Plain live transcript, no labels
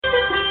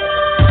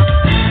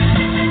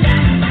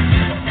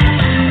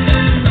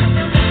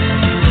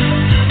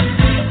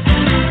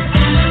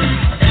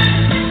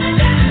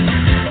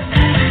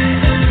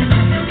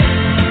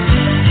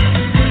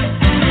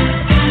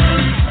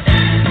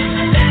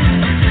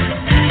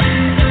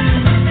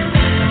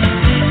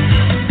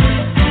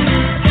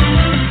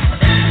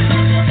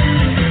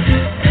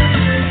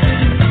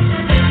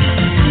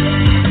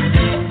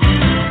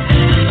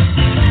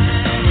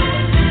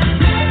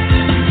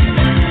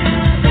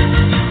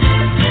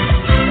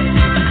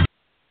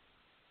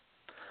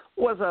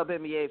What's up,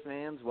 NBA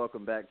fans?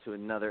 Welcome back to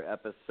another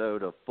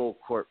episode of Full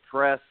Court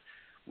Press.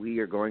 We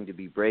are going to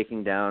be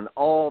breaking down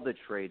all the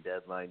trade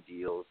deadline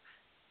deals,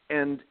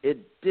 and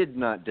it did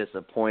not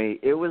disappoint.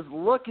 It was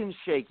looking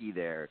shaky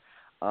there,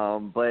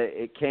 but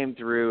it came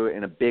through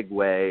in a big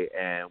way,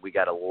 and we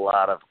got a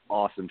lot of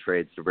awesome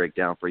trades to break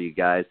down for you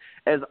guys.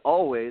 As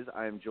always,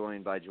 I am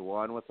joined by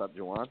Jawan. What's up,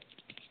 Jawan?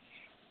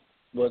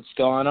 What's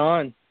going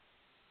on?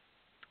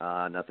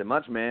 Nothing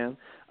much, man.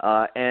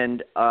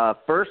 And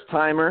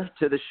first-timer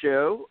to the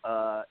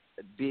show,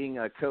 being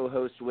a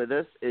co-host with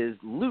us, is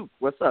Luke.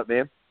 What's up,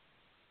 man?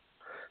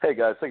 Hey,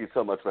 guys. Thank you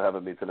so much for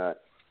having me tonight.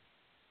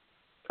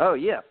 Oh,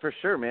 yeah, for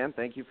sure, man.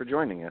 Thank you for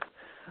joining us.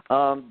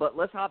 But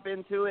let's hop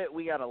into it.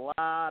 We got a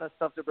lot of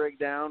stuff to break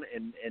down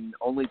and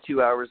only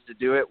 2 hours to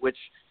do it, which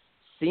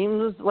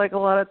seems like a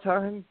lot of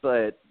time,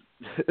 but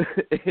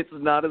it's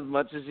not as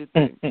much as you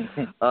think.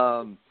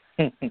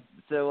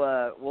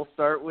 So we'll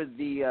start with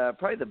the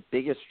probably the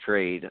biggest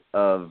trade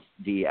of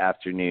the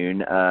afternoon.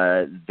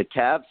 The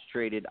Cavs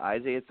traded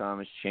Isaiah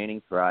Thomas,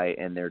 Channing Frye,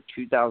 and their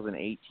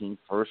 2018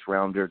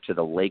 first-rounder to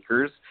the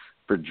Lakers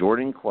for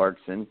Jordan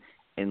Clarkson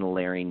and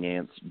Larry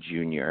Nance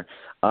Jr.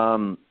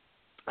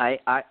 I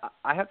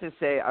have to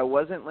say I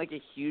wasn't like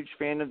a huge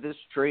fan of this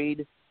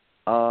trade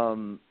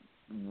when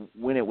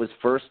it was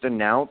first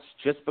announced,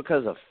 just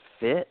because of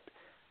fit.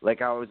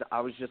 Like I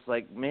was just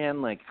like,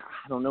 man, like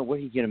I don't know, what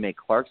are you gonna make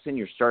Clarkson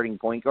your starting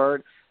point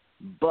guard?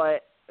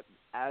 But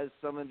as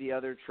some of the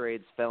other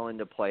trades fell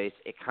into place,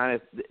 it kind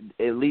of,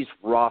 at least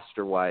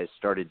roster wise,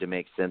 started to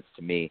make sense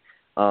to me.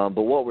 But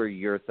what were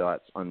your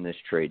thoughts on this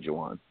trade,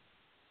 Jawan?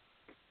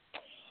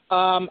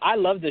 I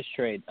love this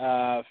trade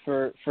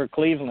for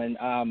Cleveland.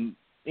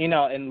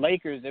 In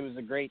Lakers, it was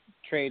a great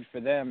trade for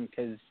them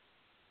because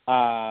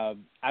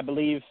I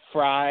believe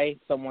Frye,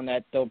 someone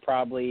that they'll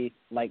probably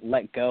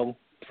let go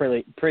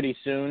pretty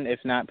soon, if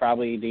not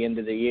probably the end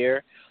of the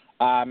year,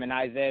 and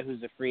Isaiah,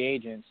 who's a free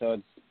agent, so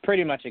it's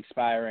pretty much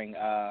expiring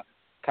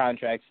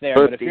contracts there.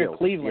 But if you're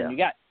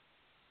Cleveland,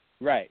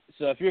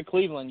 So if you're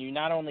Cleveland, you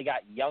not only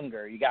got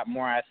younger, you got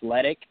more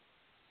athletic,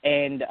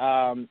 and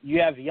you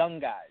have young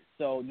guys.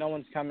 So no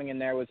one's coming in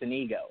there with an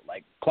ego.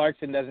 Like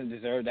Clarkson doesn't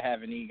deserve to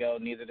have an ego,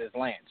 neither does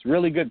Lance.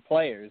 Really good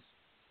players,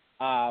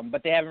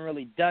 but they haven't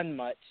really done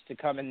much to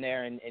come in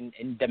there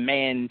and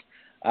demand,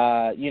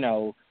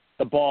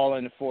 the ball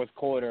in the fourth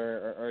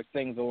quarter or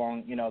things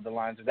along, the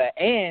lines of that.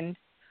 And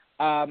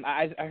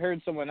I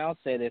heard someone else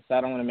say this, so I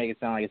don't want to make it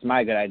sound like it's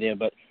my good idea,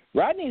 but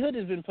Rodney Hood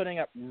has been putting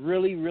up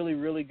really, really,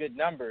 really good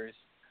numbers,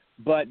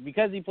 but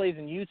because he plays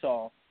in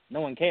Utah,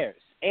 no one cares.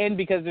 And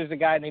because there's a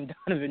guy named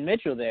Donovan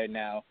Mitchell there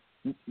now,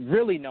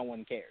 really no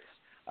one cares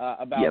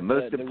about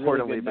most the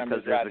importantly, really good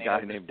because there's a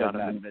guy named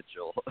Donovan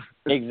Mitchell.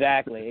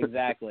 Exactly.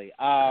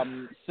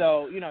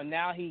 So,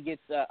 now he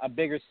gets a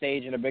bigger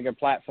stage and a bigger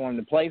platform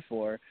to play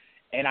for,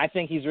 and I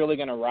think he's really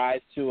going to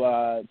rise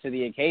to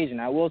the occasion.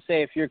 I will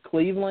say, if you're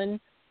Cleveland,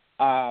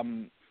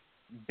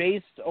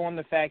 based on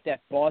the fact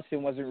that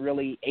Boston wasn't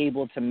really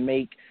able to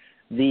make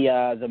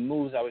the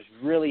moves I was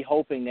really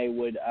hoping they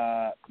would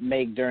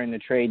make during the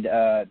trade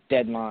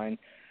deadline,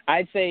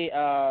 I'd say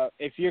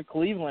if you're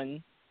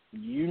Cleveland,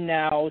 you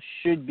now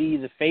should be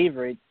the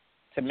favorite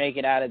to make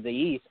it out of the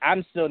East.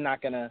 I'm still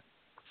not going to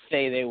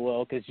say they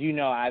will because,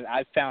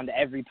 I've found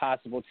every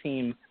possible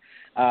team.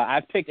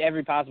 I've picked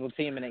every possible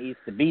team in the East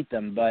to beat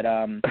them, but,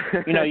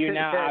 you're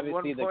now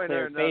obviously the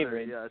clear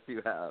favorite. Yes,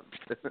 you have.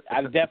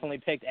 I've definitely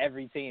picked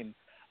every team.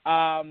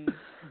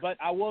 But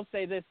I will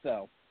say this,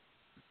 though.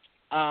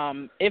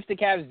 If the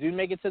Cavs do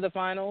make it to the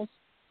finals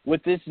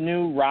with this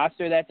new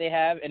roster that they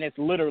have, and it's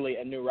literally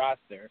a new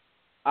roster,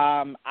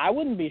 I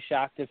wouldn't be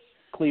shocked if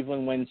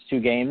Cleveland wins 2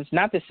 games.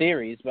 Not the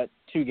series, but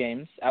 2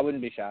 games. I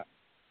wouldn't be shocked.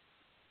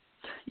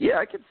 Yeah,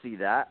 I could see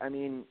that. I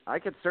mean, I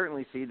could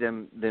certainly see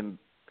them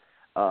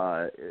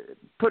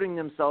putting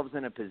themselves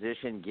in a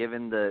position,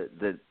 given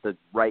the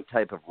right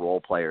type of role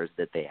players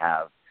that they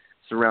have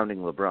surrounding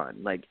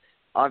LeBron. Like,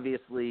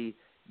 obviously,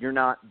 you're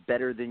not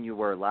better than you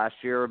were last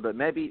year, but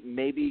maybe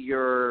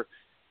you're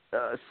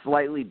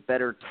slightly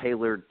better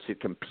tailored to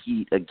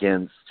compete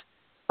against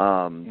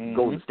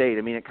Golden State.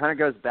 I mean, it kind of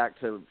goes back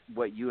to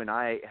what you and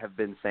I have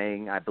been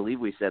saying. I believe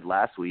we said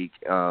last week,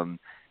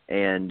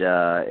 and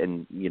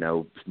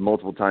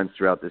multiple times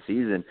throughout the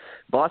season.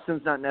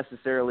 Boston's not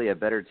necessarily a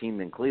better team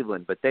than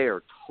Cleveland, but they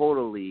are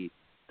totally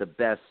the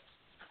best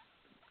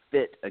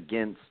fit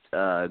against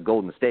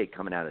Golden State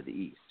coming out of the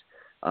East.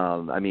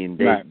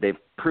 They've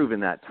proven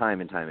that time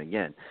and time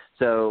again.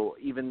 So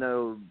even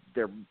though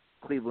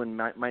Cleveland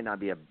might not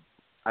be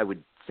I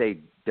would say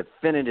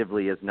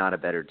definitively is not a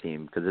better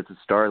team because it's a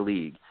star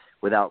league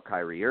without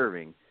Kyrie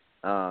Irving.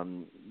 I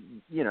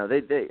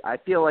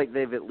feel like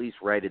they've at least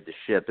righted the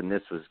ship, and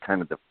this was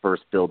kind of the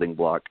first building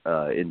block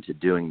into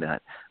doing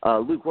that.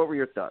 Luke, what were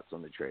your thoughts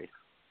on the trade?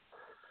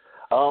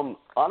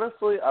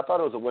 Honestly, I thought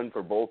it was a win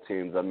for both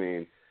teams. I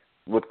mean,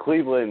 with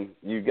Cleveland,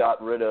 you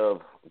got rid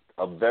of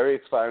a very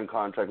expiring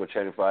contract with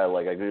Channing Frye.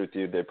 Like, I agree with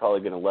you. They're probably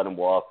going to let him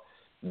walk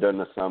during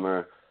the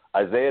summer.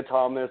 Isaiah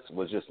Thomas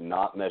was just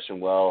not meshing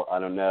well. I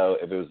don't know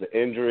if it was the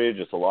injury,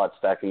 just a lot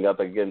stacking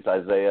up against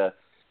Isaiah.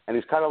 And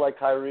he's kind of like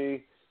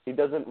Kyrie. He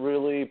doesn't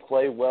really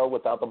play well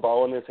without the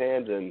ball in his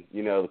hands. And,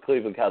 the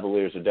Cleveland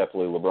Cavaliers are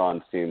definitely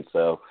LeBron's team.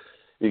 So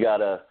you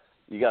gotta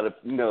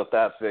if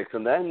that fix.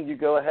 And then you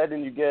go ahead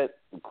and you get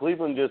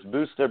Cleveland just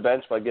boost their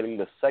bench by getting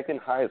the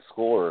second highest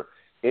scorer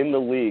in the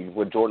league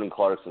with Jordan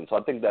Clarkson. So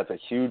I think that's a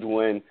huge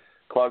win.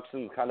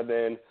 Clarkson's kind of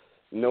been –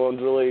 no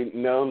one's really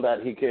known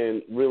that he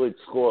can really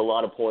score a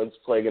lot of points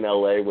playing in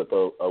L.A. with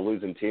a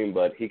losing team,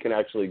 but he can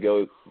actually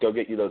go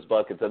get you those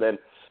buckets. And then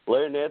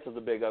Larry Nance is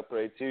a big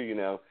upgrade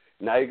too,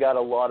 Now you got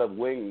a lot of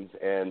wings,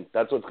 and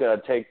that's what's going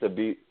to take to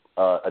beat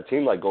a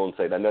team like Golden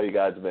State. I know you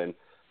guys have been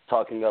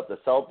talking up the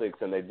Celtics,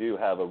 and they do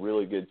have a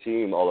really good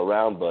team all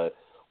around, but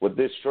with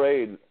this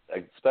trade,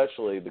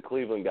 especially the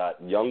Cleveland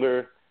got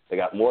younger, they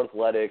got more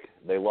athletic,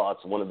 they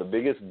lost one of the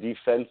biggest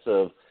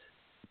defensive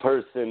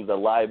person, the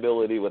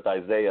liability with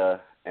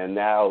Isaiah, and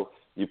now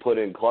you put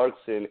in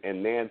Clarkson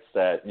and Nance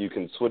that you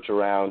can switch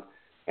around,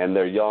 and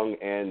they're young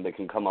and they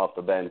can come off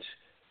the bench.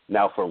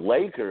 Now for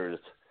Lakers,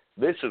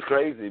 this is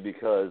crazy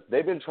because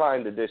they've been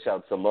trying to dish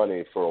out some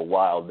money for a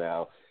while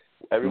now.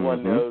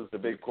 Everyone knows the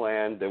big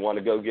plan. They want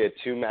to go get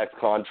 2 max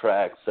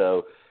contracts,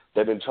 so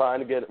they've been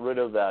trying to get rid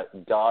of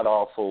that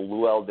god-awful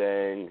Luol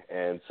Deng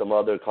and some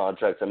other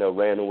contracts. I know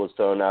Randall was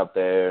thrown out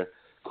there.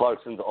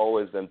 Clarkson's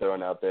always been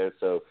thrown out there,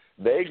 so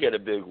they get a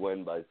big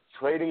win by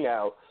trading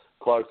out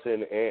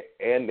Clarkson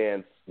and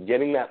Nance,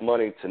 getting that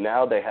money to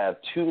now they have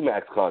 2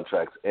 max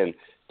contracts. And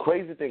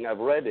crazy thing I've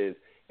read is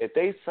if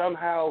they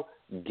somehow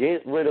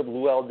get rid of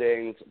Luol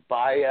Deng's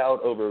buyout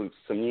over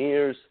some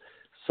years,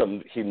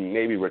 he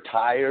maybe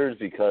retires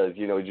because,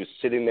 he's just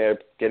sitting there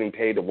getting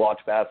paid to watch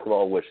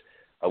basketball, which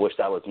I wish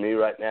that was me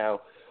right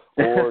now.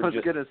 Or I was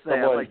just gonna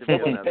say, someone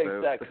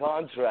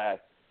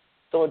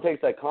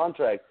takes that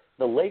contract,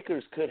 the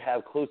Lakers could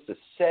have close to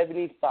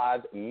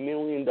 $75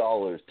 million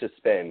to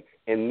spend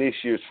in this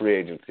year's free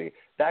agency.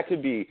 That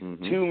could be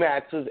 2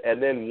 maxes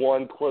and then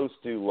one close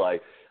to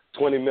like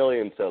 $20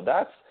 million. So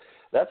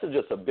that's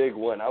just a big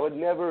win. I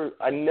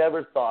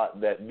never thought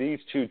that these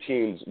two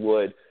teams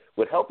would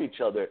help each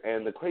other.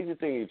 And the crazy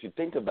thing, if you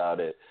think about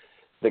it,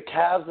 the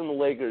Cavs and the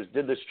Lakers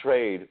did this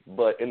trade,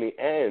 but in the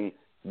end,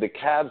 the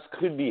Cavs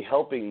could be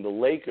helping the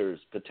Lakers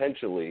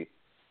potentially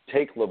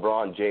take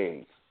LeBron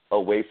James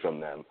away from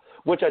them,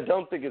 which I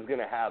don't think is going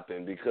to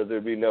happen because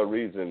there'd be no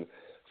reason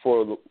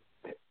for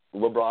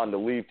LeBron to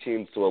leave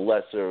teams to a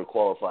lesser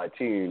qualified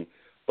team.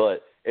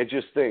 But I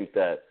just think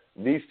that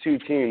these two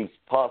teams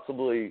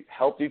possibly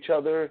helped each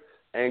other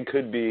and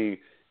could be,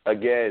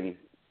 again,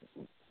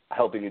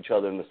 helping each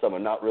other in the summer.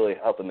 Not really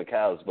helping the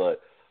Cavs,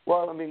 but,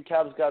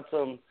 Cavs got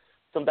some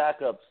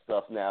backup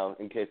stuff now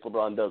in case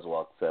LeBron does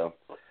walk. So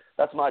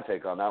that's my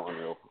take on that one,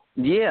 Real.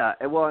 Yeah,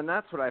 well, and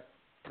that's what I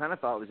kind of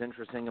thought was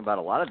interesting about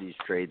a lot of these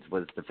trades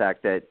was the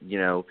fact that,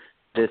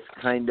 this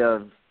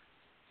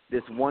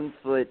 1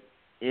 foot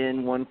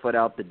in, 1 foot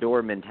out the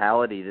door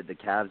mentality that the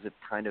Cavs have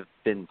kind of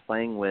been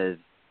playing with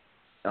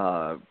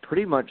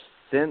pretty much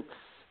since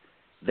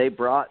they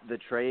brought the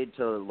trade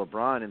to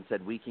LeBron and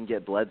said, we can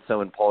get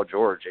Bledsoe and Paul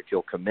George if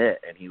you'll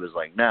commit. And he was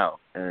like, no.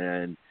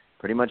 And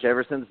pretty much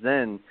ever since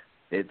then,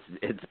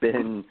 it's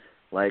been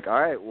like,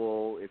 all right,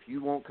 well, if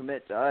you won't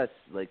commit to us,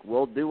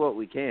 we'll do what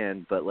we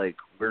can, but,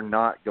 we're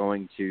not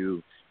going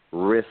to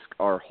risk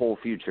our whole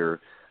future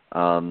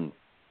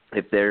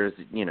if there's,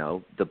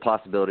 the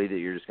possibility that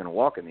you're just going to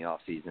walk in the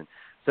off season.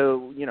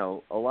 So,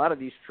 a lot of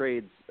these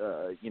trades,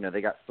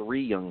 they got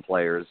 3 young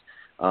players,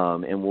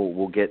 and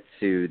we'll get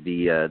to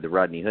the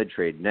Rodney Hood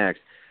trade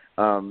next.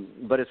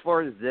 But as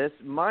far as this,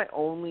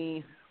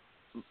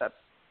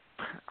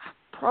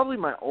 probably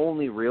my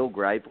only real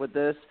gripe with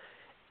this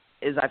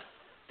is I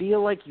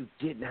feel like you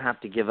didn't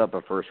have to give up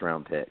a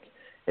first-round pick.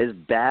 As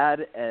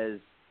bad as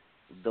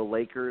the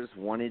Lakers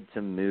wanted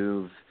to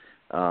move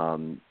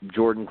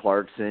Jordan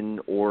Clarkson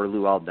or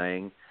Luol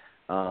Deng,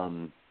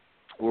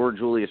 or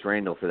Julius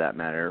Randle for that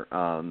matter,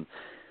 I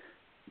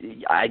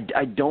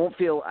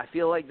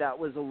feel like that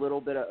was a little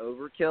bit of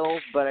overkill,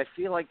 but I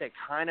feel like they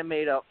kind of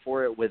made up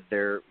for it with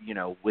their,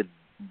 with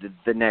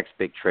the next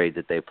big trade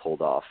that they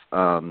pulled off.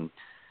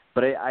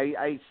 But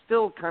I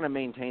still kind of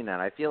maintain that.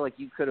 I feel like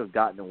you could have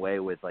gotten away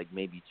with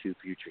maybe 2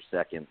 future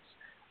seconds.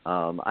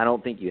 I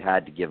don't think you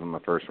had to give them a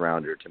first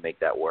rounder to make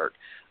that work.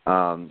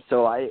 But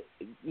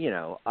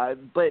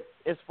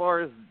as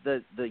far as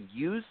the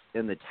youth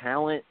and the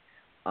talent,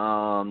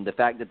 the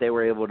fact that they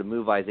were able to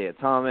move Isaiah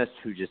Thomas,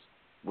 who just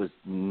was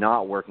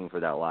not working for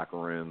that locker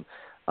room,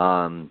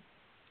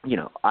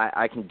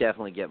 I can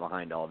definitely get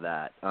behind all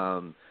that.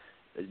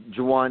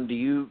 Juwan, do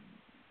you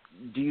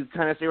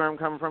kind of see where I'm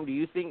coming from? Do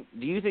you think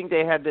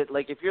they had to,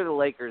 if you're the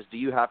Lakers, do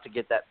you have to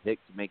get that pick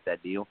to make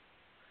that deal?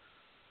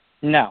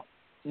 No,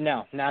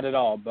 not at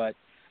all. But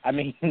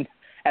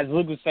as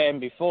Luke was saying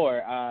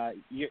before,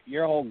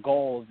 your whole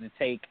goal is to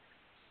take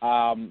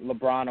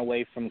LeBron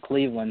away from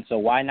Cleveland. So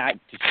why not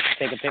just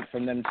take a pick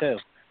from them too?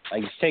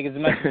 Just take as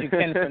much as you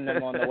can from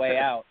them on the way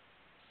out.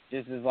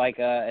 just as like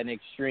an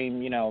extreme,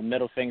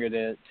 middle finger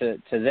to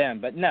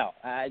them. But no,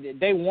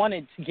 they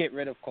wanted to get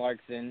rid of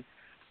Clarkson,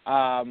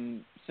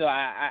 so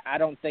I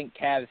don't think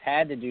Cavs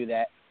had to do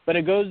that. But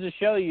it goes to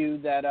show you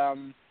that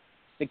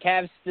the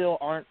Cavs still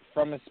aren't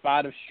from a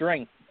spot of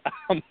strength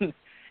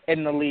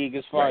in the league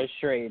as far as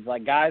trades.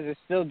 Like, guys are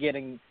still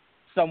getting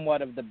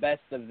somewhat of the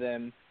best of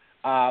them.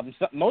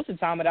 So most of the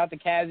time without the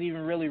Cavs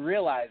even really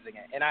realizing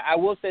it. And I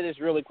will say this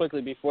really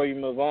quickly before you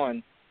move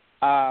on.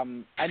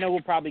 I know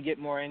we'll probably get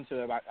more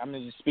into it. But I'm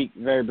going to just speak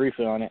very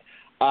briefly on it.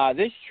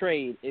 This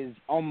trade is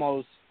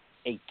almost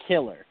a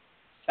killer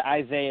to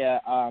Isaiah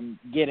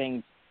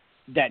getting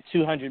that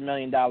 $200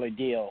 million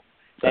deal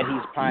that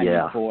he's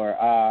pining for.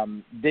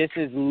 This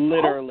is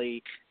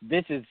literally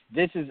this is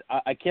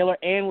a killer.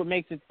 And what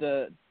makes it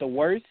the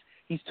worst,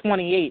 he's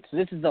 28, so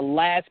this is the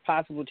last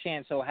possible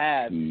chance he'll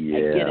have at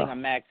getting a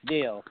max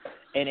deal.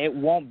 And it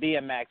won't be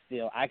a max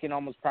deal. I can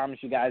almost promise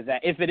you guys that.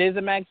 If it is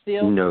a max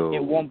deal,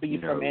 it won't be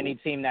from any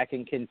team that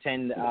can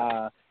contend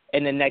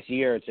in the next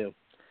year or two.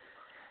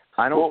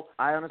 I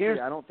honestly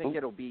don't think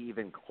it'll be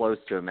even close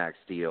to a max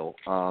deal.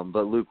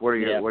 But Luke, what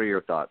are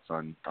your thoughts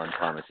on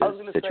Thomas's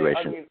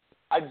situation?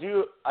 I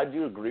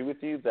do agree with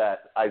you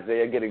that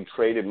Isaiah getting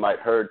traded might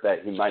hurt,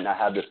 that he might not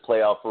have this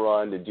playoff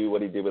run to do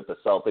what he did with the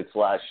Celtics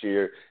last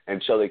year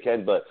and show they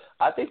can. But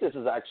I think this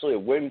is actually a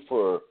win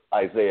for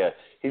Isaiah.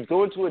 He's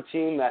going to a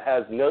team that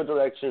has no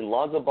direction.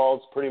 Lonzo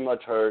Ball's pretty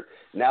much hurt.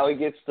 Now he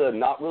gets to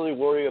not really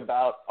worry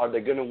about, are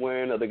they going to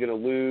win? Are they going to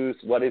lose?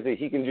 What is it?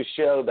 He can just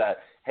show that,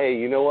 hey,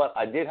 you know what?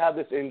 I did have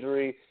this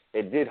injury.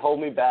 It did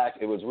hold me back.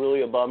 It was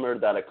really a bummer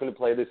that I couldn't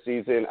play this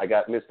season. I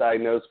got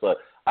misdiagnosed, but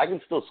I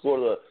can still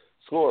score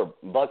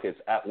buckets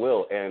at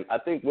will. And I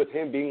think with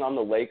him being on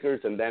the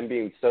Lakers and them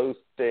being so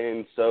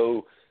thin,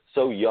 so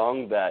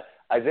young, that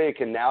Isaiah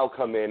can now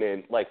come in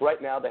and, like,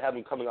 right now they have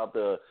him coming off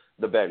the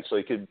bench. So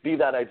he could be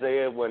that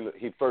Isaiah when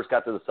he first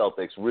got to the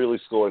Celtics, really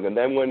scoring. And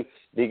then when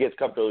he gets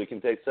comfortable, he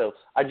can take. So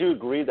I do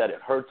agree that it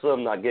hurts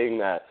him not getting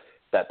that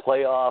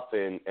playoff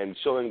and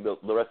showing the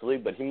rest of the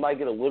league, but he might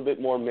get a little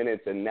bit more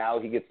minutes, and now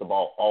he gets the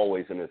ball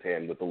always in his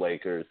hand with the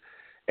Lakers.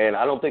 And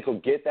I don't think he'll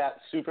get that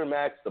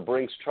supermax, the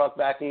Brinks truck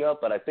backing up,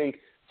 but I think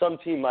some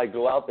team might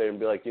go out there and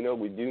be like, we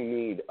do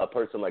need a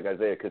person like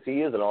Isaiah because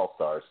he is an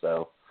all-star.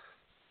 So,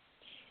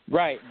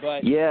 right,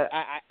 but yeah,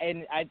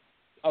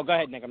 go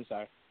ahead, Nick. I'm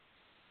sorry.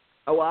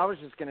 Oh, well, I was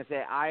just gonna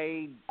say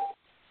I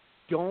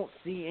don't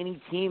see any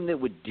team that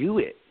would do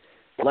it.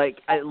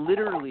 Like,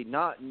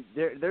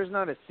 there's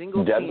not a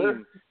single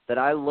team that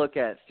I look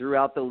at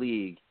throughout the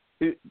league.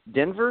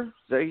 Denver? Is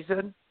that what you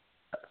said?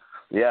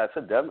 Yeah, I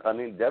said Denver. I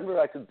mean, Denver,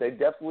 they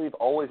definitely have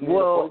always needed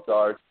a point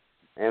guard.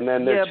 And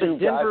then their two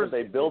guys that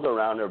they build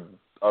around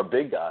are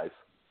big guys.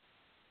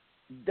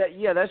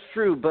 That's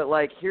true. But,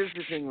 like, here's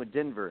the thing with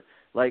Denver.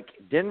 Like,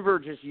 Denver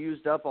just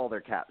used up all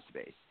their cap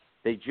space.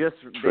 They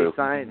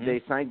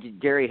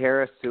signed Gary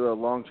Harris to a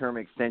long-term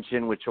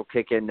extension, which will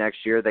kick in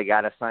next year. They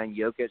got to sign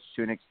Jokic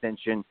to an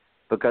extension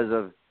because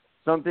of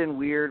something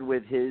weird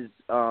with his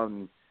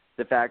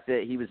the fact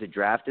that he was a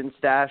draft-in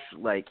stash.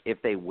 Like,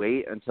 if they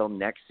wait until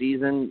next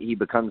season, he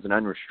becomes an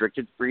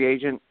unrestricted free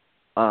agent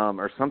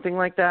or something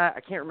like that. I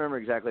can't remember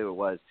exactly what it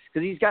was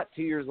because he's got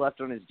 2 years left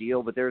on his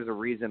deal, but there's a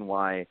reason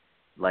why,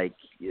 like,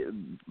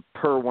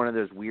 per one of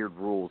those weird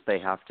rules, they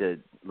have to,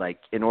 like,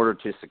 in order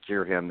to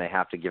secure him, they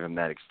have to give him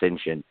that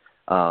extension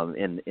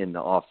in the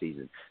off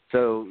season.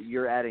 So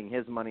you're adding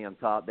his money on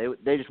top.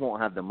 They just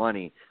won't have the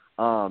money.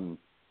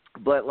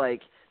 But,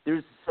 like,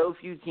 there's so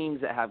few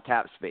teams that have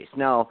cap space.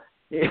 Now,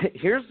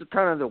 here's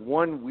kind of the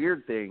one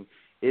weird thing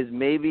is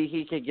maybe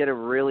he could get a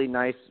really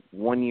nice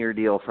 1-year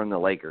deal from the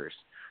Lakers,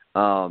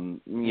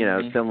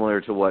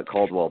 similar to what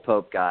Caldwell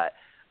Pope got.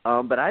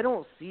 But I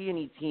don't see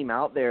any team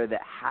out there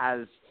that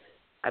has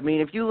 – I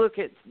mean, if you look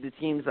at the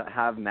teams that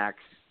have max,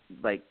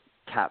 like,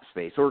 cap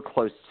space or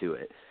close to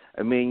it,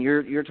 I mean,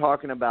 you're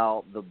talking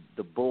about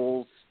the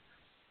Bulls.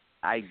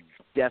 I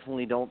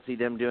definitely don't see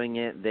them doing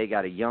it. They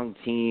got a young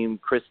team.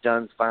 Chris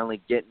Dunn's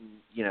finally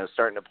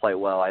starting to play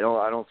well. I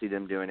don't see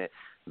them doing it.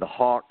 The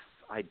Hawks,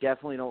 I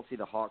definitely don't see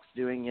the Hawks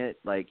doing it.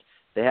 Like,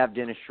 they have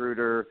Dennis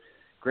Schroeder.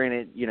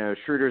 Granted,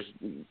 Schroeder's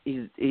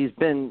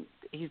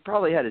he's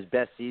probably had his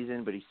best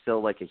season, but he's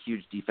still like a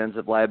huge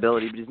defensive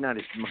liability. But he's not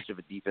as much of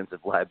a defensive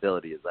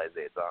liability as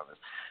Isaiah Thomas.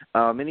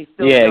 And he's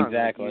still young.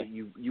 Exactly.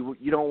 You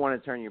don't want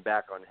to turn your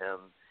back on him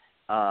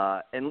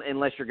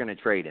unless you're going to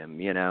trade him.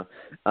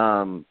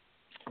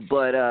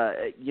 But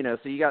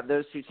so you got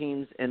those two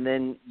teams, and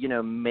then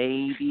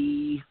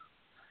maybe.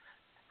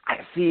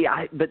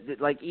 But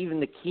like even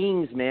the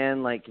Kings,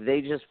 man, like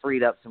they just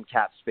freed up some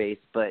cap space,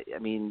 but I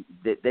mean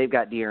they've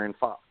got De'Aaron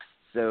Fox,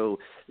 so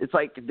it's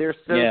like there's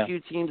so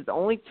few teams. The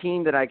only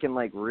team that I can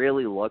like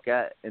really look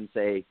at and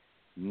say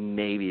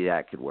maybe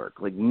that could work,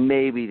 like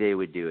maybe they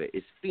would do it,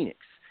 is Phoenix.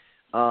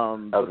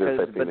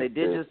 They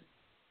did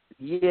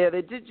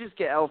just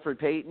get Elfrid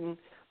Payton,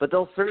 but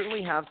they'll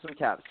certainly have some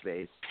cap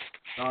space.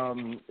 But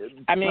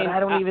I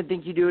don't even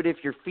think you do it if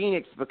you're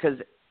Phoenix, because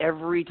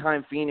every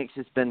time Phoenix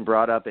has been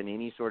brought up in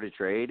any sort of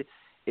trade,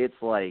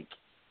 it's like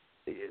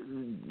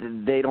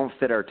they don't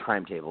fit our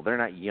timetable. They're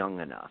not young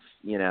enough,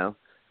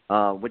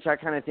 which I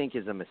kind of think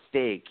is a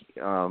mistake.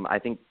 I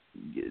think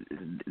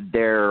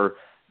their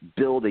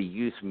build a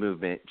youth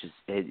movement just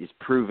is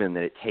proven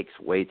that it takes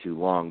way too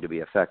long to be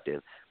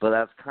effective. But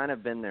that's kind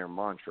of been their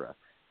mantra.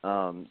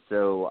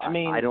 So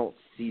I don't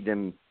see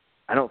them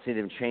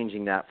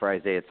changing that for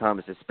Isaiah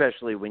Thomas,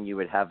 especially when you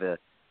would have the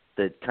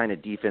kind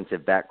of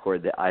defensive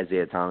backcourt that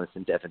Isaiah Thomas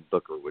and Devin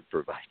Booker would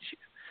provide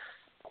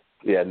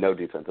you. Yeah, no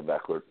defensive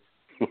backcourt.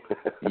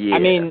 Yeah. I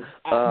mean,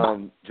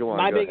 Juwan,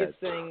 my go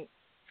biggest ahead. thing.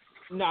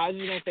 No, I was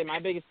just gonna say my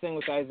biggest thing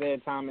with Isaiah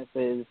Thomas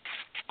is,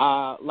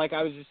 like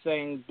I was just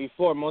saying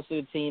before, most of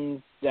the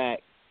teams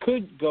that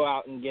could go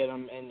out and get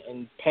him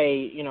and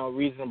pay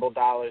reasonable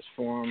dollars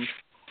for him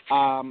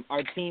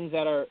are teams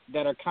that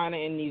are kind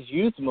of in these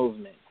youth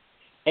movements.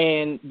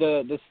 And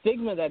the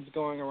stigma that's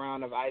going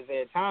around of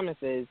Isaiah Thomas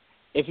is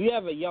if you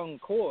have a young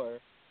core,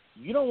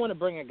 you don't want to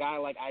bring a guy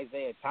like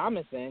Isaiah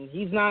Thomas in.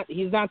 He's not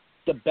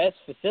the best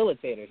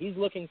facilitator. He's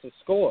looking to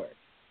score.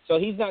 So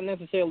he's not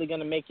necessarily going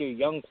to make your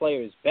young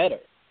players better.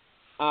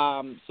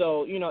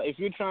 So, if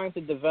you're trying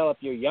to develop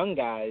your young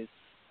guys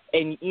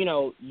and, you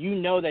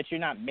know that you're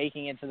not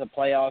making it to the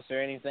playoffs or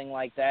anything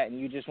like that and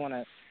you just want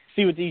to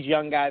see what these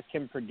young guys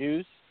can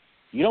produce,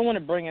 you don't want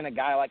to bring in a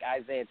guy like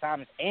Isaiah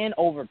Thomas and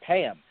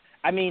overpay him.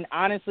 I mean,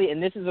 honestly,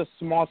 and this is a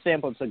small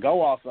sample to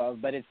go off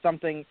of, but it's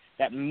something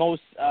that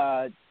most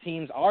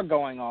teams are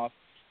going off.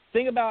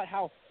 Think about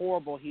how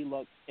horrible he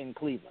looked in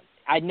Cleveland.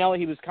 I know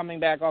he was coming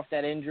back off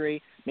that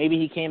injury. Maybe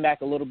he came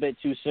back a little bit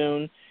too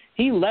soon.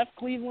 He left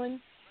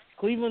Cleveland.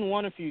 Cleveland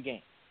won a few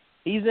games.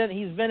 He's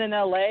been in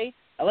L.A.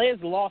 L.A. has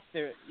lost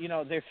their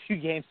few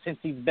games since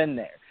he's been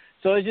there.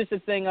 So it's just a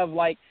thing of,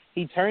 like,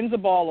 he turns the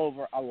ball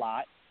over a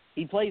lot.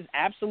 He plays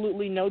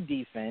absolutely no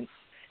defense.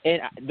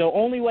 And the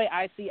only way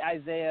I see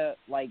Isaiah,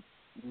 like,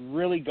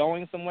 really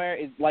going somewhere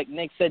is, like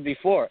Nick said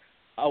before,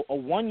 a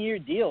one-year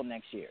deal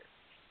next year.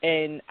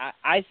 And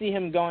I see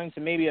him going to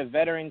maybe a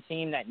veteran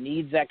team that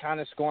needs that kind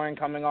of scoring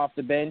coming off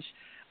the bench.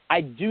 I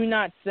do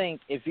not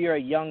think if you're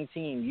a young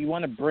team, you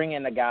want to bring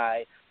in a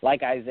guy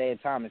like Isaiah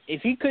Thomas.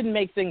 If he couldn't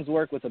make things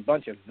work with a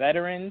bunch of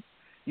veterans,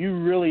 you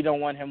really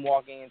don't want him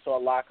walking into a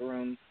locker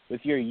room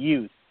with your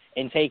youth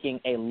and taking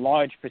a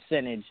large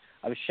percentage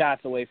of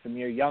shots away from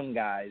your young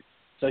guys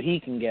so he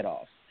can get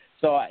off.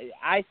 So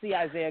I see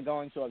Isaiah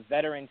going to a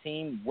veteran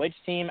team. Which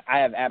team, I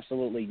have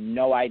absolutely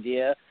no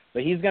idea,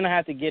 but he's going to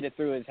have to get it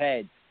through his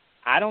head.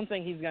 I don't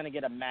think he's going to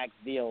get a max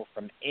deal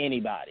from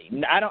anybody.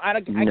 I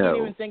can't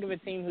even think of a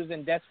team who's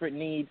in desperate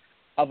need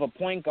of a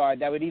point guard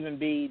that would even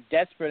be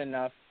desperate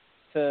enough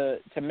to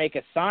make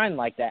a sign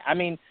like that. I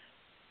mean,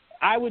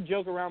 I would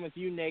joke around with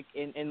you, Nick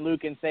and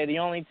Luke, and say the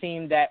only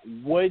team that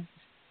would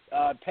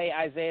pay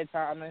Isaiah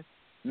Thomas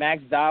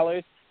max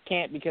dollars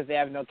can't because they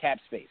have no cap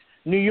space.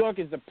 New York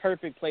is the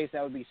perfect place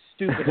that would be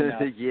stupid enough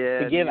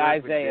to give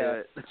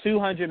Isaiah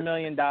 $200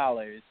 million,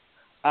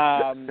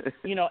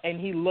 and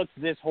he looks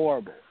this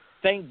horrible.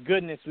 Thank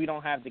goodness we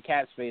don't have the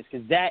cap space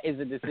because that is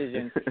a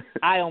decision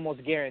I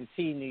almost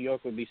guarantee New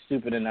York would be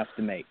stupid enough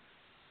to make.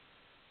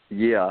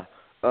 Yeah.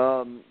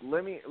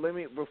 Let me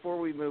before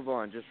we move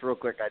on, just real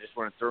quick, I just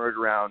want to throw it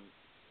around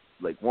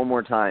like one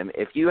more time.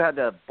 If you had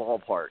to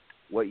ballpark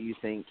what you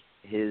think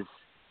his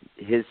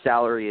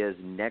salary is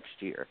next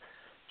year,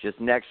 just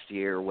next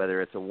year,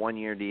 whether it's a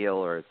one-year deal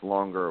or it's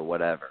longer or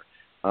whatever,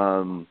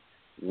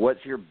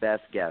 what's your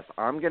best guess?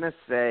 I'm going to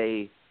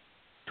say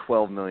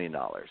 $12 million.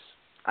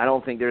 I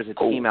don't think there's a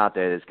team out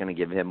there that's going to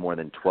give him more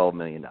than $12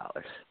 million.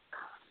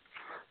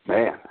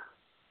 Man.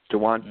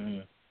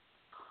 Juwan?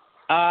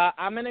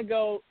 I'm going to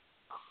go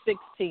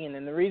 16,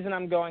 and the reason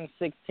I'm going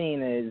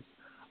 16 is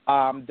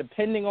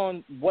depending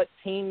on what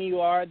team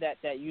you are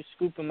that you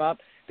scoop him up,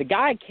 the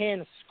guy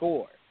can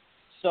score.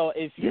 So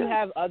if you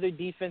have other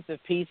defensive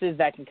pieces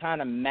that can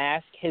kind of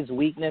mask his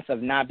weakness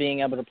of not being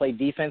able to play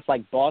defense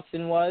like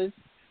Boston was,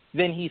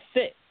 then he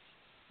fits.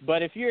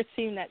 But if you're a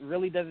team that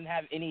really doesn't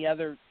have any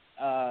other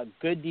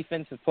good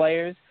defensive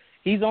players,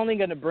 he's only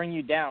going to bring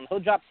you down. He'll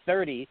drop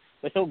 30,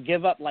 but he'll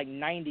give up like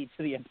 90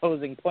 to the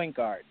opposing point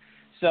guard.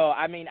 So,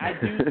 I mean, I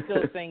do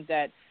still think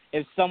that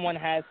if someone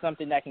has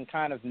something that can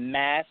kind of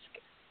mask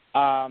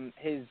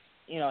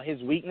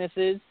his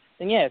weaknesses,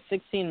 then yeah,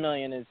 $16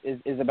 million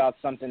is about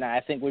something that I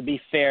think would be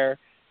fair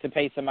to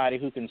pay somebody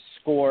who can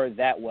score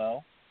that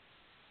well.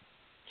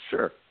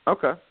 Sure.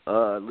 Okay.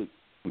 Luke.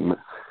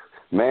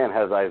 Man,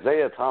 has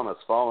Isaiah Thomas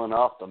fallen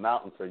off the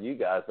mountain for you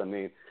guys? I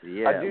mean,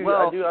 yeah. I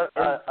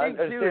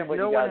understand what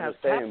you guys are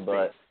saying,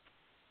 but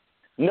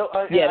no,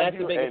 that's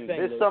the biggest thing.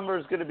 This summer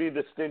is going to be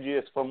the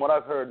stingiest. From what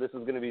I've heard, this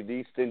is going to be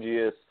the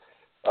stingiest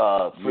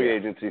free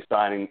agency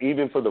signing.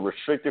 Even for the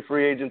restricted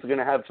free agents, are going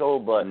to have total.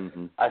 But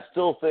I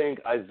still think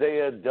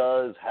Isaiah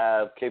does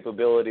have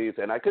capabilities,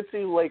 and I could see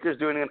Lakers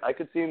doing it. I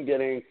could see him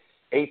getting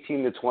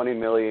 18 to 20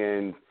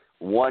 million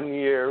 1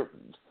 year,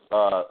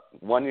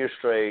 1 year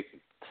straight.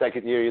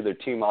 Second year, either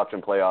team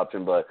option, play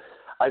option. But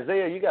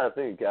Isaiah, you got to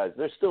think, guys,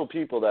 there's still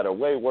people that are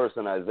way worse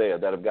than Isaiah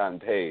that have gotten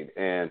paid.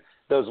 And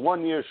those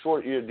 1 year,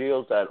 short year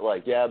deals that,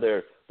 like, yeah,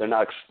 they're They're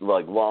not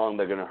like long,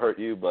 they're going to hurt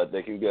you, but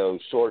they can go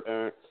short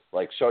term,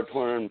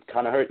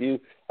 kind of hurt you.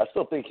 I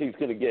still think he's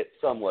going to get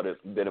somewhat a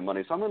bit of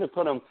money. So I'm going to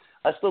put him.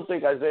 I still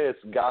think Isaiah's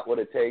got what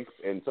it takes,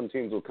 and some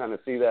teams will kind of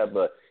see that,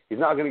 but he's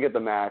not going to get the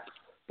max.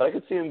 But I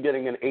could see him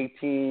getting an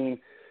 18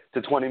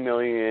 to 20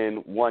 million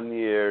 1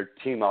 year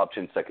team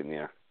option second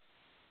year.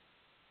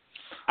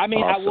 I mean,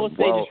 awesome. I will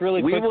say just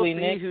really quickly, we will see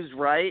Nick, who's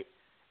right,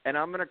 and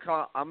I'm gonna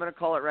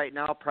call it right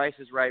now. Price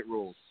is Right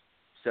rules.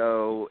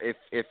 So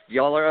if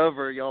y'all are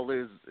over, y'all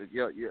lose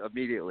you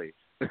immediately.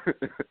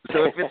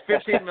 So if it's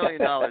 $15 million,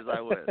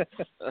 I win.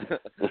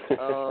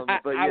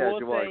 But yeah,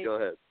 Jawad, go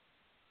ahead.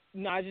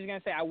 No, I was just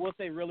gonna say I will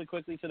say really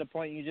quickly to the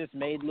point you just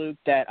made, Luke,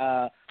 that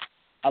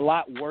a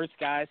lot worse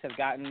guys have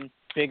gotten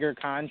bigger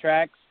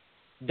contracts.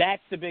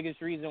 That's the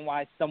biggest reason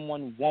why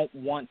someone won't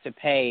want to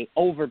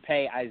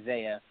overpay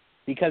Isaiah,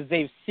 because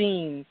they've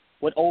seen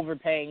what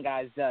overpaying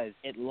guys does.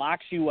 It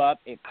locks you up,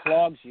 it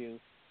clogs you,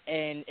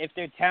 and if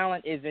their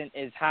talent isn't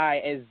as high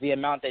as the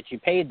amount that you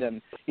paid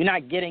them, you're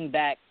not getting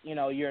back,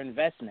 your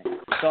investment.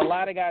 So a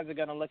lot of guys are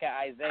going to look at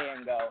Isaiah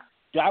and go,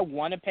 do I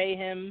want to pay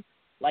him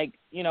like,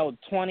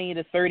 20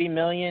 to 30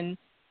 million,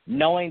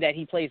 knowing that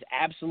he plays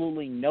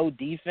absolutely no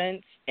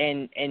defense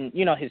and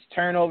his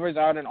turnovers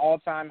are at an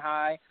all-time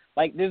high?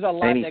 Like, there's a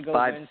lot that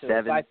goes into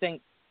it. So I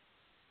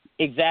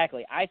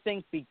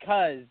think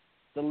because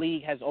the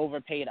league has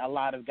overpaid a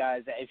lot of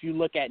guys that if you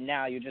look at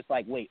now, you're just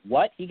like, wait,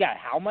 what? He got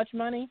how much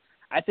money?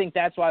 I think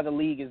that's why the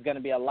league is going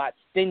to be a lot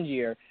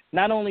stingier,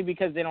 not only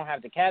because they don't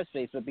have the cap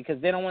space, but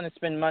because they don't want to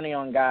spend money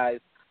on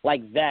guys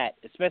like that,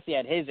 especially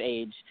at his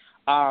age,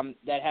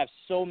 that have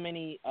so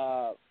many,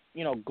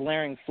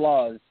 glaring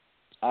flaws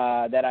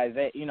that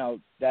Isaiah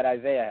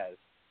has.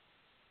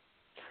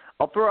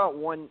 I'll throw out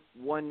one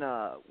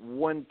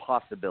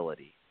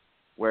possibility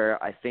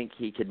where I think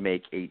he could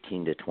make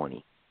 18 to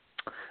 20.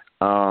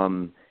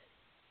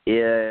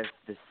 If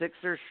the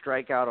Sixers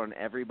strike out on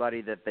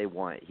everybody that they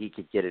want, he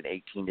could get an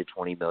 $18 to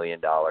 $20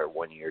 million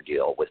 1 year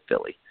deal with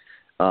Philly.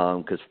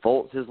 Because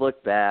Fultz has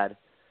looked bad.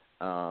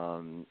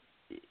 Putting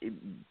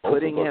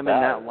him in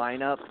that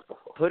lineup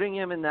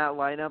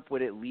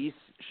would at least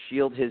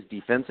shield his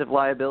defensive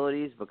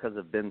liabilities because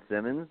of Ben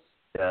Simmons.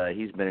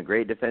 He's been a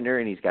great defender,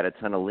 and he's got a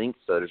ton of length.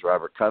 So does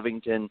Robert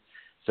Covington.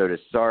 So does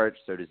Sarge.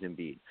 So does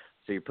Embiid.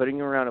 So you're putting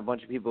him around a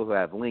bunch of people who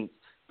have length.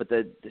 But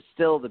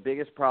still the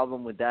biggest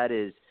problem with that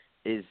is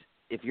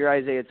if you're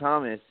Isaiah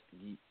Thomas,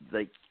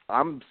 like,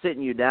 I'm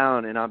sitting you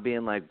down and I'm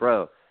being like,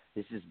 bro,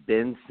 this is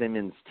Ben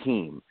Simmons'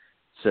 team.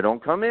 So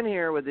don't come in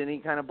here with any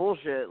kind of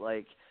bullshit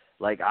like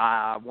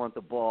I want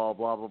the ball,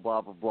 blah, blah,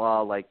 blah, blah,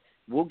 blah. Like,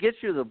 we'll get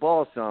you the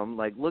ball some.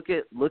 Like, look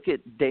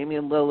at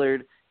Damian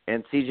Lillard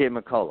and C.J.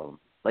 McCollum.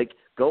 Like,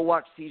 go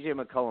watch C.J.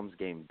 McCollum's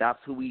game. That's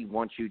who we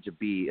want you to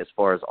be as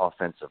far as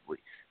offensively.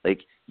 Like,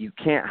 you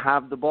can't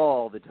have the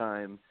ball all the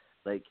time.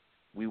 Like,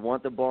 we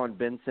want the ball in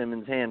Ben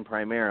Simmons' hand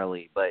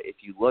primarily. But if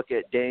you look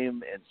at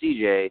Dame and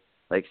C.J.,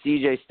 like,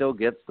 C.J. still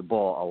gets the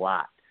ball a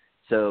lot.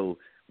 So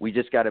we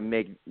just got to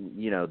make,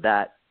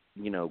 that,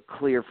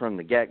 clear from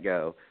the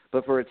get-go.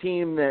 But for a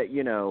team that,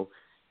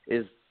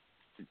 is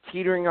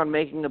teetering on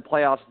making the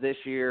playoffs this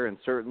year, and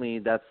certainly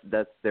that's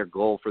their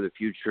goal for the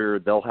future,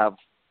 they'll have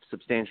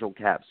substantial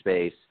cap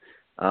space.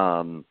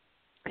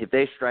 If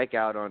they strike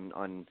out on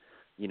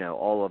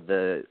all of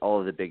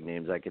the big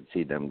names, I could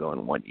see them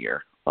going 1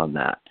 year on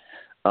that.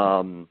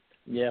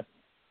 Yeah.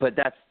 But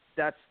that's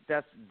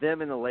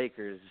them and the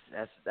Lakers.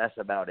 That's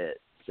about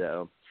it.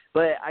 So,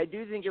 but I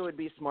do think it would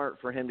be smart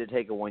for him to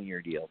take a 1 year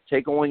deal.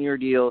 Take a 1 year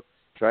deal,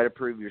 try to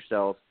prove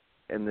yourself,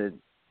 and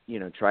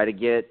try to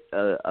get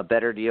a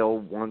better deal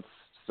once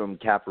some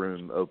cap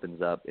room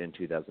opens up in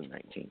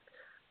 2019.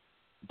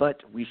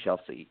 But we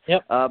shall see.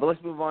 Yep. But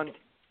let's move on.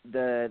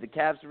 The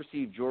Cavs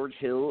received George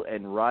Hill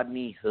and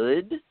Rodney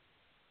Hood.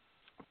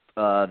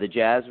 The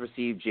Jazz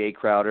received Jay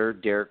Crowder,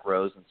 Derrick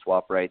Rose, and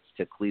swap rights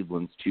to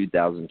Cleveland's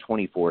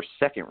 2024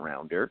 second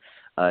rounder.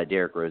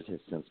 Derrick Rose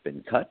has since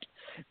been cut.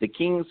 The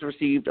Kings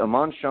received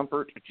Amon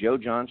Shumpert, Joe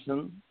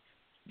Johnson,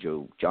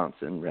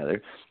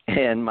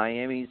 and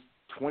Miami's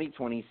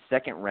 2020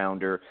 second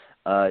rounder.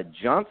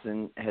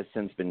 Johnson has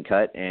since been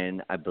cut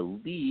and I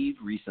believe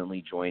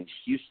recently joined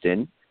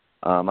Houston.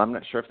 I'm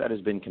not sure if that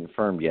has been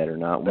confirmed yet or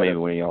not. Maybe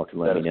one of y'all can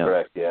let me know. That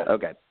is correct, yeah.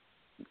 Okay.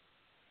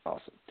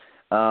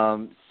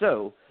 Awesome.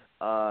 So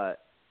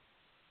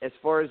as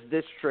far as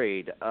this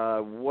trade,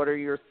 what are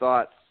your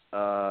thoughts,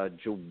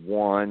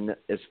 Jawan,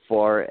 as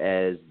far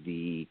as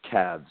the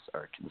Cavs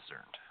are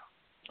concerned?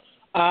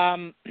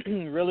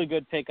 Really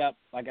good pickup.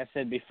 Like I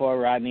said before,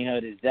 Rodney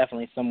Hood is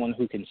definitely someone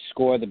who can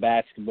score the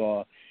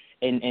basketball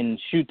and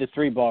shoot the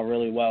three ball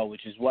really well,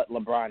 which is what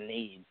LeBron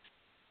needs.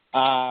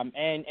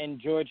 And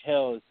George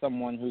Hill is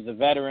someone who's a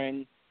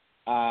veteran.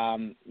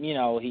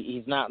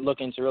 He's not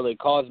looking to really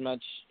cause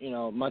much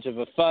of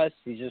a fuss.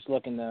 He's just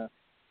looking to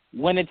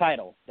win a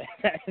title.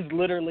 That is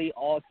literally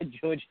all that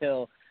George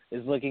Hill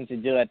is looking to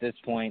do at this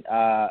point.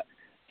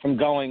 From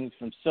going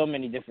from so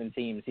many different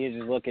teams, he's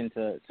just looking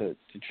to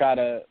try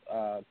to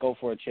go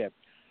for a chip.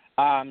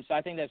 So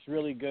I think that's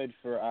really good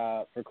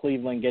for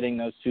Cleveland getting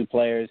those two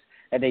players.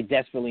 that they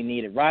desperately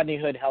needed. Rodney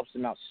Hood helps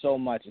them out so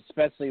much,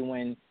 especially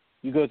when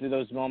you go through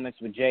those moments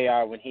with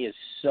JR when he is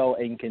so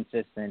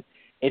inconsistent.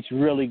 It's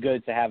really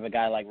good to have a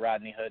guy like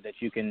Rodney Hood that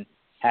you can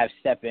have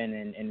step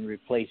in and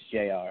replace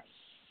JR.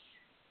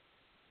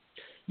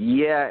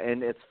 Yeah,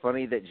 and it's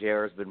funny that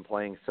JR's been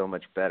playing so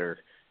much better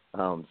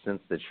since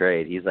the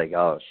trade. He's like,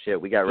 oh, shit,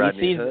 we got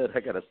Rodney Hood.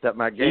 I got to step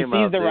my game up.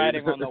 He sees the dude.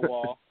 writing on the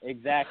wall.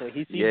 Exactly.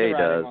 He sees the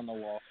writing on the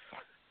wall.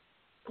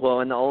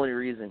 Well, and the only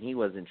reason he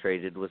wasn't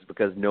traded was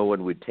because no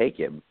one would take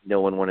him.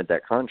 No one wanted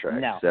that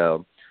contract. No.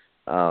 So,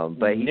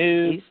 but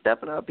he's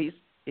stepping up. He's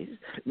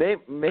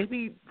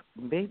maybe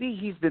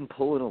he's been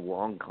pulling a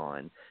long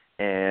con,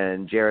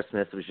 and J.R.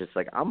 Smith was just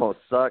like, I'm gonna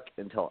suck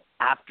until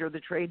after the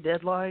trade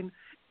deadline,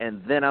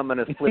 and then I'm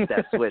gonna flip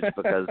that switch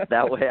because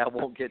that way I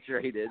won't get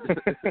traded.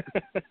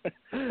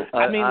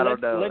 I mean, I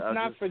don't know. Let's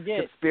not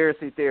forget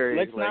conspiracy theory.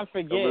 Let's not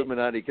forget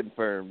Illuminati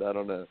confirmed. I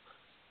don't know.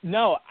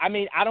 No, I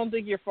mean, I don't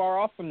think you're far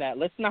off from that.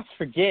 Let's not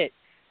forget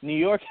New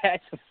York had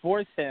to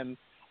force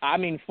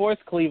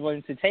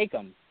Cleveland to take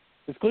him.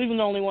 Because Cleveland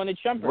only wanted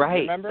Shumpert, right.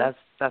 remember?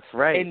 That's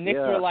right. And Knicks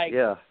were like,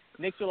 no.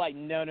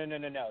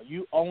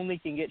 You only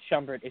can get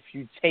Shumpert if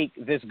you take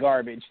this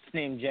garbage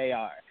named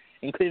JR.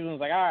 And Cleveland was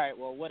like, all right,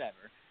 well,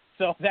 whatever.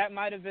 So that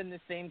might have been the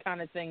same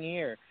kind of thing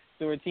here.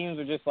 So where teams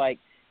were just like,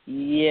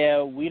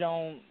 yeah, we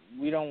don't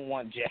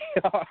want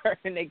JR,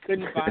 and they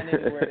couldn't find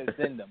anywhere to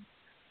send him.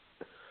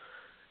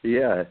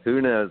 Yeah,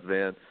 who knows,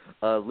 man.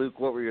 Luke,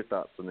 what were your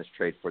thoughts on this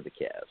trade for the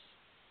Cavs?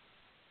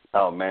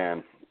 Oh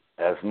man,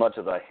 as much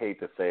as I hate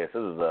to say it,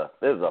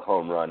 this is a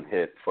home run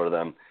hit for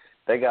them.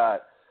 They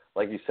got,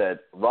 like you said,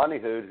 Rodney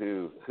Hood,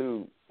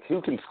 who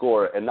can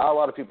score, and not a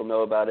lot of people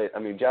know about it. I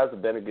mean, Jazz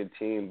have been a good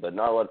team, but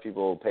not a lot of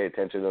people pay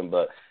attention to them.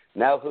 But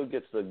now Hood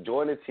gets to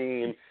join a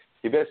team.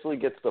 He basically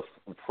gets to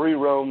free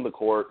roam the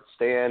court,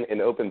 stand in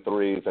open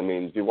threes. I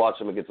mean, if you watch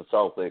him against the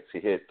Celtics,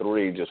 he hit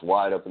three, just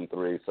wide open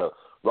three. So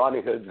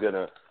Rodney Hood's going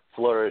to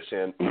flourish,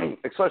 and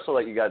especially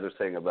like you guys are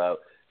saying about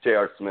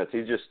J.R. Smith,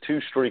 he's just too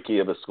streaky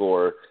of a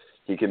scorer.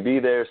 He can be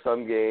there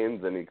some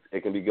games, and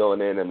it can be going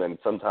in, and then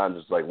sometimes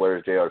it's like,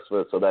 where's J.R.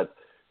 Smith? So that's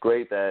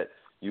great that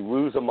you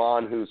lose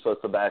Amon, who's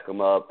supposed to back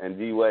him up, and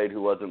D-Wade,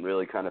 who wasn't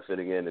really kind of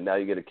fitting in, and now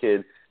you get a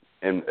kid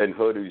and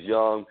Hood who's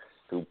young,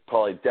 who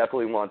probably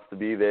definitely wants to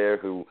be there,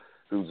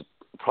 who's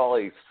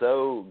probably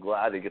so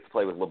glad he gets to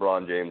play with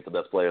LeBron James, the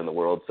best player in the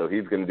world, so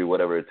he's going to do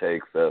whatever it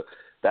takes. So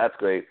that's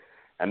great.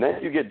 And then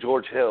you get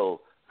George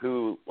Hill,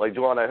 who, like,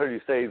 Juwan, I heard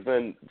you say he's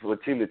been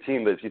with team to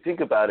team, but if you think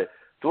about it,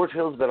 George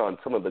Hill's been on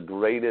some of the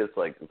greatest,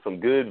 like, some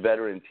good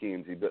veteran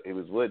teams. He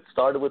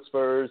started with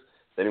Spurs,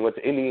 then he went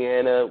to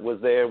Indiana, was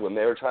there when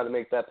they were trying to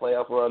make that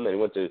playoff run, then he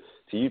went to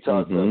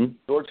Utah. Mm-hmm. So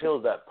George Hill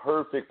is that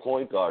perfect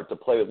point guard to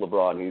play with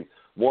LeBron. He's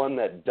one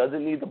that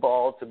doesn't need the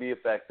ball to be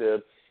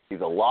effective.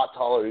 He's a lot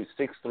taller.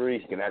 He's 6'3".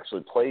 He can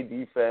actually play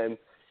defense.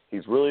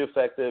 He's really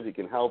effective. He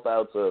can help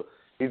out. So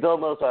he's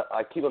almost,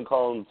 I keep on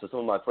calling to some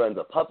of my friends,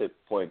 a puppet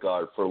point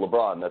guard for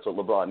LeBron. That's what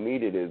LeBron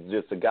needed, is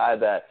just a guy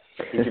that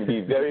he can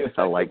be very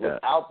effective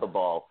without the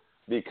ball,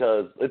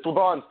 because it's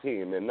LeBron's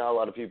team, and not a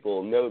lot of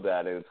people know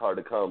that, and it's hard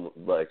to come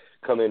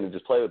in and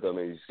just play with them.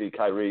 And you see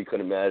Kyrie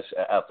couldn't mesh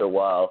after a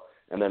while,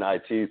 and then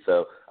IT.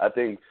 So I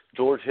think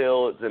George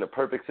Hill is in a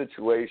perfect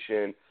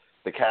situation.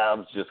 The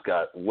Cavs just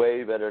got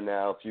way better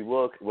now. If you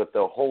look with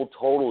the whole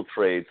total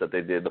trades that they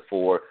did, the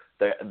four,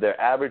 their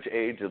average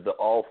age of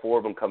all four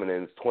of them coming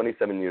in is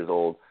 27 years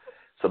old.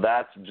 So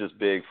that's just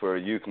big for a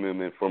youth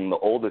movement from the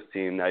oldest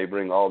team. Now you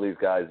bring all these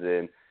guys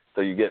in. So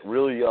you get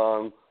really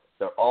young.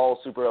 They're all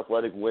super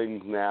athletic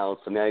wings now.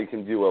 So now you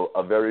can do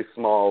a very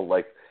small,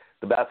 like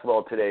the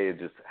basketball today is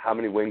just how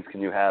many wings can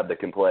you have that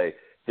can play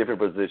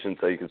different positions,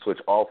 so you can switch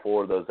all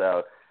four of those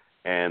out.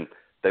 And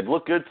they've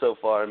looked good so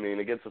far. I mean,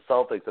 against the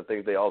Celtics, I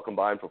think they all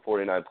combined for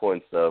 49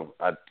 points. So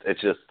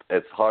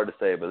it's hard to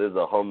say, but this is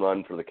a home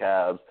run for the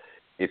Cavs.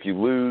 If you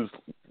lose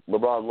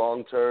LeBron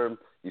long term,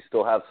 you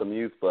still have some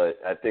youth, but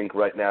I think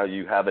right now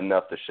you have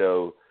enough to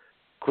show.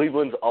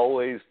 Cleveland's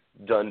always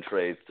done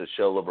trades to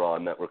show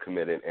LeBron that we're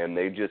committed, and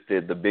they just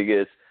did the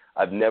biggest.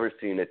 I've never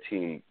seen a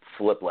team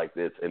flip like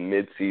this in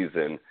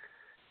mid-season,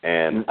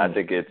 and I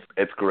think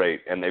it's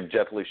great. And they've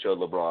definitely showed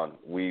LeBron,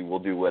 we will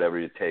do whatever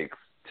it takes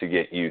to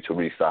get you to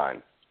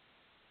re-sign.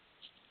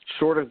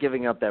 Short of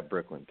giving up that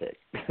Brooklyn pick.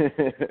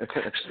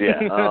 Yeah,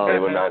 they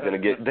were not going to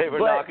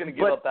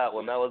give up that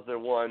one. That was their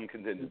one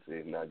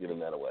contingency, not giving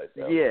that away.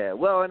 So. Yeah,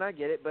 well, and I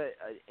get it, but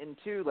and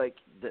two, like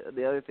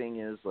the other thing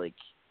is, like,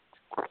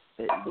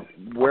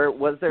 where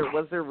was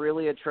there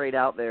really a trade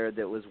out there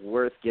that was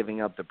worth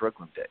giving up the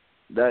Brooklyn pick?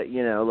 That,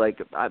 you know, like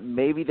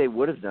maybe they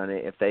would have done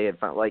it if they had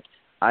found, like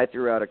I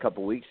threw out a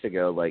couple weeks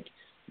ago, like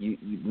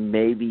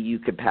maybe you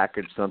could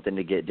package something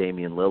to get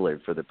Damian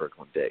Lillard for the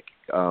Brooklyn pick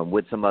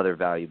with some other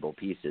valuable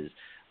pieces.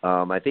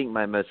 I think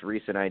my most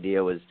recent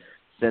idea was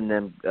send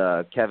them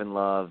Kevin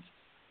Love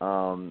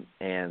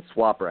and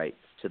swap rights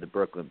to the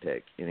Brooklyn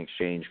pick in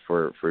exchange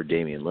for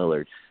Damian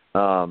Lillard,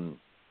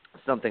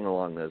 something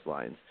along those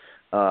lines.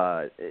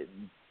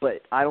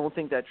 but I don't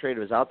think that trade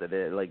was out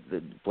there. Like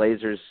the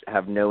Blazers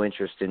have no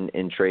interest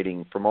in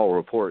trading, from all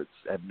reports,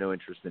 have no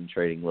interest in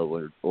trading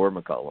Lillard or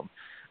McCollum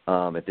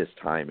at this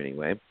time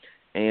anyway.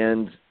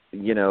 And,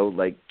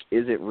 like,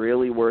 is it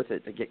really worth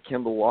it to get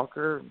Kemba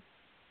Walker?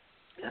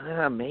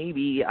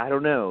 Maybe. I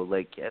don't know.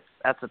 Like,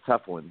 that's a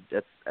tough one.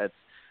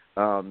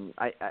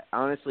 I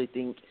honestly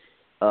think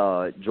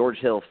George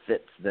Hill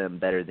fits them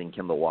better than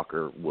Kemba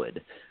Walker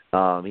would.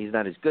 He's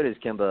not as good as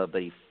Kemba,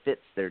 but he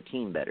fits their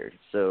team better.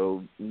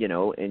 So,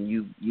 and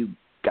you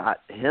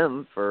got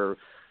him for,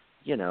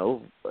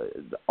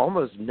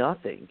 almost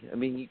nothing. I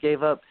mean, you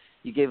gave up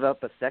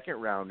a second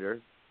rounder,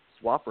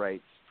 swap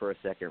rights for a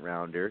second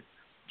rounder,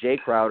 Jay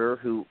Crowder,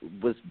 who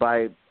was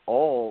by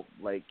all,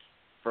 like,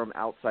 from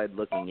outside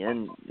looking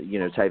in,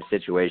 type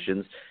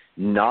situations,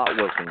 not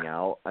working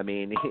out. I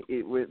mean,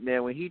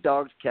 man, when he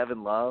dogged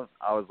Kevin Love,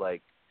 I was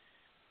like,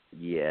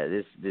 yeah,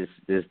 this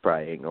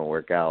probably ain't gonna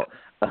work out.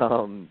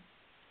 And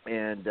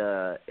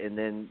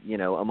then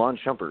Amon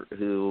Shumpert,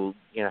 who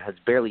has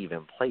barely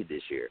even played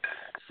this year.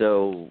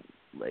 So,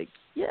 like,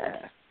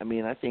 yeah, I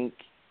mean, I think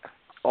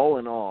all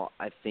in all,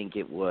 I think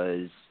it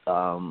was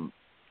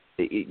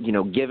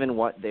given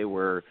what they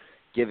were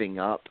giving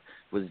up,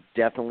 was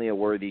definitely a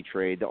worthy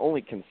trade. The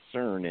only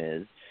concern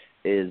is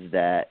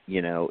that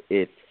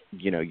if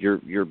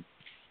you're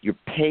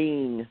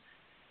paying.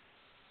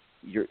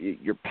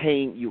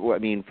 I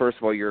mean, first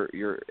of all,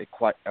 you're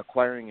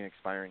acquiring an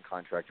expiring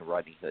contract of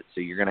Rodney Hood,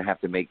 so you're going to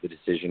have to make the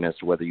decision as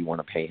to whether you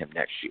want to pay him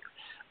next year.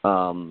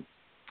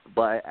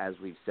 But as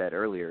we've said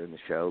earlier in the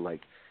show,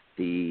 like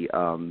the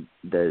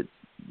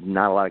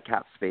not a lot of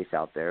cap space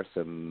out there,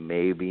 so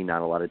maybe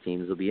not a lot of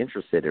teams will be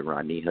interested in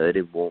Rodney Hood.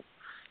 It won't,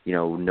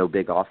 no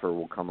big offer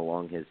will come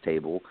along his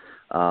table,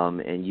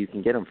 and you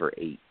can get him for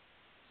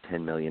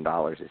 $8-10 million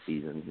a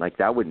season. Like,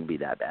 that wouldn't be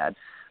that bad.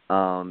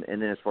 And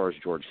then as far as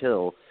George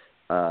Hill,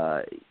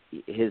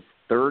 his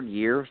third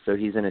year, so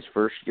he's in his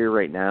first year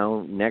right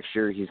now. Next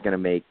year he's going to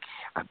make,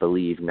 I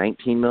believe,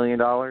 $19 million.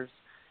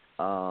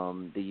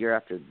 The year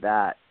after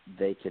that,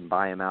 they can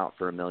buy him out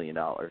for $1 million.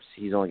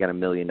 He's only got $1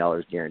 million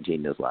guaranteed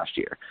in his last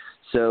year.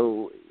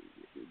 So,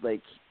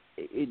 like,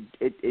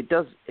 it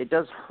does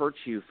hurt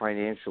you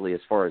financially as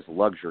far as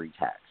luxury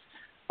tax.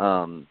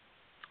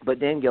 But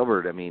Dan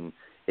Gilbert, I mean,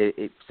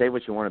 say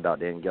what you want about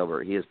Dan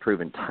Gilbert, he has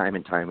proven time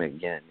and time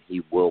again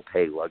he will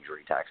pay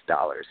luxury tax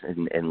dollars,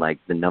 and like,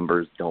 the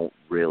numbers don't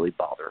really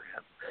bother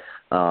him.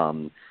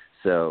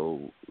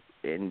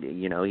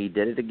 He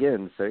did it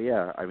again. So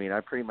yeah, I mean, I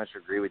pretty much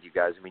agree with you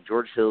guys. I mean,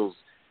 George Hill's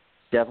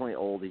definitely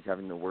old. He's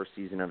having the worst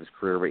season of his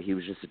career, but he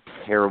was just a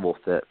terrible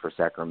fit for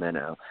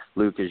Sacramento.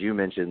 Luke, as you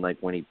mentioned, like,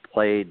 when he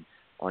played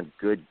on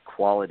good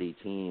quality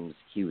teams,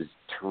 he was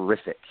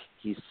terrific.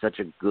 He's such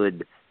a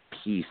good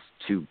piece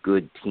to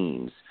good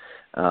teams.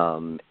 I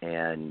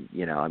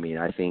mean,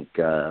 I think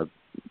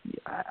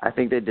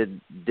they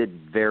did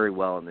very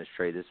well in this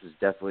trade. This was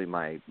definitely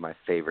my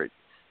favorite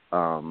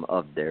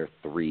of their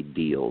three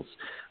deals.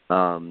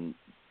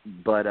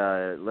 But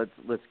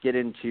let's get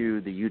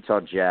into the Utah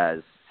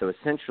Jazz. So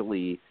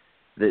essentially,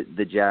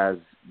 the Jazz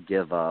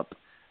give up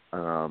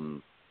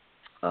Joe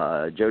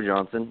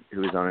Johnson,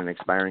 who is on an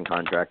expiring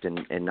contract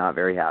and not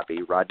very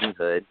happy, Rodney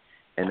Hood,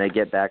 and they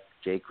get back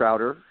Jay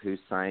Crowder, who's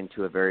signed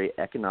to a very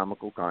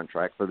economical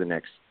contract for the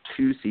next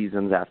 2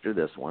 seasons after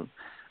this one.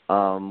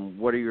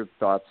 What are your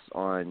thoughts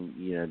on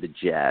the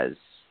Jazz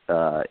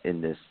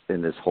in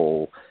this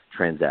whole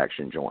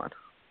transaction, Joanne?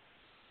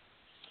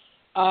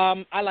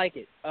 I like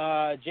it.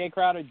 Jay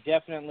Crowder,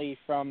 definitely,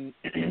 from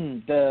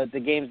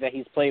the games that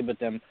he's played with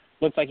them,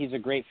 looks like he's a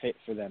great fit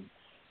for them.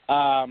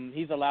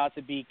 He's allowed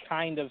to be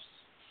kind of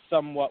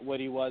somewhat what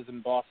he was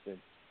in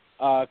Boston.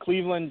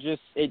 Cleveland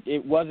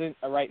it wasn't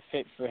a right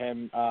fit for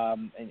him.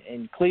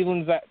 And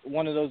Cleveland's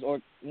one of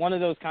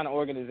those kind of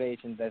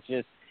organizations that's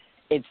just,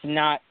 it's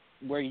not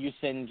where you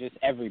send just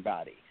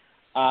everybody.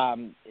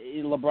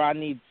 LeBron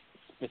needs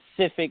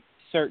specific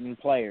certain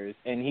players,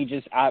 and he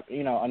just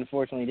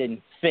unfortunately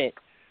didn't fit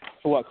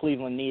for what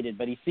Cleveland needed.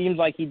 But he seems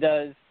like he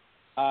does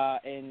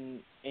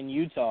in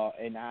Utah,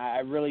 and I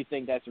really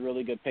think that's a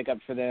really good pickup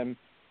for them.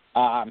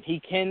 He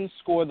can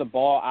score the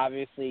ball,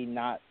 obviously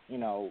not,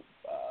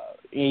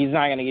 he's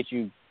not going to get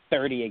you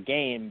 30 a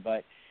game,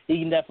 but he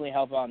can definitely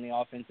help out on the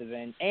offensive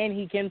end, and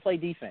he can play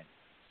defense.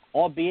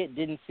 Albeit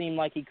didn't seem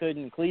like he could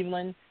in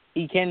Cleveland,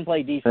 he can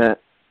play defense.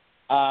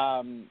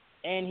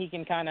 And he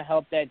can kind of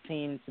help that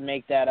team to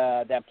make that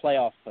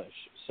playoff push.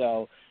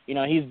 So,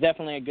 he's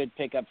definitely a good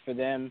pickup for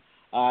them.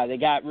 They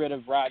got rid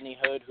of Rodney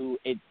Hood, who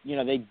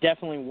they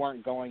definitely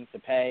weren't going to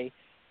pay.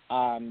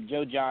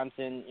 Joe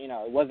Johnson,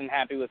 wasn't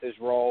happy with his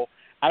role.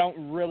 I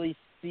don't really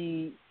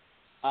see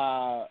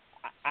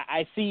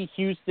I see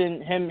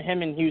Houston, him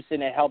in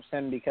Houston, it helps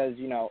him because,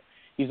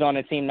 he's on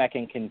a team that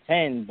can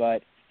contend,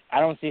 but I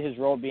don't see his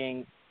role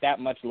being that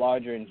much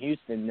larger in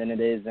Houston than it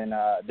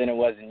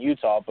was in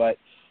Utah. But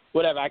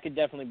whatever, I could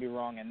definitely be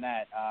wrong in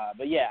that.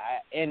 But yeah,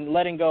 and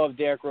letting go of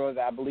Derrick Rose,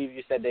 I believe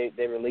you said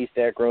they released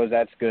Derrick Rose.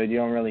 That's good. You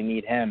don't really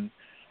need him.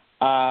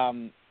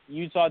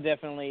 Utah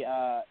definitely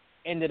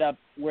ended up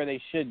where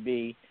they should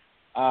be.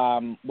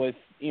 with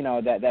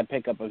that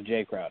pickup of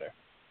Jay Crowder.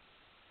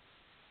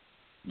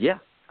 Yeah,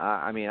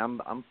 I mean,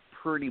 I'm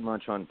pretty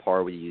much on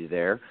par with you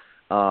there.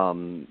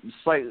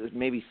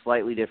 Maybe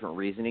slightly different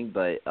reasoning,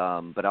 but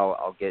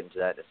I'll get into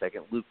that in a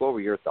second. Luke, what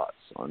were your thoughts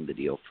on the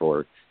deal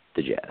for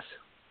the Jazz?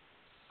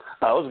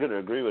 I was going to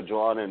agree with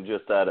Juan in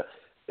just that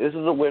this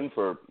is a win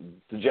for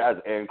the Jazz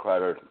and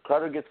Crowder.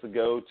 Crowder gets to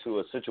go to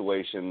a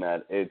situation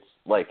that it's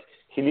like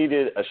he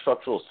needed a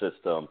structural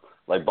system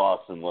like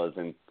Boston was,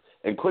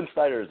 and Quinn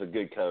Snyder is a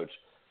good coach.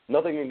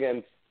 Nothing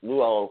against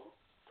Luol,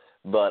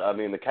 but I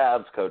mean the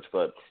Cavs coach,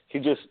 but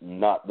he's just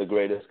not the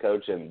greatest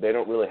coach, and they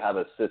don't really have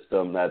a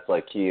system that's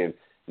like key. And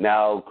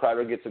now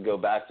Crowder gets to go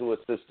back to a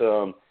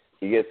system.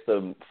 He gets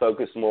to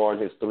focus more on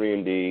his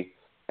 3-and-D,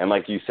 and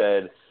like you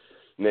said,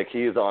 Nick,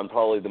 he is on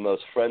probably the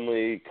most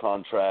friendly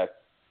contract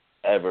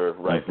ever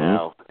right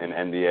now in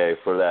NBA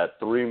for that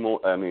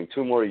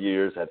 2 more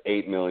years at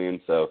 $8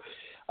 million. So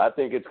I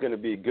think it's going to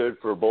be good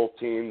for both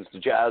teams. The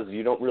Jazz,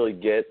 you don't really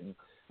get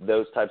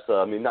those types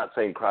of. I mean, not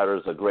saying Crowder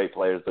is a great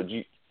player, but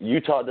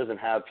Utah doesn't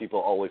have people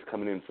always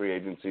coming in free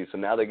agency. So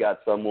now they got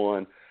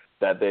someone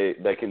that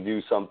they can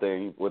do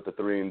something with the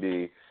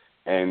 3-and-D,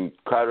 and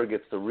Crowder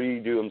gets to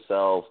redo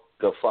himself,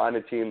 go find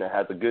a team that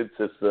has a good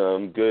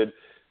system, good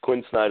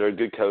Quinn Snyder,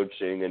 good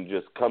coaching, and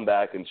just come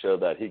back and show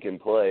that he can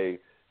play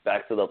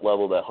back to the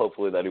level that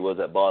hopefully that he was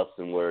at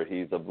Boston, where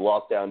he's a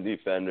lockdown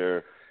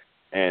defender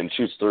and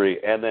shoots three.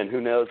 And then who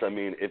knows, I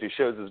mean, if he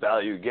shows his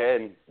value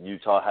again,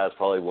 Utah has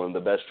probably one of the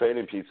best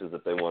trading pieces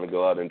if they want to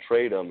go out and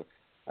trade him.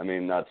 I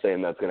mean, not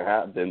saying that's going to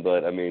happen,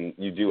 but, I mean,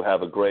 you do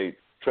have a great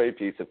trade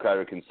piece if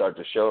Crowder can start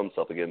to show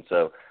himself again.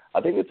 So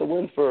I think it's a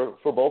win for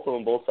both of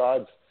them, both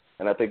sides,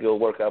 and I think it'll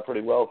work out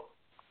pretty well.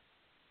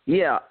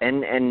 Yeah,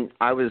 and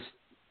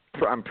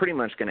I'm pretty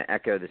much going to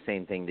echo the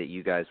same thing that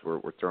you guys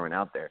were throwing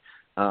out there.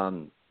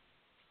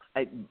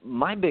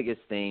 My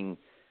biggest thing,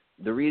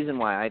 the reason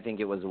why I think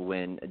it was a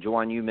win,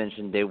 Juwan, you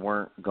mentioned they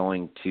weren't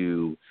going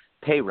to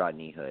pay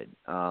Rodney Hood.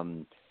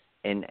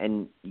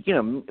 And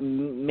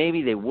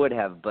maybe they would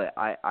have, but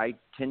I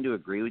tend to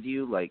agree with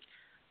you. Like,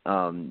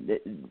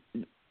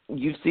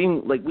 we've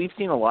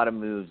seen a lot of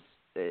moves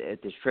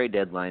at this trade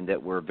deadline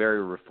that were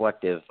very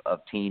reflective of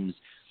teams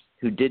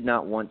who did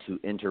not want to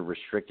enter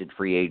restricted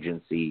free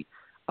agency.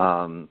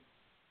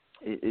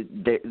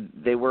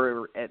 They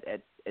were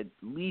at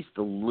least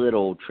a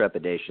little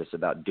trepidatious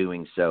about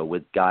doing so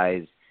with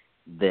guys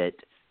that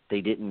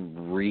they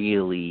didn't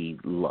really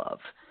love.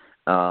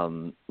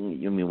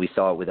 We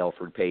saw it with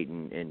Elfrid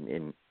Payton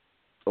in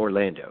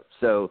Orlando.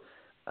 So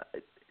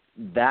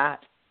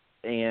that,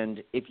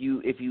 and if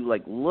you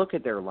look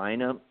at their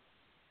lineup,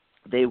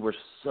 they were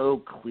so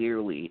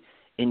clearly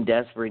in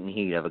desperate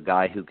need of a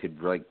guy who could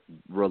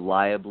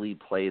reliably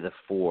play the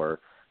 4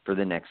 for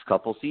the next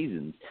couple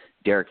seasons.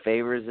 Derek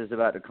Favors is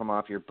about to come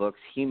off your books.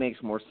 He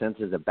makes more sense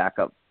as a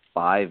backup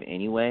 5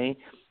 anyway.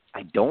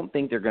 I don't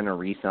think they're going to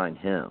re-sign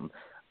him.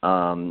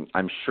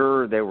 I'm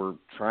sure they were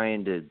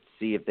trying to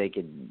see if they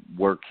could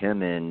work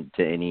him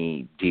into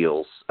any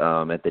deals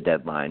at the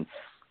deadline,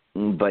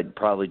 but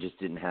probably just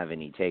didn't have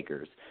any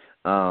takers.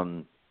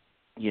 You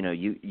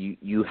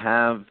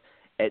have,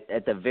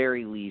 at the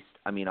very least,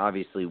 I mean,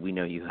 obviously we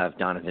know you have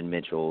Donovan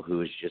Mitchell,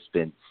 who has just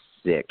been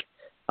sick.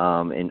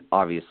 And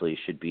obviously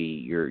should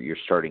be your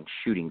starting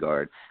shooting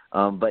guard.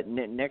 But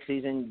next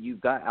season,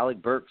 you've got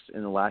Alec Burks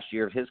in the last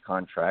year of his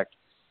contract.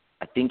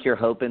 I think you're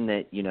hoping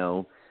that,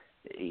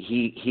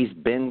 he's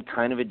been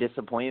kind of a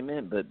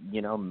disappointment, but,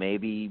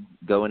 maybe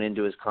going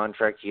into his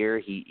contract year,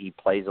 he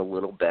plays a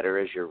little better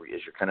as your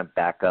kind of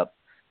backup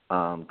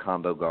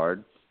combo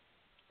guard.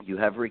 You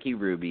have Ricky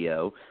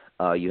Rubio.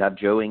 You have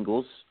Joe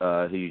Ingles,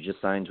 who you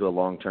just signed to a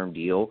long-term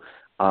deal.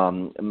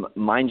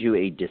 Mind you,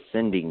 a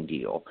descending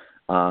deal.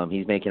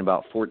 He's making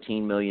about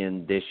 $14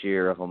 million this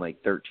year,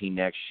 $13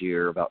 next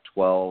year, about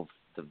 $12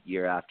 the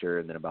year after,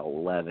 and then about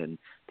 $11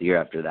 the year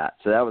after that.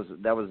 So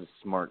that was a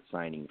smart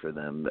signing for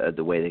them,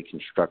 the way they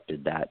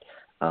constructed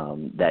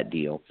that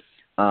deal.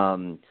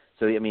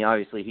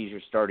 Obviously he's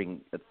your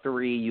starting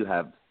 3. You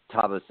have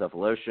Thabo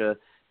Sefolosha,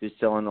 who's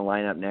still in the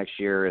lineup next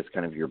year as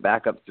kind of your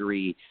backup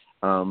 3.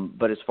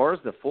 But as far as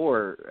the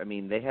 4,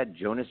 they had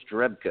Jonas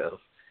Jerebko.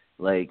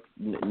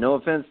 No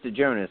offense to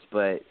Jonas,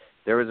 but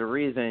there was a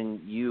reason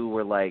you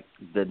were like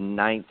the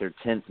 9th or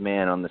 10th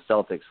man on the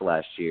Celtics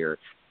last year,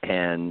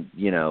 and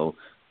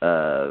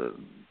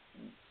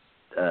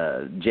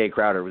Jay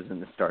Crowder was in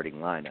the starting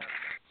lineup.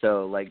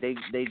 So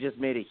they just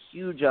made a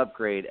huge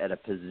upgrade at a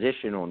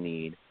positional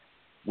need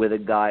with a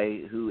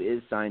guy who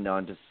is signed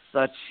on to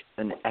such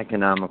an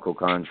economical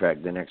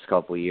contract the next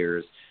couple of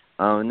years.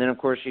 And then of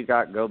course you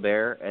got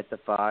Gobert at the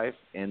 5,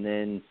 and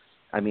then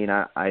I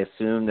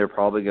assume they're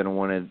probably going to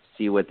want to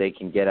see what they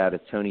can get out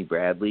of Tony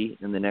Bradley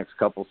in the next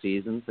couple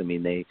seasons.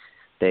 They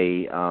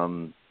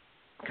kind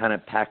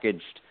of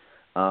packaged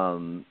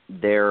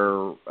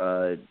their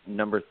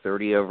number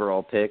 30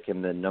 overall pick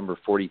and the number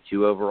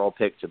 42 overall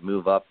pick to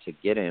move up to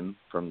get him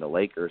from the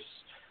Lakers.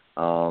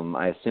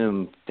 I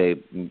assume they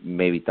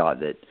maybe thought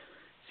that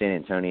San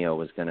Antonio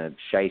was going to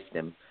shiest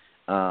him.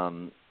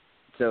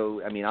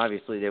 So, I mean,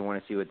 obviously they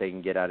want to see what they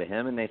can get out of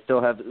him, and they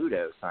still have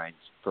Udo signed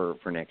for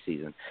next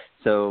season.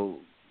 So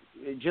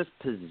just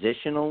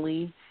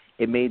positionally,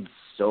 it made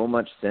so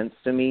much sense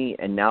to me.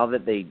 And now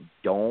that they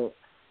don't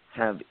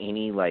have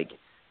any, like,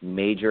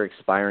 major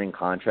expiring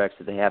contracts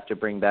that they have to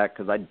bring back,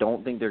 because I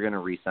don't think they're going to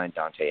re-sign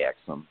Dante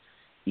Exum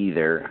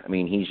either. I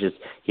mean, he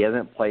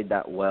hasn't played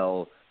that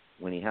well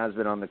when he has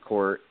been on the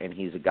court, and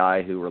he's a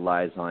guy who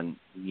relies on,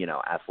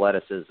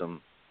 athleticism.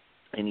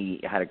 And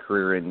he had a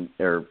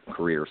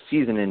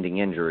season-ending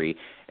injury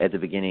at the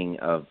beginning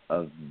of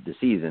the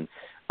season.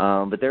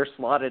 But they're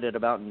slotted at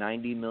about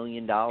 $90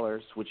 million,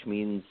 which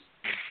means,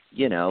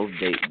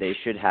 they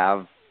should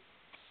have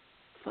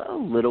a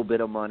little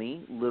bit of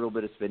money, a little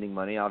bit of spending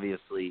money.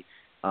 Obviously,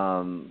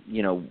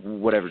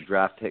 whatever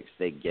draft picks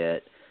they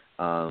get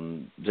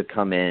to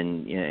come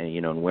in,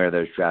 and where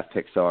those draft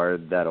picks are,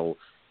 that'll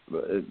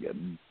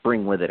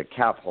bring with it a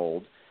cap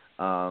hold.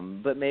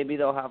 But maybe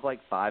they'll have like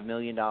 $5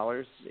 million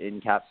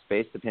in cap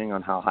space, depending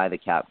on how high the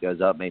cap goes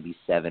up, maybe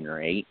 7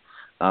 or 8.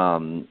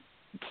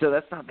 So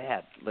that's not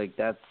bad. Like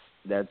that's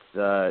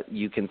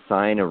you can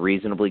sign a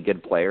reasonably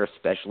good player,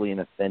 especially in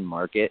a thin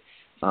market,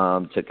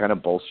 to kind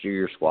of bolster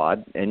your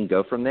squad and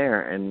go from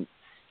there. And,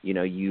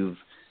 you've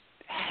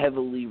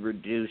heavily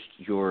reduced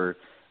your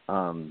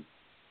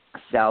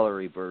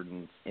salary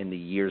burdens in the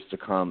years to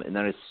come. And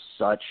that is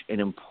such an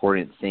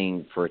important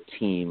thing for a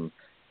team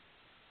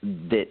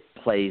that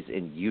plays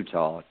in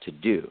Utah to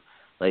do.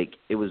 Like,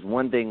 it was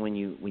one thing when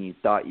you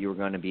thought you were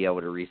going to be able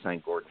to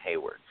re-sign Gordon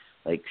Hayward.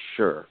 Like,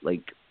 sure,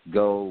 like,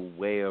 go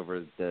way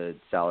over the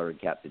salary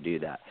cap to do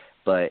that.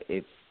 But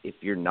if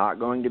you're not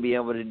going to be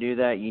able to do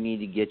that, you need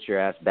to get your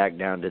ass back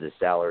down to the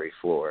salary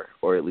floor,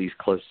 or at least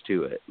close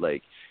to it.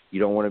 Like, you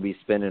don't want to be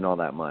spending all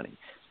that money.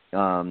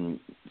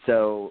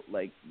 So,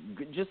 like,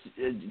 just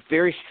a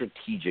very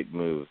strategic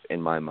move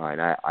in my mind.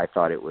 I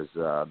thought it was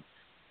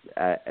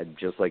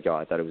just like y'all,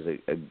 I thought it was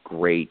a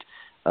great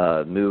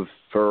move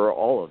for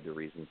all of the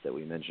reasons that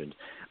we mentioned.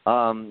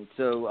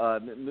 So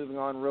moving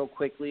on real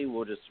quickly,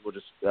 we'll just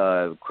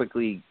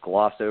quickly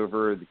gloss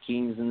over the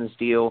Kings in this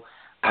deal.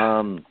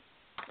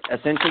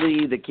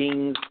 Essentially, the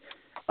Kings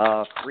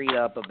freed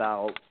up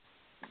about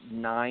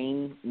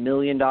 $9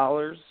 million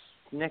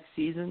next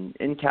season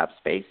in cap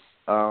space.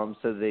 So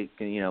they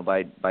can,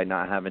 by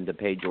not having to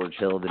pay George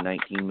Hill the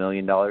 $19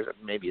 million,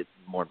 maybe it's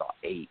more about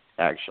 8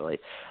 actually.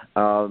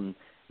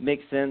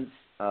 Makes sense.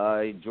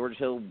 George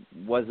Hill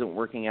wasn't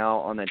working out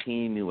on the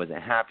team. He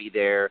wasn't happy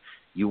there.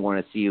 You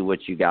want to see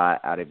what you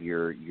got out of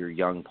your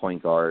young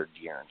point guard,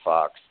 De'Aaron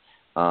Fox,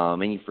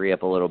 and you free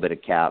up a little bit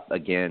of cap.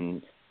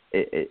 Again,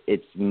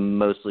 it's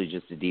mostly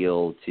just a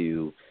deal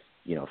to,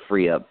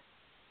 free up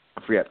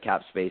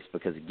cap space,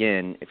 because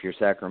again, if you're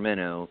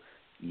Sacramento,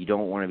 you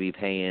don't want to be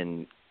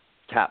paying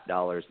cap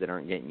dollars that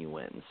aren't getting you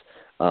wins.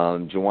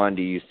 Jawan,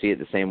 do you see it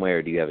the same way,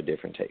 or do you have a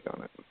different take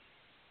on it?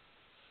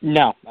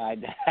 No, I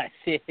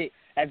see it.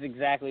 That's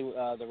exactly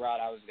the route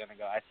I was going to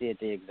go. I see it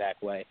the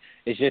exact way.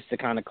 It's just to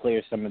kind of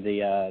clear some of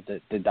the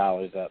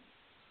dollars up.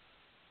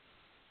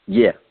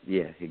 Yeah,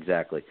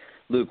 exactly.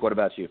 Luke, what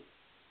about you?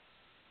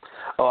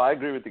 Oh, I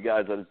agree with the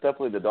guys that it's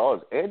definitely the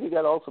dollars. And you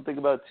got to also think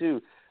about,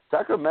 too,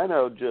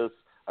 Sacramento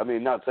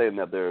not saying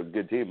that they're a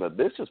good team, but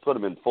this just put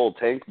them in full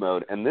tank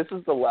mode. And this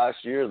is the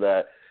last year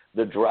that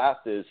the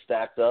draft is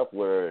stacked up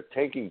where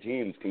tanking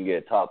teams can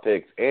get top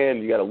picks.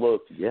 And you got to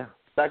look. Yeah.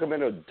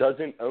 Sacramento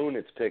doesn't own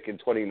its pick in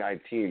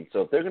 2019, so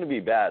if they're going to be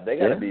bad, they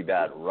got to be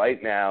bad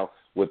right now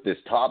with this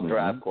top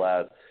draft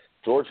class.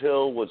 George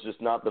Hill was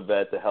just not the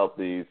vet to help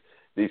these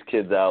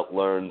kids out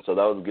learn, so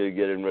that was good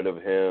getting rid of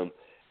him.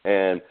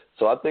 And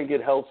so I think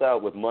it helps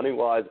out with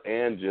money-wise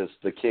and just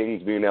the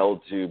Kings being able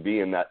to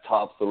be in that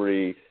top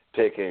 3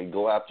 pick and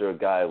go after a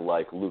guy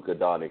like Luka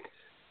Doncic,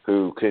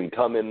 who can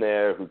come in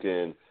there, who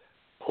can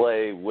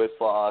play with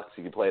Fox,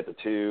 he can play at the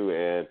 2,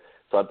 and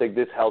so I think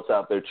this helps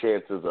out their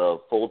chances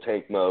of full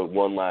tank mode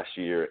one last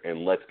year,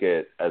 and let's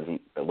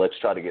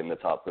try to get in the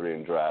top 3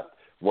 and draft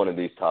one of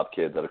these top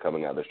kids that are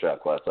coming out of this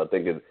draft class. So I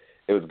think it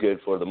was good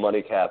for the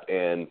money cap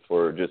and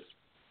for just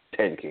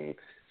tanking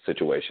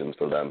situations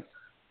for them.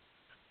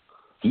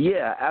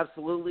 Yeah,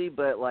 absolutely.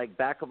 But like,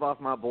 back off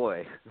my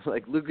boy.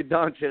 Like, Luka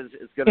Doncic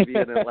is going to be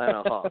an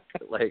Atlanta Hawk.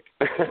 Like,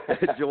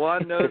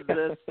 Jawan knows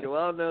this.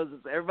 Joel knows this.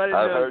 Everybody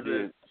knows I've heard this.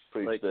 You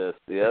preach like, this.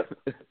 Yep.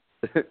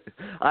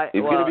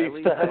 He's going to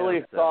be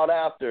heavily sought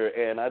after,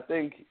 and I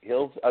think he'd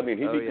be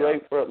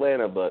great for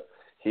Atlanta, but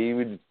he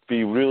would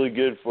be really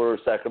good for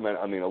Sacramento.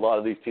 I mean, a lot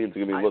of these teams are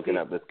going to be looking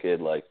at this kid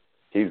like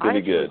he's going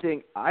to be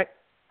good.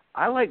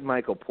 I like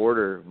Michael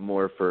Porter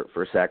more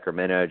for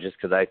Sacramento, just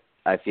because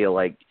I feel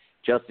like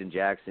Justin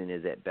Jackson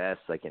is at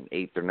best like an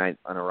 8th or 9th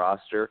on a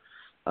roster.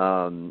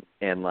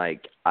 And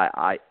like,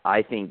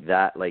 I think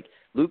that like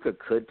Luka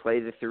could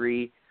play the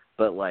 3,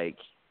 but like,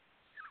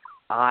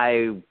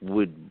 I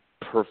would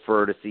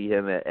prefer to see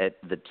him at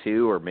the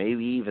 2 or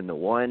maybe even the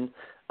 1.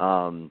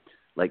 I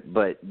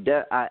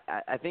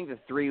think the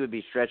 3 would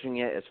be stretching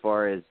it as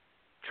far as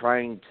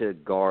trying to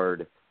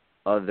guard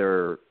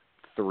other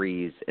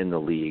 3s in the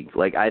league.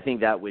 Like, I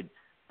think that would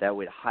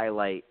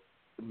highlight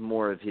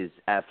more of his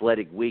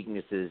athletic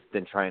weaknesses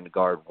than trying to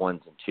guard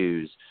ones and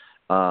twos.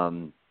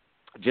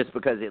 Just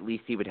because at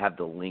least he would have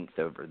the length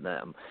over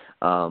them.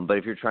 But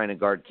if you're trying to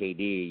guard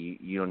KD,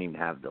 you don't even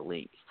have the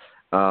length.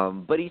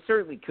 But he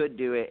certainly could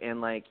do it.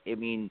 And like, I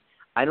mean,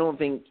 I don't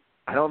think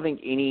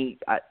any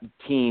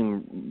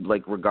team,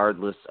 like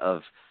regardless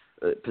of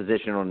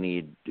positional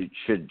need,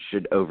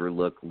 should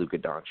overlook Luka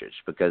Doncic,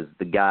 because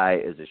the guy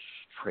is a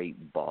straight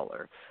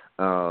baller.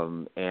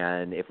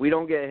 And if we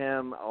don't get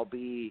him,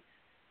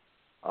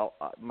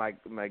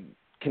 my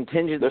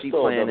contingency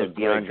plan is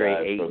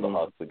DeAndre Ayton. For the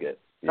Hawks to get.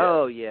 Yeah.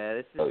 Oh yeah,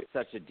 this is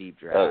such a deep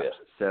draft. Oh, yeah.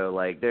 So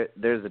like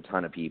there's a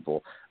ton of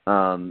people.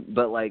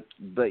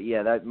 But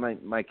yeah, that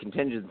my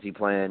contingency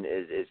plan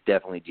is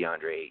definitely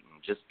DeAndre Ayton.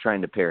 Just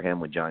trying to pair him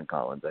with John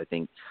Collins, I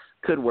think,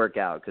 could work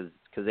out because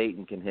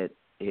Ayton can hit.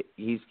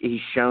 He's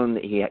shown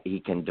that he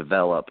can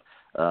develop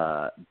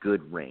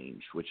good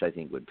range, which I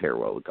think would pair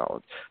well with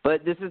Collins.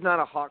 But this is not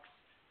a Hawks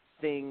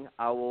thing.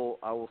 I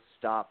will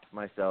stop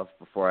myself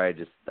before I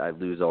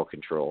lose all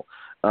control.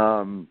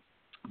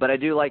 But I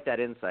do like that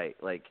insight.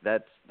 Like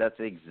that's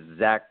the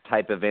exact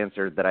type of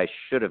answer that I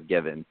should have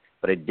given,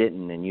 but I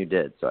didn't, and you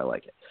did, so I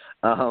like it.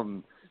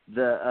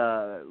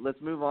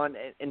 Let's move on.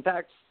 In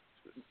fact,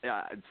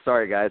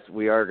 sorry guys,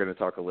 we are going to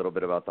talk a little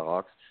bit about the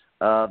Hawks.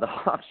 The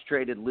Hawks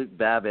traded Luke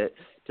Babbitt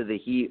to the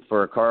Heat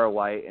for Akara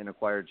White and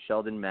acquired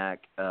Sheldon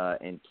Mack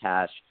and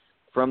cash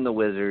from the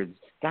Wizards.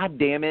 God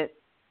damn it!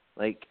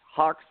 Like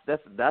Hawks,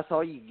 that's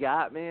all you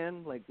got,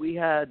 man. Like we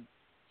had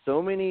so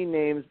many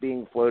names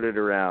being floated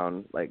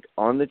around, like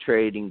on the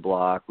trading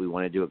block. We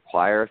wanted to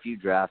acquire a few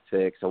draft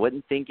picks. I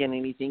wasn't thinking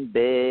anything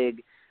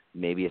big,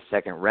 maybe a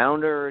second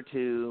rounder or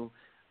two.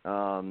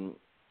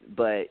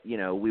 But, you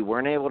know, we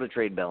weren't able to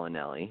trade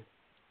Bellinelli.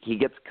 He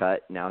gets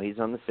cut. Now he's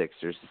on the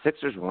Sixers. The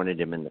Sixers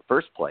wanted him in the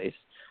first place.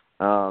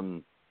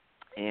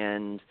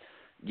 And,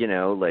 you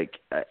know, like,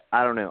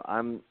 I don't know.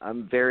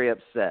 I'm very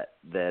upset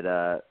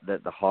that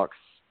the Hawks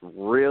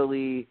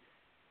really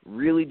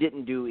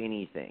didn't do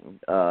anything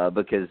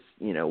because,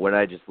 you know, what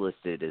I just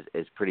listed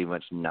is pretty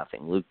much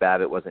nothing. Luke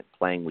Babbitt wasn't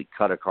playing. We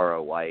cut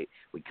Akara White.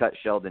 We cut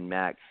Sheldon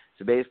Mack.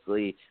 So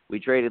basically, we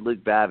traded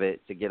Luke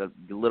Babbitt to get a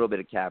little bit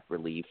of cap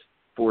relief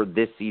for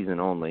this season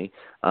only.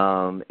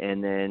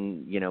 And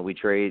then, you know, we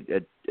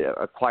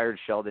acquired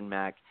Sheldon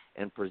Mack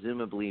and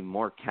presumably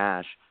more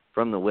cash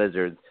from the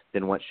Wizards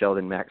than what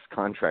Sheldon Mack's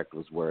contract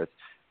was worth.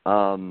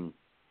 You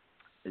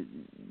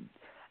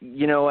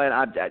know what?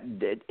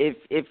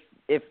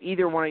 If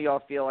either one of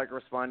y'all feel like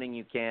responding,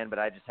 you can, but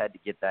I just had to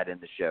get that in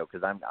the show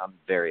because I'm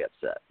very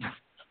upset.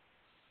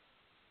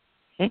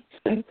 I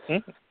kind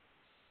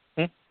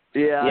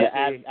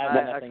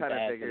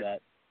of figured.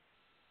 That.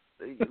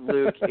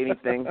 Luke,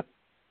 anything?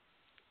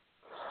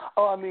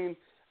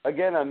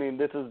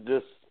 This is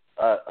just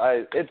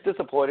it's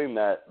disappointing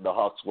that the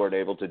Hawks weren't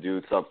able to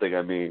do something.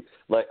 I mean,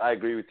 like, I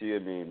agree with you. I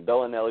mean,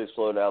 Bellinelli's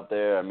floated out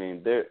there. I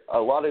mean, a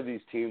lot of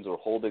these teams are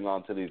holding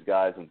on to these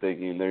guys and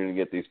thinking they're going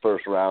to get these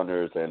first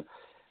rounders, and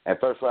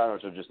first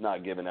rounders are just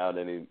not giving out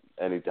any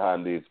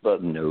time.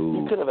 But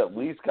you could have at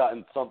least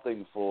gotten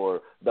something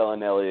for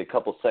Bellinelli, a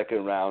couple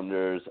second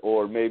rounders,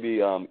 or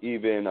maybe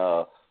even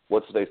the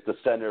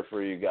center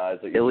for you guys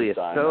that you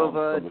signed.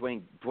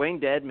 Ilyasova,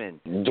 Dwayne Dedmon.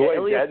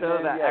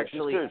 Ilyasova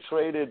actually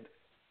traded.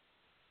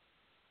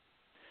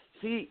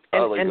 See,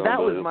 and that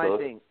was my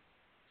thing.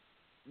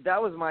 That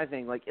was my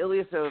thing. Like,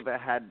 Ilyasova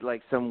had,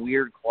 like, some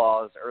weird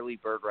clause, early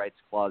bird rights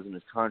clause in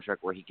his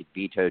contract where he could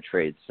veto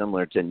trades,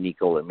 similar to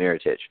Nikola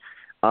Mirotic.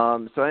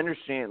 So I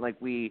understand, like,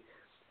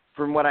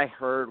 from what I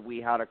heard, we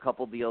had a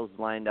couple deals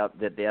lined up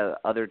that the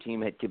other team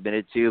had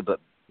committed to, but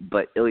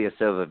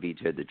Ilyasova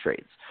vetoed the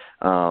trades,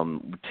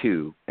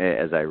 two,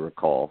 as I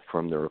recall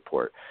from the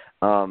report.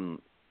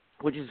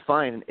 Which is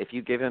fine. If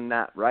you give him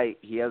that right,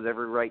 he has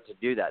every right to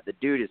do that. The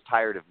dude is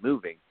tired of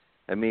moving.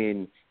 I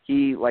mean,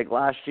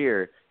 last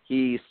year,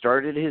 he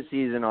started his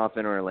season off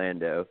in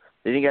Orlando.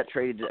 Then he got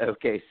traded to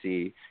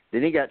OKC.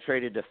 Then he got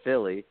traded to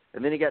Philly.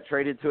 And then he got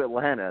traded to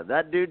Atlanta.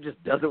 That dude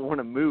just doesn't want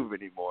to move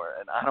anymore,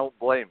 and I don't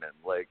blame him.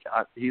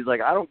 He's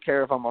like, I don't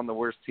care if I'm on the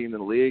worst team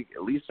in the league.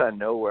 At least I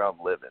know where I'm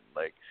living.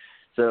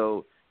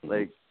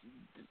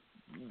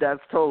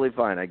 That's totally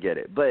fine. I get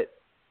it.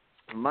 But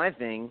my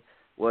thing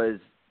was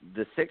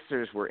the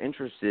Sixers were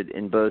interested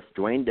in both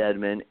Dwayne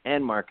Dedmon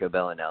and Marco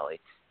Bellinelli.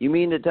 You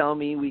mean to tell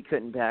me we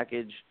couldn't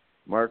package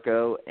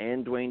Marco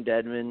and Dwayne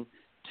Dedmon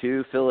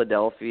to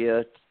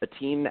Philadelphia, a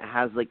team that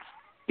has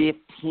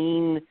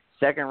 15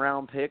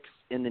 second-round picks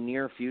in the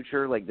near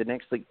future, like the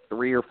next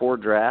 3 or 4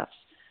 drafts,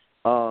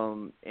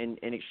 in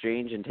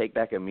exchange, and take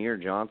back Amir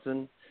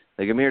Johnson?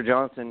 Amir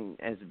Johnson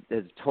has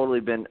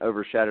totally been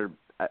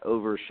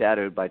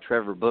overshadowed by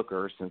Trevor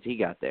Booker since he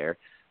got there.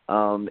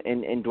 And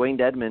Dwayne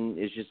Dedmon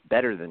is just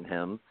better than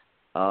him.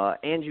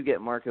 And you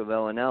get Marco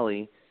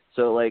Bellinelli.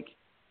 So,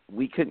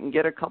 we couldn't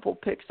get a couple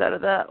picks out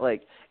of that.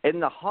 And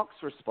the Hawks'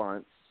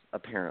 response,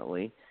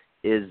 apparently,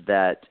 is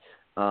that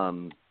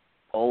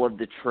all of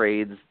the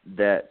trades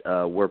that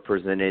were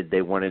presented,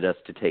 they wanted us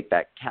to take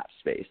back cap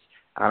space.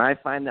 And I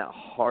find that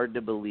hard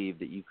to believe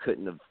that you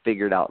couldn't have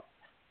figured out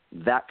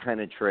that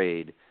kind of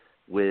trade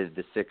with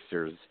the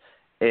Sixers.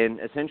 And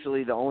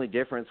essentially the only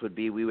difference would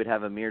be we would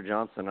have Amir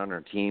Johnson on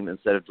our team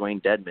instead of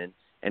Dwayne Dedmon,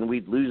 and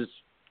we'd lose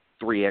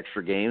 3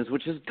 extra games,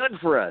 which is good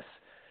for us,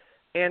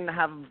 and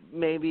have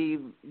maybe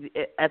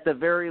at the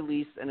very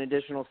least an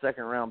additional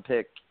second-round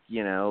pick,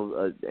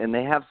 and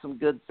they have some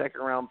good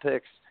second-round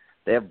picks.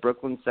 They have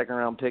Brooklyn's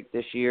second-round pick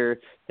this year.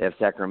 They have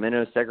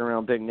Sacramento's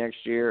second-round pick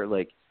next year.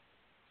 Like,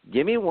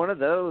 give me one of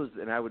those,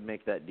 and I would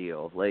make that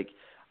deal. Like,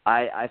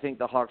 I think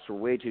the Hawks were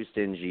way too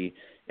stingy,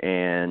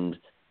 and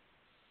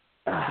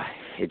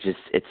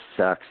it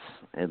sucks.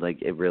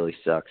 It really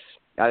sucks.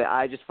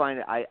 I just find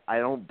it, I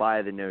don't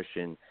buy the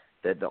notion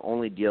that the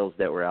only deals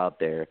that were out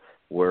there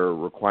were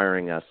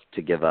requiring us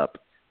to give up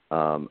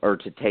or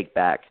to take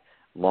back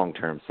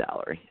long-term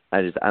salary.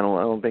 I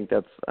don't think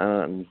that's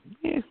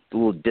it's a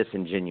little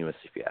disingenuous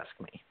if you ask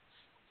me.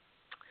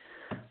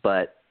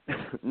 But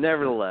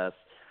nevertheless,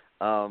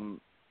 I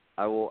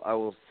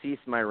will cease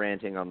my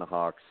ranting on the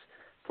Hawks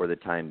for the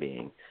time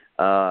being.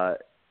 Hey,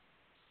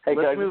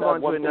 let's move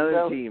on to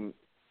another team.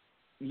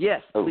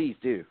 Yes, please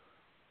do.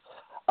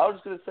 I was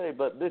just going to say,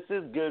 but this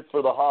is good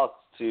for the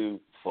Hawks to,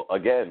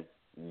 again,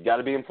 you got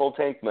to be in full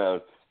tank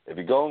mode. If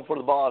you're going for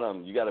the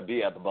bottom, you got to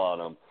be at the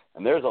bottom.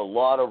 And there's a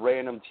lot of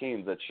random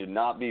teams that should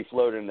not be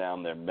floating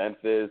down there,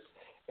 Memphis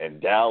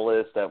and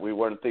Dallas, that we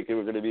weren't thinking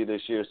were going to be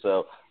this year.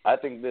 So I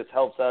think this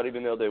helps out,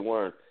 even though they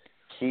weren't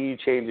key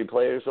changing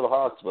players for the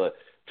Hawks. But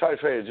try to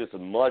trade just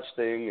as much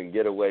thing and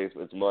get away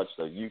as much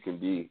so you can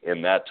be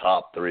in that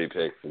top 3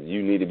 picks.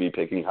 You need to be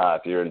picking high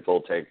if you're in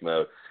full tank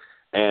mode.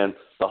 And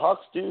the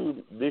Hawks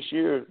do this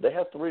year, they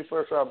have 3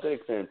 first-round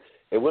picks, and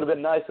it would have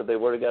been nice if they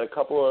would have got a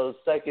couple of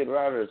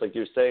second-rounders, like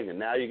you're saying, and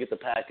now you get the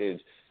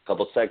package, a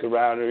couple of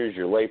second-rounders,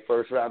 your late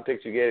first-round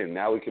picks you get, and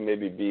now we can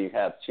maybe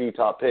have 2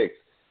 top picks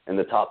in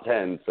the top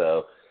 10.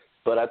 So,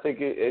 but I think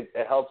it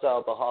helps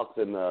out the Hawks,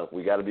 and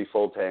we got to be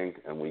full tank,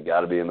 and we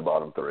got to be in the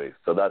bottom 3.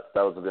 So that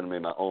was going to be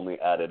my only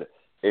added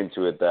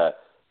into it, that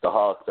the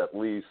Hawks at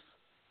least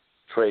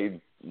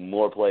trade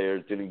more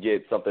players, didn't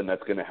get something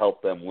that's going to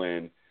help them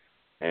win,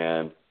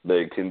 and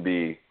they can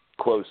be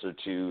closer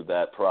to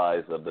that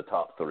prize of the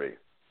top 3.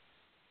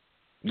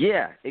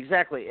 Yeah,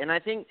 exactly. And I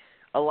think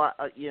a lot,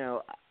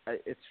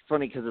 it's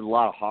funny because a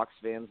lot of Hawks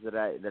fans that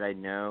I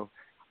know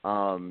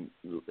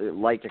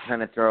like to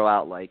kind of throw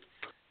out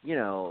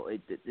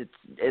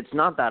it's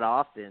not that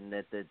often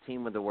that the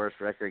team with the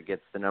worst record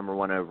gets the number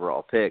 1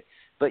 overall pick.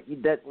 But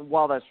that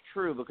while that's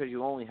true, because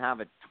you only have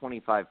a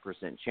 25%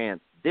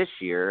 chance this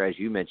year, as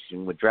you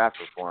mentioned, with draft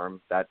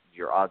reform, that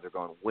your odds are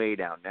going way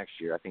down next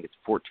year. I think it's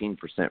 14%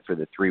 for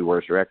the 3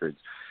 worst records.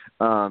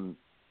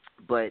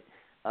 But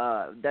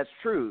that's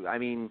true.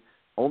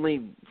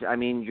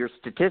 You're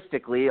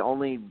statistically you're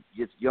only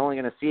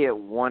going to see it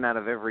 1 out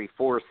of every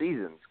 4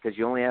 seasons because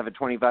you only have a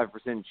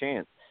 25%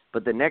 chance.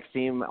 But the next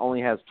team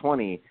only has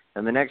 20,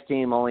 and the next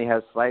team only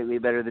has slightly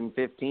better than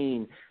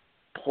 15.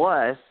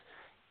 Plus,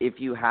 if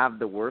you have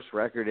the worst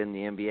record in the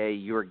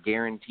NBA, you're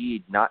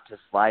guaranteed not to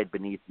slide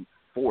beneath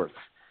 4th.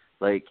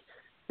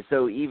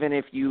 So even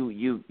if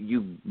you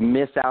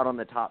miss out on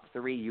the top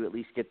 3, you at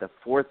least get the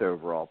 4th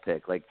overall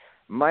pick.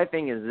 My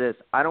thing is this: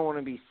 I don't want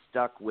to be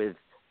stuck with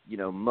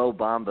Mo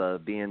Bamba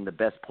being the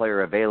best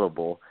player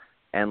available,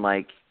 and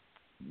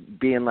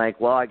being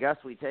well, I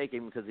guess we take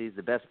him because he's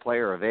the best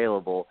player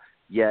available.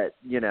 Yet,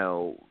 he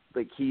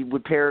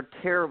would pair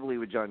terribly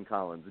with John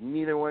Collins.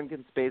 Neither one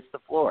can space the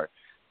floor.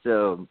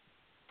 So,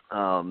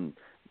 we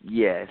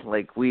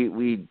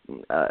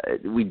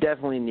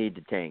definitely need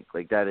to tank.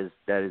 That is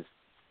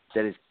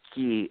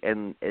key.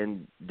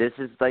 And this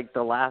is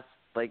the last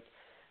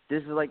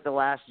the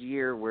last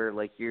year where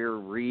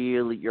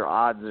your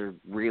odds are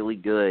really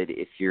good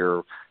if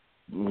you're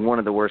one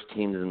of the worst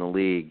teams in the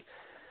league.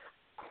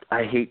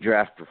 I hate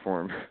draft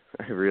reform.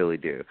 I really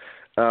do.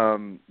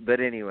 But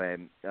anyway,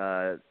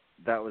 that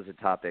was a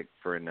topic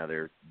for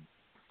another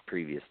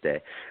previous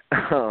day.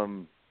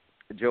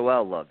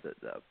 Joel loves it,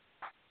 though.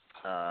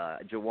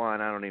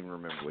 Jawan, I don't even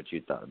remember what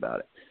you thought about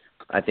it.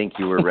 I think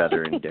you were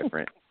rather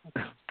indifferent.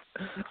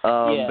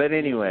 But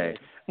anyway.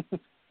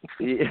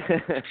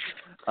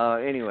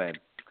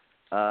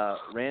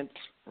 Rant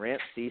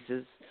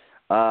ceases.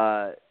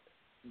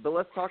 But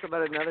let's talk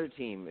about another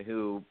team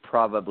who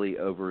probably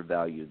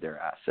overvalued their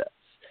assets.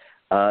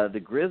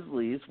 The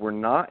Grizzlies were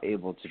not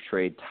able to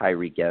trade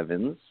Tyreke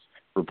Evans,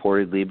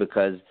 reportedly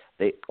because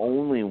they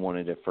only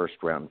wanted a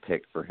first-round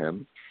pick for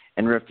him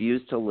and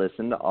refused to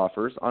listen to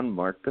offers on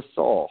Marc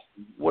Gasol.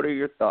 What are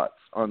your thoughts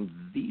on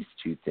these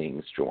 2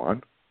 things,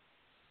 Juwan?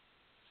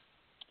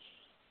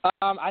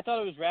 I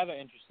thought it was rather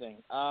interesting.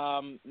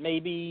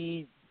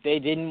 Maybe they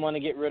didn't want to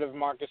get rid of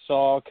Marc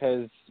Gasol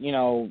because,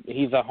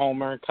 he's a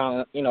homer,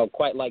 kind of,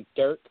 quite like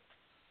Dirk.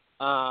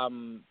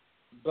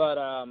 But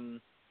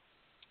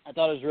I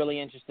thought it was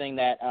really interesting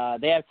that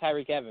they have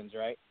Tyreke Evans,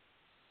 right?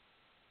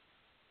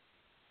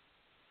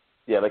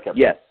 Yeah, they kept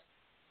Yes.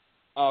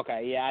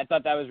 Okay, yeah, I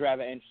thought that was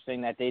rather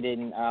interesting that they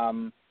didn't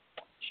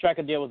strike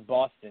a deal with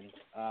Boston,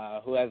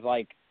 who has,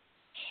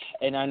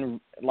 an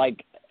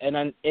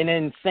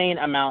insane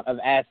amount of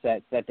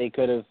assets that they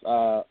could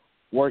have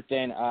worked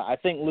in. I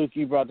think, Luke,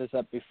 you brought this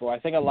up before. I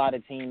think a lot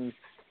of teams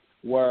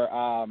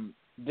were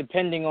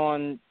depending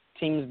on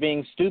teams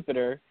being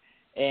stupider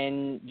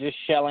and just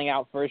shelling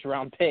out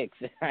first-round picks.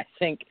 I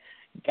think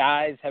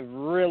guys have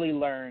really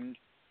learned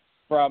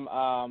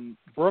from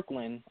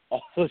Brooklyn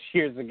all those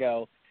years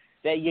ago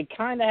that you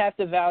kind of have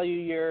to value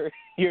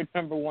your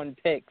number one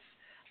picks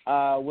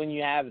when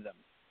you have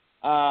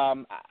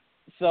them.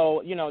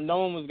 So, you know, no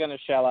one was going to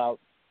shell out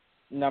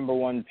number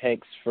one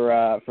picks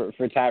for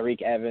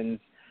Tyreke Evans.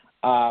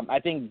 I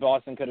think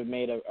Boston could have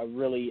made a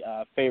really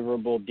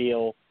favorable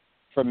deal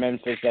for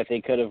Memphis that they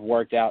could have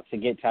worked out to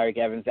get Tyreke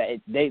Evans that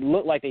they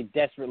look like they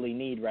desperately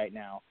need right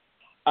now.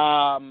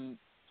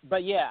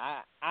 But,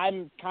 yeah,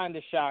 I'm kind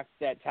of shocked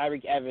that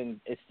Tyreke Evans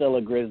is still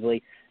a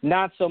Grizzly.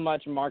 Not so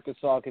much Marc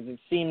Gasol, because it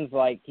seems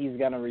like he's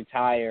going to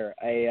retire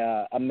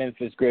a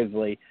Memphis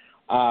Grizzly.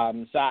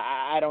 So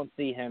I don't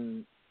see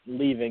him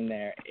leaving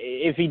there.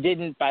 If he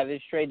didn't by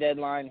this trade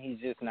deadline, he's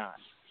just not.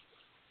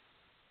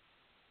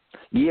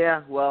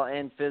 Yeah, well,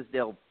 and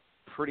Fizdale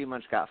pretty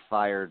much got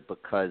fired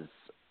because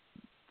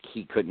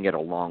he couldn't get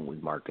along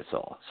with Marc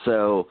Gasol.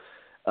 So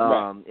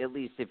Right. at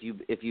least if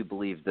you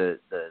believe the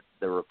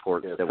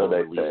reports that so were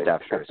they released say.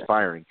 after his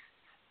firing.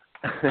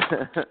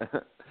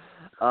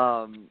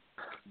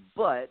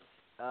 But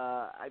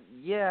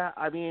yeah,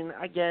 I mean,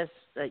 I guess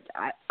like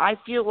I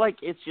feel like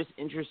it's just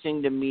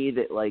interesting to me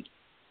that like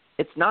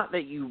it's not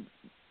that you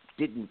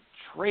didn't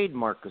trade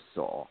Marc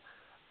Gasol.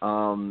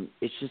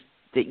 It's just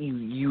that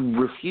you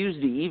refuse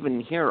to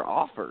even hear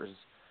offers.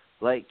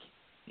 Like,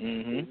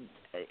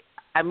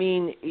 I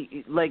mean,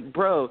 like,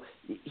 bro,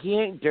 he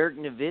ain't Dirk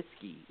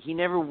Nowitzki. He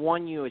never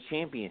won you a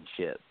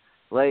championship.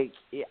 Like,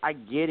 I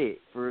get it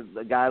for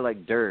a guy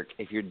like Dirk,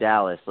 if you're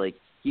Dallas. Like,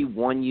 he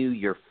won you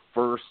your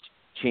first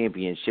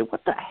championship.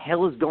 What the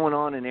hell is going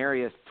on in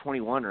Area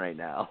 21 right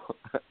now?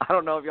 I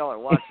don't know if y'all are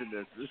watching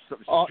this. This is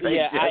some strange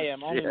yeah, I am.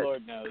 shit. Only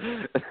Lord knows.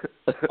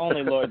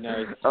 Only Lord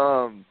knows.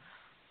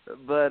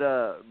 But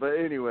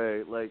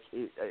anyway, like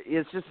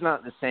it's just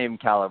not the same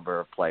caliber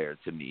of player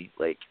to me.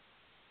 Like,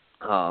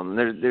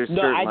 there's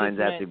certain lines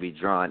that have to be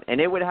drawn, and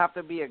it would have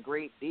to be a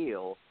great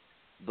deal,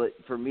 but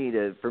for me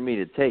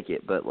to take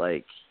it. But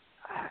like,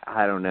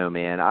 I don't know,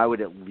 man. I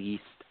would at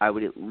least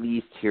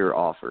hear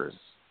offers.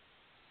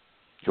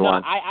 No,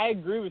 I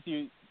agree with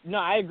you. No,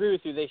 I agree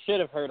with you. They should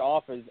have heard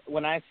offers.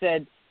 When I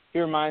said he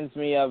reminds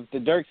me of the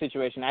Dirk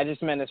situation, I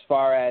just meant as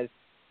far as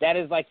that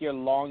is like your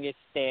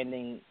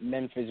longest-standing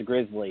Memphis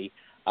Grizzly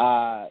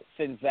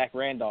since Zach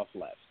Randolph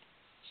left.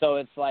 So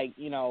it's like,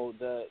 you know,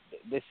 the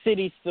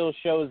city still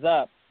shows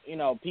up. You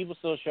know, people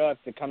still show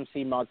up to come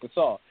see Marc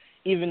Gasol,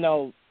 even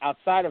though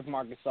outside of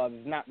Marc Gasol,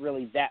 there's not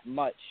really that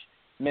much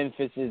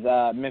Memphis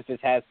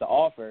has to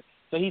offer.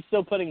 So he's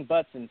still putting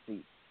butts in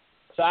seats.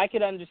 So I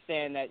could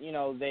understand that, you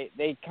know,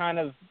 they kind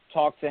of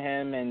talk to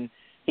him and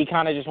he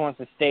kind of just wants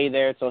to stay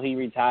there till he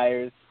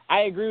retires.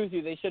 I agree with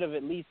you. They should have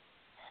at least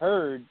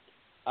heard,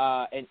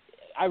 and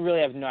I really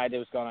have no idea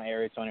what's going on in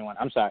Area 21.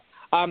 I'm sorry.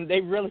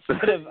 They really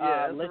should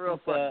have listened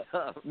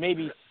to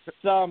maybe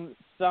some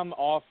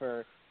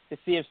offer to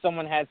see if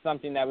someone had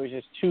something that was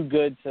just too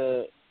good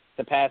to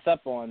pass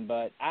up on.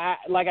 But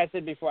like I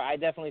said before, I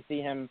definitely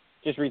see him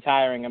just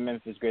retiring a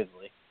Memphis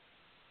Grizzly.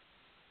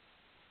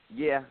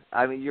 Yeah,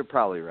 I mean, you're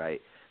probably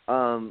right.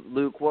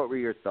 Luke, what were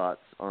your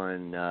thoughts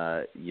on,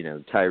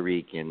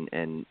 Tyreke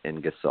and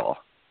Gasol?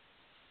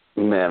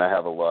 Man, I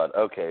have a lot.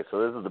 Okay,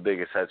 so this is the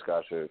biggest head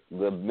scratcher.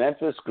 The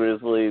Memphis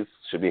Grizzlies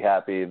should be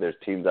happy. There's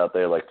teams out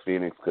there like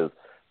Phoenix because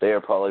they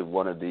are probably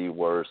one of the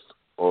worst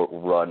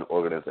run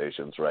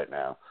organizations right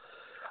now.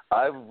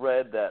 I've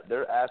read that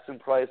their asking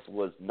price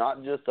was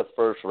not just a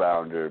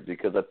first-rounder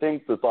because I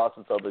think the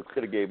Boston Celtics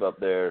could have gave up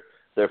their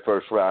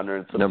first-rounder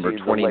and some number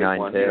teams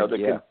 29 pick,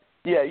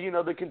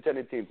 the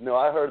contending teams. No,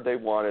 I heard they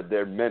wanted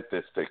their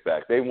Memphis pick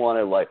back. They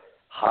wanted, like,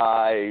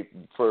 high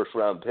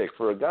first-round pick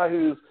for a guy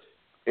who's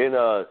in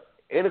a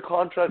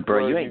contract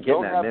Bro, where you ain't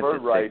don't getting have that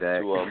bird Memphis rights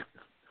pick to back. him.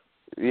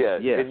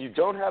 Yeah, and you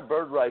don't have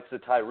bird rights to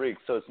Tyreke,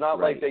 so it's not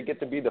like they get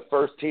to be the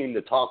first team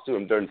to talk to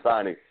him during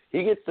signing.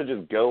 He gets to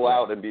just go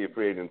out and be a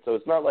free agent, so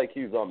it's not like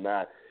he's on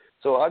that.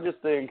 So I just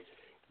think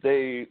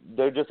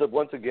they're just,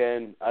 once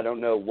again, I don't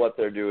know what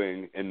they're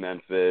doing in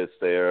Memphis.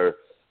 They're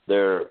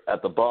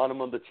at the bottom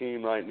of the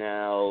team right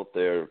now.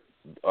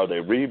 Are they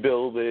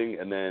rebuilding?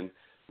 And then,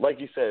 like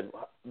you said,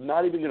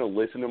 not even going to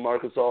listen to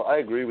Marc Gasol. I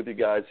agree with you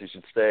guys. He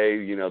should stay.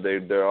 You know,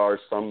 there are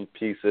some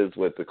pieces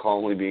with the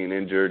Conley being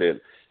injured and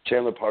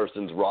Chandler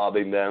Parsons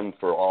robbing them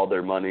for all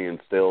their money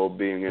and still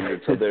being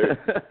injured. So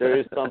there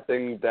is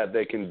something that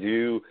they can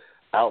do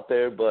out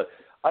there. But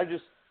I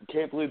just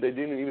can't believe they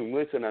didn't even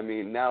listen. I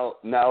mean, now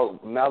that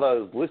I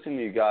was listening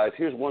to you guys,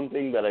 here's one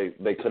thing that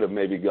they could have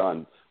maybe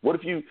done. What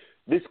if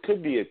this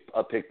could be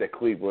a pick that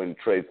Cleveland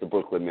trades to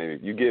Brooklyn maybe.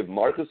 You give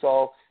Marc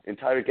Gasol and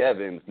Tyreke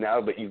Evans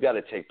now, but you've got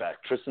to take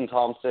back Tristan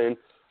Thompson,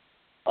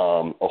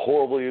 a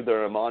horrible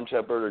either Amon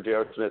Shepard or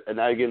J.R. Smith, and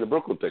now you're getting the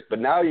Brooklyn pick. But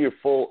now you're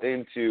full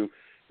into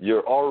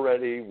you're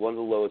already one of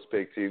the lowest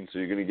pick teams, so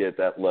you're going to get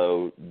that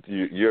low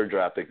your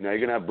draft pick. Now you're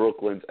going to have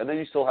Brooklyn's, and then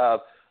you still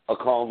have a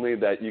Conley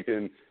that you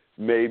can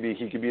maybe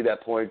he could be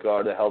that point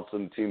guard that helps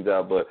some teams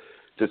out, but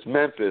just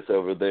Memphis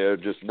over there,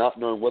 just not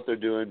knowing what they're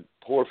doing.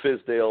 Poor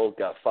Fizdale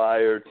got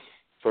fired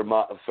for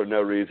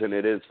no reason.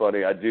 It is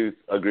funny. I do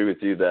agree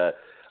with you that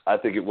I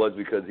think it was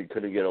because he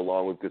couldn't get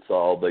along with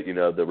Gasol, but,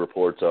 the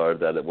reports are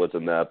that it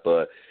wasn't that.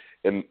 But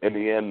in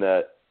the end,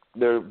 that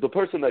the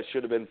person that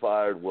should have been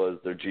fired was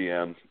their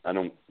GM. I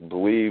don't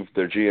believe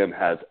their GM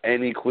has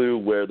any clue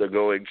where they're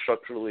going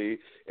structurally,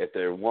 if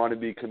they want to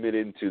be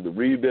committed to the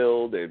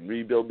rebuild and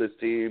rebuild this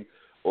team,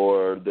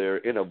 or they're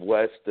in a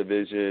West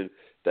division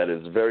that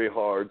is very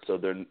hard, so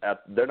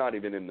they're not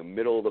even in the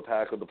middle of the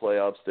pack of the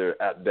playoffs.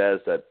 They're at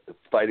best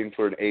fighting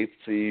for an 8th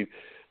seed.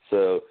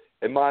 So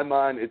in my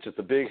mind, it's just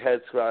a big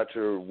head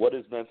scratcher. What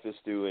is Memphis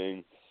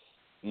doing?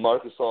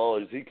 Marc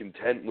Gasol, is he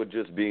content with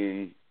just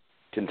being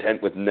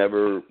content with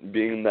never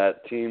being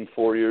that team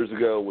 4 years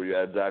ago where you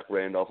had Zach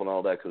Randolph and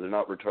all that, because they're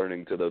not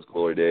returning to those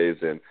glory days?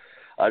 And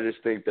I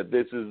just think that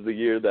this is the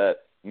year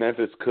that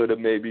Memphis could have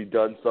maybe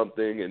done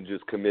something and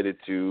just committed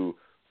to,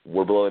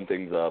 we're blowing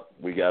things up,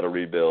 we got to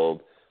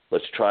rebuild.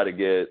 Let's try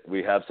to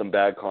we have some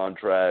bad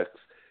contracts,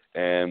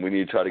 and we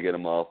need to try to get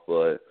them off.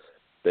 But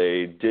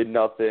they did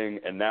nothing,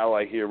 and now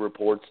I hear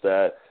reports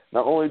that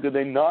not only did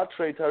they not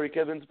trade Tyreke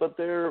Evans, but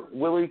they're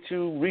willing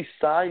to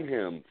re-sign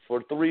him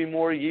for 3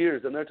 more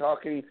years, and they're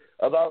talking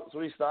about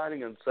re-signing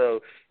him.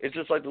 So it's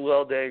just like the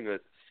little dang, is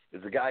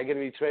the guy going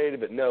to be traded?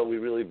 But no, we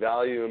really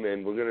value him,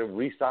 and we're going to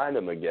re-sign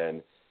him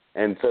again.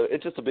 And so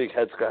it's just a big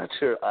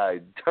head-scratcher.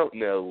 I don't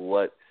know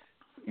what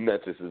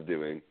Memphis is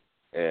doing.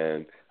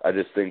 And I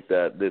just think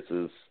that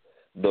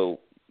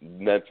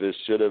Memphis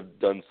should have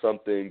done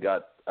something,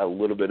 got a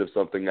little bit of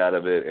something out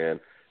of it, and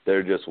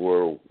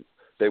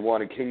they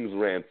wanted king's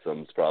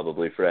ransoms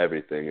probably for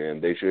everything,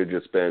 and they should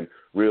have just been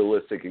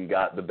realistic and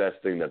got the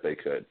best thing that they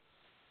could.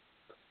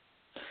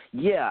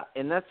 Yeah,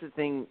 and that's the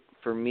thing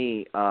for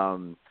me.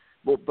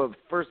 But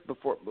first,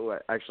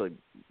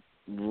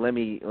 let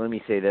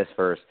me say this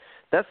first.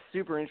 That's a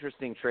super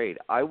interesting trade.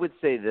 I would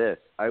say this.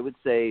 I would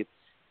say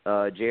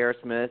J.R.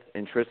 Smith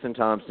and Tristan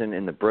Thompson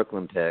in the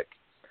Brooklyn pick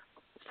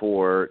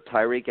for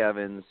Tyreke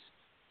Evans,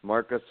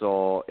 Marc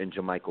Gasol, and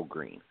JaMychal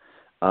Green.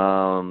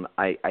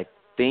 I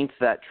think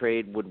that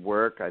trade would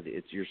work.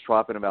 You're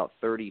swapping about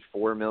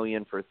 $34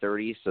 million for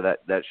 30, so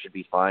that should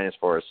be fine as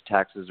far as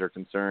taxes are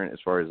concerned, as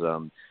far as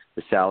the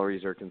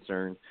salaries are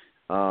concerned.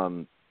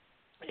 That's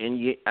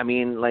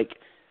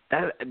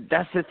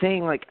the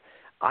thing. Like,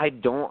 I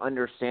don't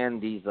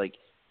understand these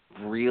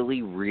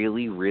really,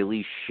 really,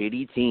 really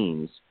shitty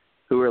teams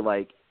who are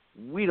like,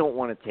 we don't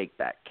want to take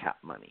that cap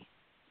money.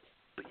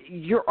 But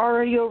you're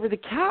already over the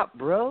cap,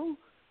 bro.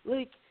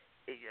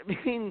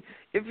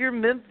 If you're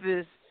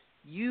Memphis,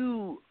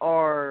 you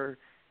are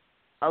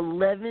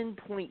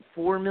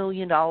 $11.4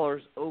 million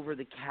over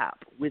the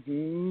cap with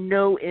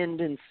no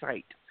end in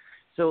sight.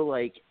 So,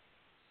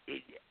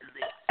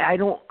 I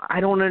don't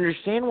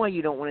understand why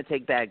you don't want to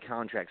take bad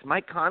contracts.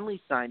 Mike Conley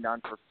signed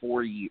on for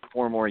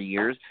 4 more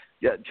years.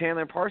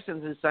 Chandler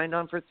Parsons has signed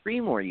on for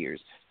 3 more years.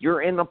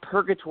 You're in the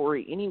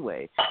purgatory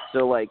anyway.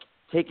 So,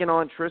 taking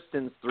on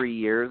Tristan's 3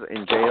 years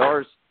and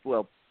JR's,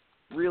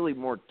 really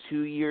more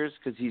 2 years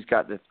because he's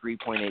got the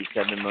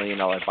 $3.87 million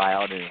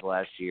buyout in his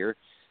last year,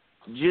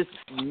 just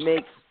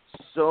makes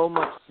so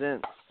much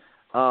sense.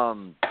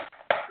 I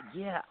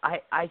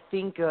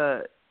think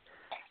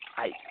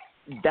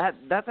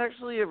that's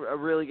actually a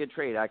really good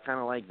trade. I kind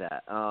of like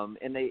that.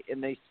 And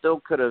they still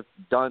could have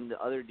done the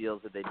other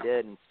deals that they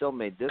did and still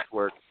made this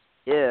work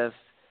if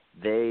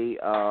they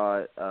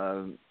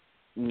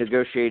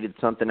negotiated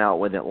something out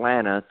with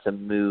Atlanta to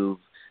move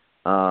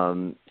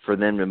for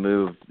them to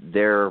move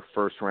their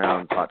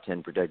first-round top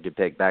 10 protected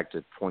pick back to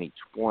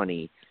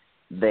 2020.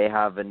 They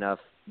have enough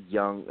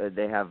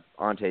they have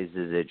Ante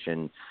Zizic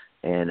and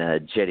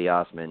Cedi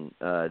Osman.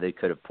 They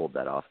could have pulled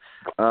that off.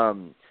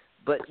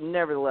 But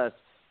nevertheless,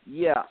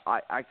 yeah,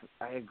 I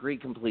agree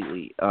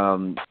completely.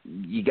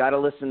 You got to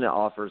listen to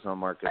offers on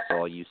Marc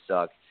Gasol. You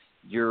suck.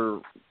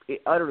 You're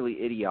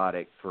utterly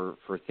idiotic for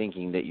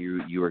thinking that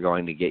you are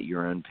going to get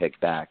your own pick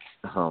back.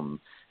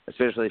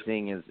 Especially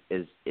seeing as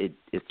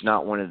it's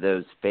not one of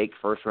those fake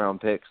first-round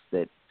picks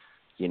that,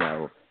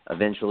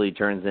 eventually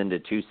turns into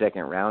 2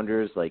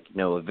 second-rounders.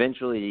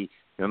 Eventually,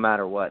 no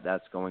matter what,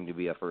 that's going to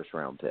be a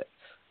first-round pick.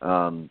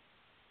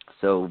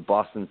 So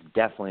Boston's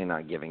definitely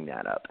not giving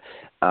that up.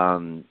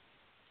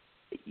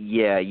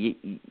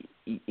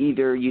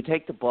 Either you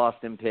take the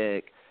Boston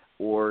pick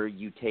or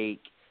you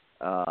take,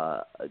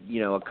 a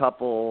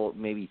couple,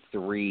 maybe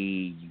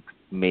 3,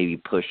 maybe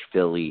push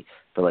Philly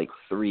for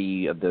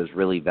 3 of those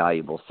really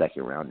valuable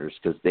second-rounders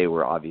because they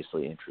were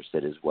obviously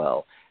interested as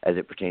well as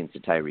it pertains to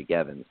Tyreke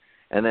Evans.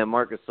 And then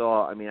Marc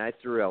Gasol, I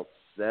threw out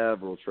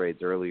several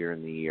trades earlier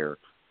in the year.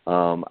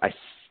 I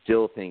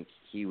still think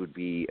he would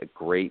be a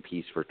great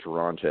piece for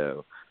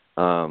Toronto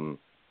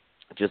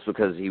just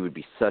because he would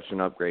be such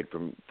an upgrade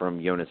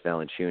from Jonas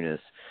Valanciunas.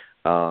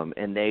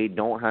 And they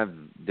don't have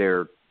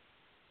their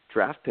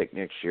draft pick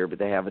next year, but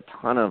they have a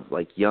ton of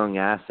like young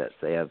assets.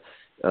 They have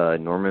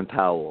Norman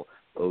Powell,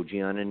 OG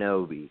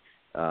Anunoby,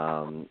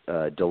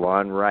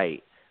 DeLon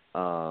Wright,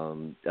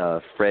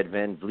 Fred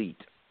VanVleet,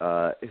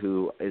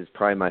 who is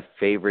probably my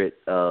favorite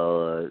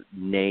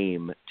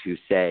name to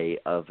say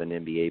of an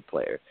NBA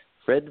player.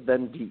 Fred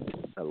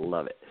VanVleet, I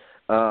love it.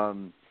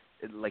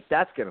 Like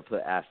that's gonna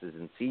put asses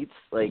in seats.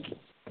 Like,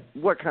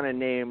 what kind of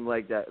name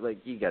like that? Like,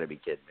 you got to be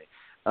kidding me.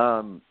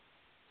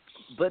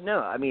 But no,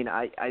 I mean,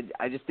 I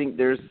just think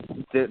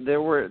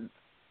there were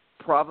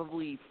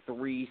probably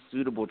 3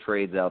 suitable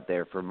trades out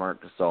there for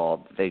Marc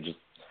Gasol that they just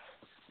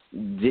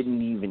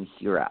didn't even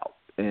hear out.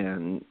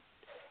 And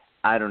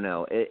I don't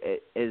know.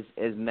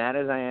 As mad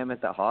as I am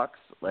at the Hawks,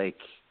 like,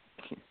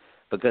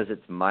 because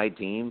it's my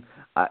team,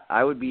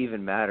 I would be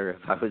even madder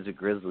if I was a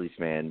Grizzlies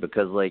fan,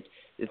 because, like,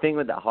 the thing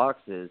with the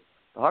Hawks is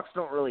the Hawks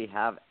don't really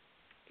have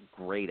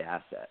great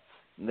assets.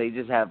 They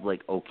just have,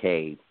 like,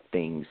 okay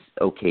things,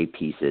 okay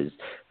pieces.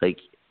 Like,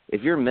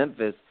 if you're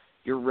Memphis,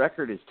 your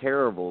record is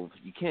terrible.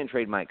 You can't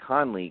trade Mike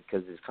Conley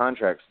because his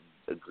contract's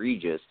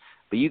egregious,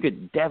 but you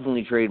could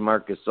definitely trade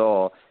Marc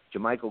Gasol.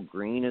 JaMychal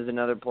Green is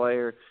another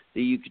player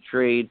that you could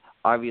trade.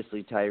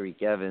 Obviously,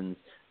 Tyreek Evans.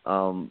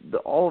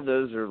 All of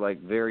those are,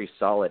 like, very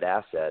solid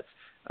assets.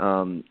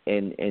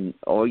 And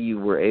all you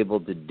were able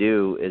to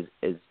do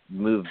is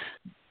move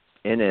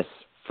Ennis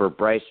for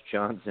Bryce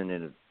Johnson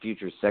and a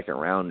future second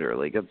rounder.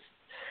 Like,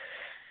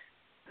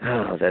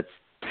 that's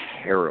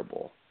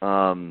terrible.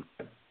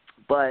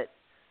 But,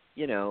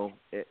 you know,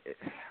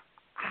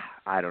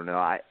 I don't know.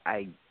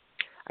 I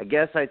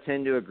guess I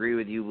tend to agree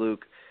with you,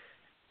 Luke.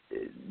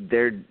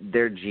 Their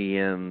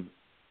GM,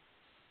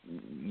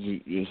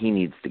 he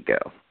needs to go.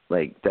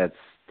 Like, that's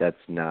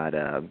not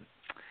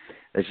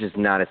that's just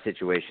not a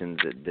situation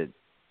that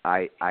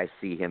I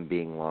see him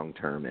being long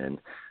term in.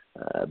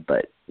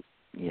 But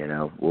you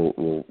know,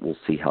 we'll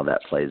see how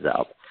that plays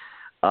out.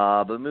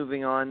 But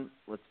moving on,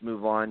 let's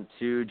move on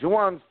to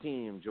Jawan's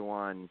team.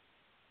 Jawan,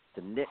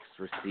 the Knicks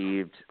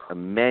received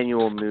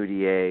Emmanuel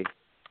Mudiay,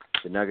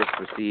 the Nuggets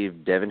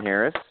received Devin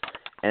Harris,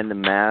 and the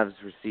Mavs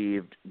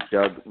received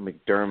Doug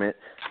McDermott.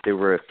 There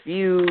were a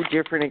few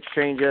different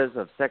exchanges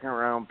of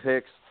second-round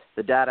picks.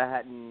 The data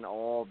hadn't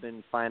all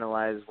been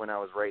finalized when I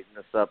was writing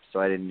this up, so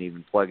I didn't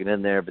even plug it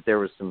in there. But there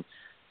were some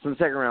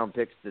second-round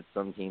picks that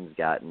some teams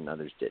got and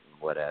others didn't,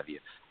 what have you.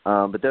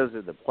 But those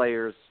are the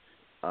players.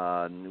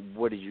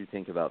 What did you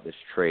think about this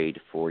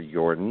trade for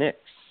your Knicks?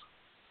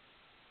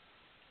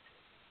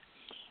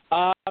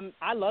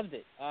 I loved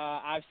it.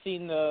 I've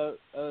seen the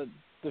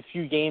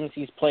few games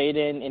he's played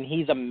in, and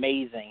he's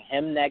amazing.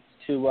 Him next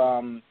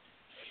to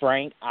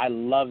Frank, I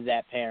love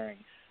that pairing.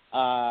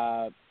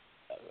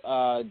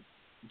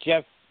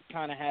 Jeff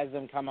kind of has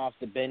them come off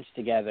the bench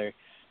together.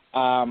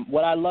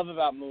 What I love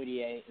about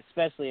Mudiay,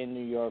 especially in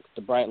New York,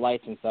 the bright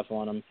lights and stuff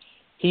on him,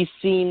 he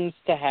seems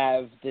to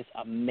have this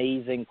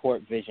amazing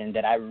court vision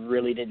that I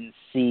really didn't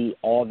see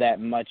all that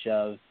much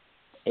of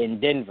in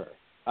Denver.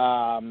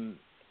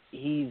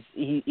 He's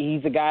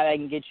a guy that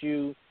can get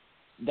you,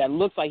 that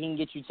looks like he can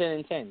get you 10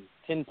 and 10,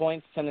 10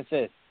 points, 10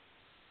 assists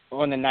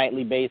on a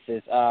nightly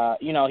basis.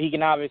 You know, he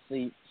can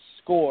obviously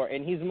score,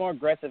 and he's more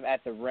aggressive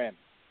at the rim.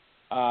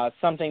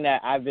 Something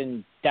that I've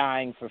been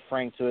dying for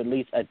Frank to at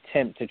least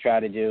attempt to try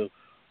to do,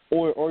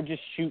 or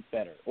just shoot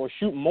better, or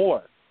shoot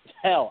more.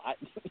 Hell,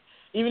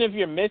 even if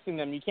you're missing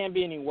them, you can't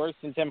be any worse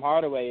than Tim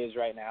Hardaway is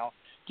right now.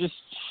 Just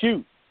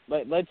shoot.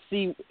 Let's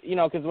see, you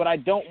know, because what I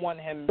don't want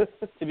him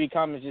to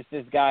become is just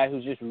this guy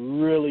who's just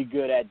really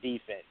good at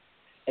defense,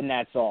 and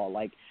that's all.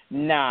 Like,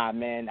 nah,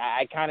 man,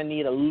 I kind of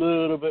need a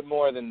little bit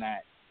more than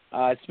that,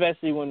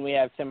 especially when we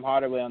have Tim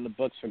Hardaway on the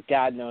books for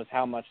God knows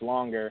how much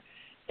longer.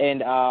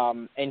 And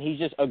he's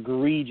just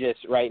egregious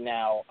right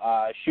now,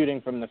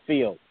 shooting from the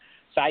field.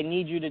 So I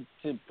need you to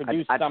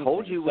produce something. I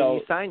told you when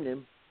you signed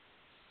him.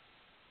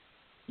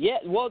 Yeah,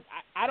 well,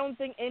 I don't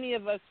think any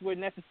of us were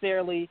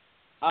necessarily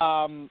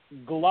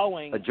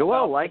glowing.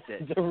 Joel liked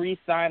it. The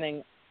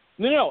re-signing.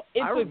 No,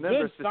 it's a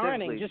good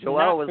signing, just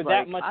Joel not for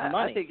that much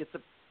money. I think it's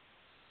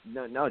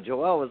no.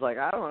 Joel was like,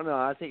 I don't know.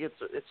 I think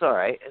it's all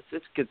right.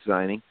 It's a good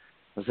signing.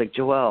 I was like,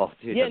 Joel,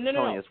 dude, yeah, that's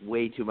telling us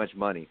way too much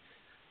money.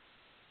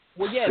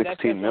 Well, yeah,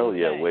 16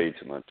 million, way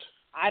too much.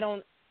 I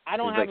don't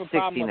have a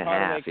problem with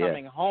Hardaway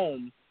coming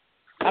home.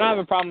 I don't have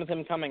a problem with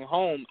him coming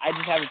home. I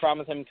just have a problem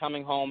with him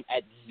coming home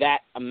at that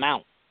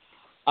amount.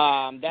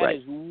 That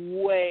is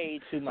way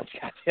too much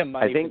goddamn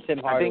money for Tim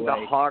Hardaway. I think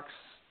the Hawks.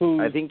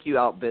 I think you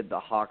outbid the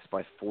Hawks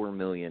by $4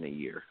 million a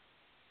year.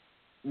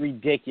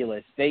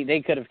 Ridiculous.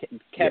 They could have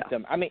kept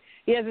him. I mean,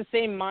 he has the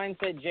same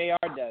mindset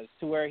JR does,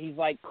 to where he's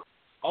like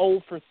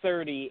 0 for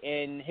 30,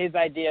 and his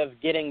idea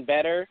of getting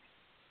better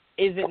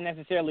isn't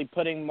necessarily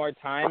putting more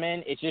time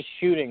in, it's just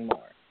shooting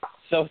more.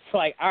 So it's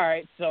like, all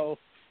right, so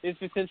this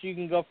is since you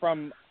can go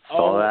from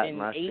 0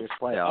 and 8 to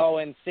 0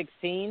 and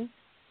 16.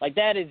 Like,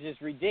 that is just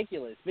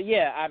ridiculous. But,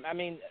 yeah, I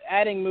mean,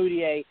 adding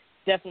Mudiay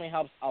definitely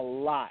helps a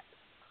lot.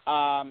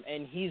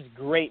 And he's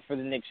great for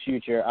the Knicks'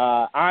 future.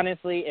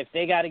 Honestly, if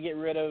they got to get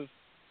rid of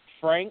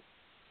Frank,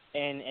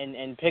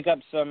 and pick up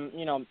some,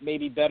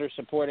 maybe better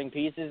supporting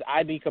pieces,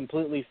 I'd be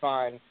completely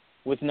fine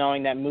with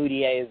knowing that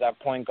Mudiay is our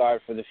point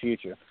guard for the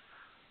future.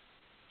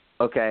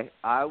 Okay,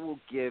 I will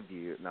give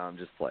you. No, I'm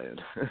just playing.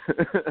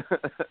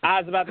 I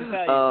was about to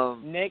tell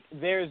you, Nick,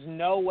 there's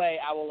no way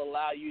I will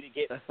allow you to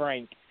get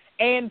Frank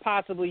and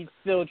possibly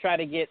still try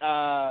to get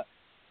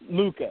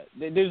Luka.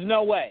 There's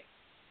no way.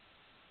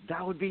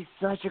 That would be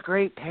such a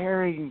great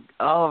pairing.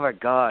 Oh, my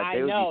God. I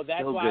they know. would be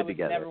That's so why good I would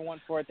together. never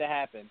want for it to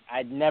happen.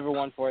 I'd never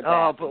want for it to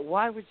happen. Oh, but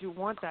why would you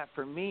want that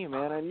for me,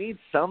 man? I need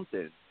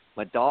something.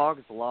 My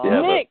dog's lost.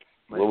 Yeah, Nick,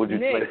 what would you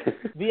Nick,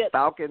 say?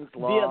 Falcons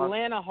lost. The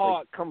Atlanta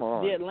Hawks. Like, come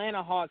on. The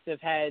Atlanta Hawks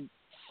have had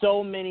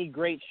so many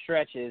great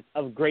stretches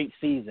of great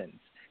seasons.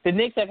 The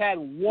Knicks have had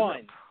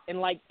one in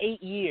like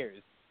 8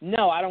 years.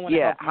 No, I don't want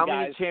to help you how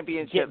guys many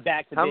championships? get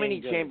back to how being many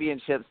good.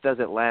 championships does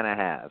Atlanta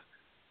have?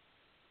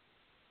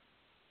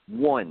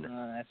 One,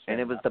 That's and fair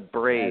it was enough. the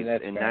Braves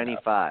That's in fair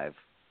 '95.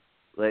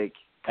 Like,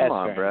 come That's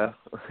on, fair bro. enough.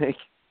 Like, That's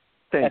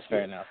thank fair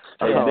you. enough.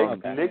 Hey,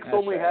 Yeah, Knicks That's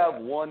only fair have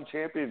enough. one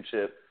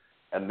championship,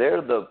 and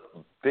they're the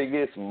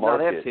biggest No,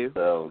 market. they have two.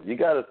 So you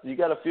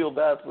gotta feel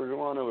bad for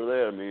Juwan over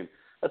there. I mean,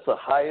 that's the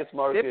highest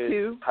market, They have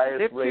two. They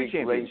highest have two ranked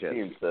championships.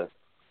 team. So,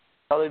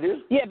 how they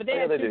do? Yeah, but they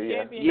Yeah, had they two do, yeah.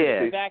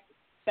 championships Yeah.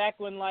 back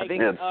when I like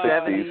think Yeah,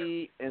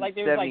 70 and like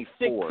there was like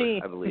 74,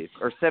 16. I believe,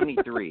 or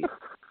 73.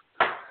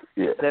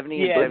 Yeah. 70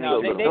 Yeah, and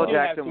no, 74. they Phil do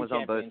have Jackson two was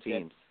on both championships.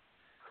 teams.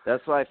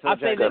 That's why Phil I'll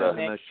say Jackson this, has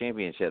the Nick. most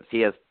championships. He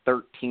has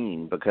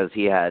 13 because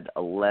he had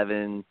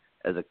 11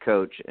 as a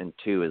coach and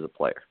 2 as a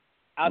player.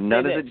 I'll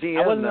None say as a this.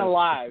 GM, I wasn't though.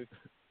 alive.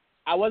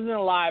 I wasn't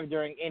alive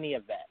during any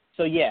of that.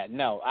 So yeah,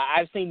 no,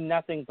 I've seen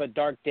nothing but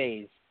dark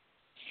days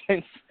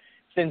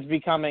since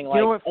becoming You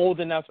know what, old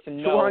enough to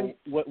know Jordan,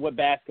 what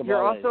basketball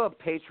You're is. also a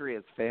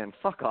Patriots fan.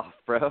 Fuck off,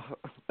 bro.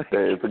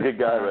 Hey, it's a good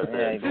guy right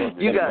there.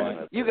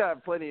 Yeah, you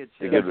got plenty of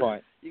chips. Good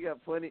point. You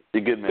got plenty.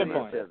 You're good, man. Good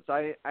point. Chips.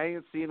 I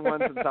ain't seen one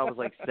since I was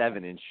like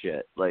 7 and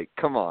shit. Like,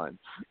 come on.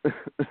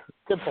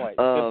 Good point.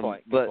 Um, Good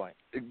point. but- Good point.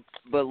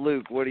 But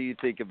Luke, what do you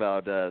think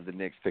about the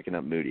Knicks picking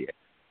up Moody?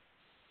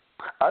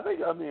 I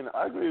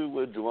agree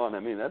with Juwan.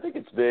 I think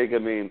it's big.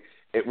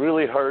 It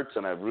really hurts,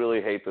 and I really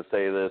hate to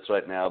say this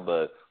right now,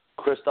 but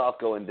Kristaps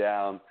going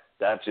down,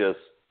 that just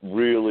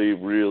really,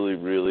 really,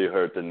 really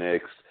hurt the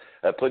Knicks.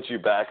 That puts you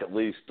back at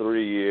least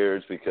 3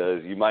 years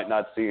because you might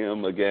not see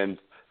him again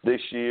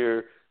this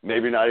year,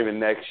 maybe not even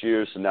next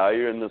year. So now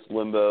you're in this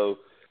limbo.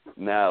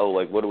 Now,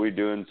 like, what are we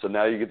doing? So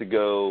now you get to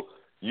go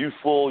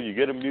youthful. You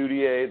get a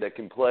Mudiay that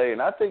can play,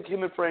 and I think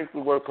him and Frank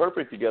would work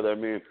perfect together.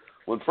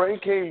 When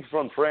Frank came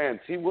from France,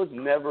 he was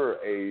never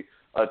a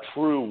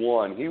true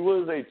one. He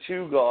was a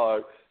 2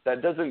 guard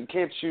that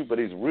can't shoot, but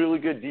he's really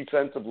good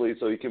defensively,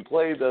 so he can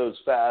play those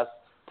fast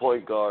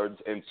point guards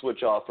and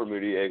switch off for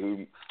Mudiay,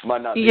 who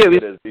might not be good as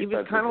defensively. He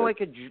was kind of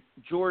like a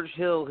George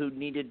Hill who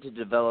needed to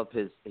develop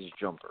his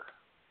jumper.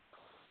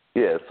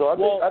 Yeah, so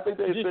I think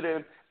they fit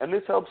in, and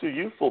this helps your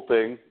youthful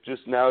thing.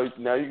 Just now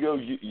you go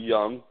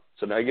young,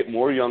 so now you get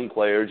more young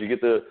players. You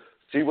get to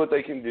see what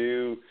they can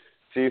do,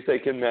 see if they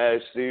can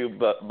mesh.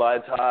 But by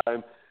the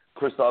time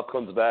Kristaps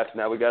comes back,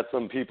 now we got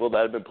some people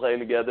that have been playing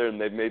together and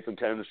they've made some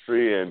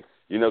chemistry. And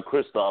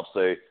Kristaps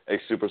a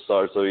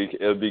superstar, so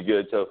it'll be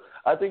good. So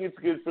I think it's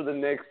good for the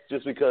Knicks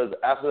just because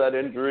after that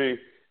injury,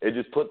 it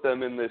just put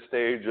them in this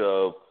stage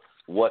of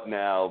what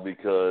now,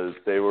 because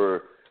they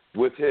were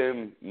with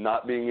him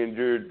not being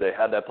injured. They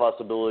had that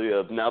possibility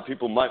of now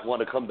people might want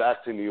to come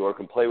back to New York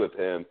and play with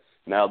him.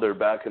 Now they're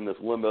back in this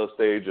limbo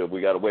stage of we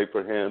got to wait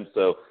for him.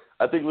 So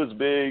I think it was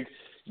big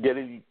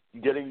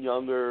getting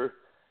younger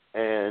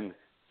and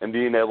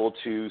being able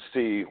to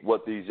see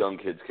what these young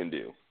kids can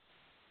do.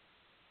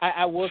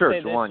 I will Sure, say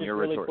this Juwan, just you're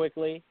really retort.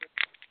 quickly.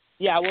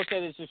 Yeah, I will say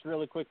this just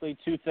really quickly.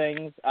 2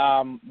 things.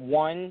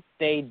 One,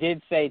 they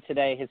did say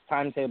today his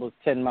timetable is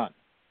 10 months,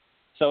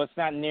 so it's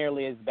not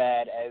nearly as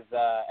bad as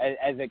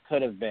it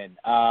could have been.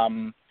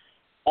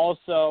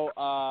 Also,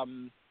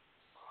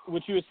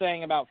 what you were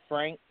saying about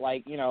Frank,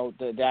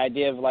 the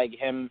idea of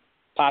him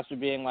possibly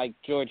being like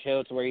George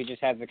Hill, to where he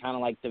just has to kind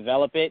of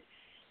develop it.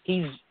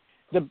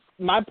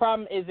 My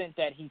problem isn't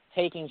that he's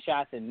taking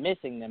shots and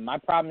missing them. My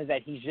problem is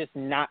that he's just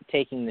not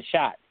taking the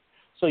shot.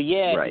 So,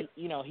 yeah, Right.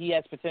 he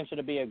has potential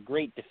to be a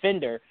great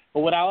defender.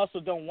 But what I also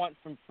don't want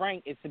from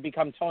Frank is to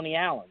become Tony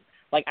Allen.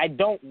 I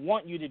don't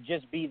want you to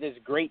just be this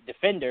great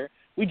defender.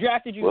 We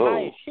drafted you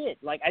high as shit.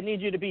 I need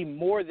you to be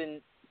more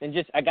than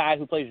just a guy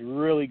who plays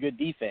really good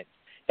defense.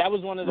 That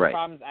was one of the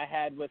problems I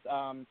had with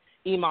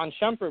Iman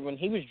Shumpert when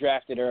he was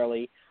drafted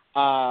early.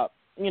 I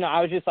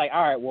was just like,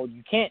 all right, well,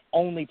 you can't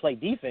only play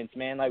defense,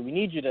 man. We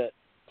need you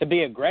to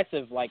be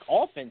aggressive,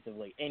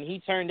 offensively. And he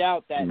turned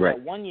out that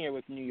 1 year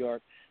with New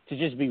York to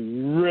just be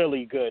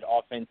really good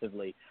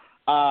offensively.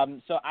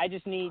 So I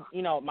just need,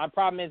 my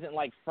problem isn't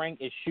Frank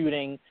is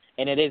shooting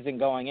and it isn't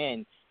going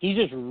in. He's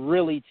just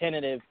really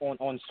tentative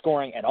on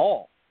scoring at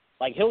all.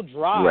 He'll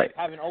drive,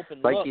 have an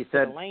open look you to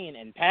said, the lane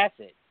and pass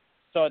it.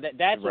 So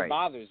that's what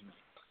bothers me.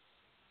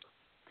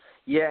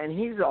 Yeah, and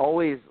he's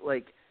always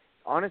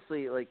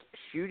honestly,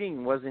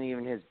 shooting wasn't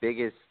even his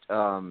biggest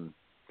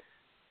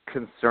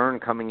concern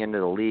coming into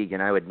the league,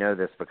 and I would know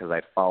this because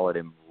I followed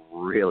him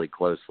really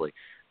closely.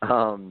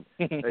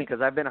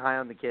 Because I've been high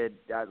on the kid.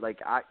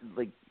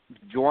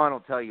 Juwan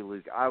will tell you,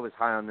 Luke, I was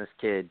high on this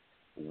kid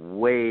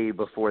way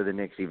before the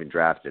Knicks even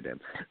drafted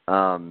him.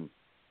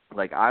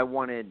 I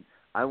wanted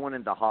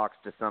the Hawks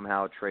to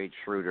somehow trade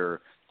Schroeder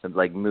to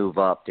move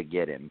up to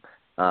get him.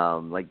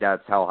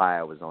 That's how high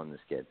I was on this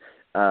kid.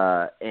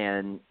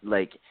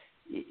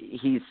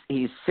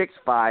 He's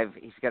 6'5",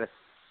 he's got a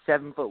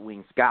 7-foot wing,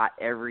 he's got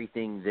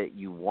everything that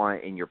you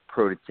want in your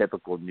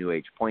prototypical new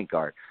age point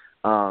guard.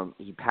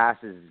 He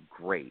passes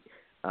great.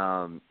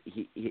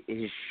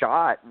 His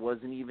shot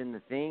wasn't even the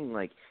thing.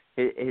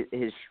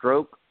 His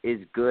stroke is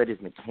good.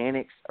 His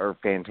mechanics are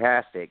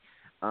fantastic.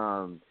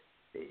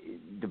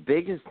 The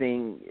biggest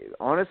thing,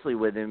 honestly,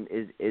 with him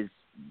is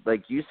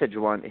like you said,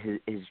 Juwan,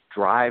 his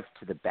drive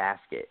to the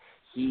basket.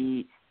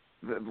 He,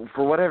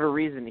 for whatever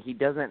reason, he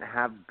doesn't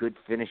have good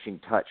finishing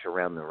touch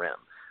around the rim.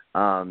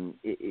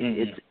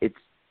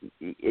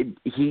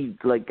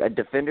 A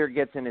defender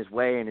gets in his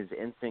way and his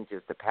instinct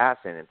is to pass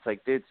in. It's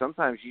like, dude,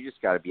 sometimes you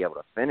just got to be able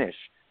to finish.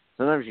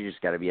 Sometimes you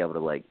just got to be able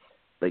to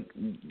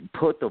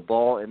put the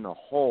ball in the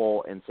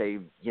hole and say,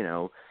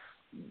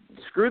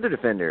 screw the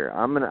defender.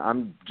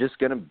 I'm just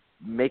gonna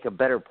make a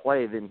better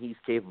play than he's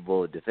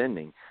capable of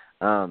defending.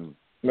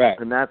 Right.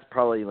 And that's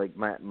probably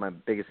my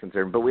biggest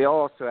concern. But we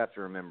also have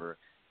to remember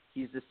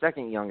he's the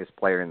second youngest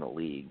player in the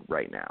league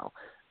right now.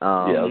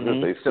 I was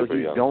gonna say super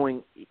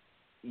young.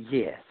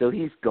 So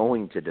he's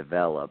going to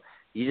develop.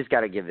 You just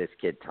got to give this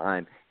kid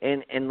time.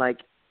 And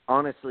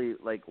honestly,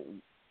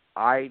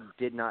 I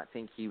did not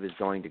think he was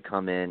going to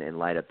come in and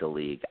light up the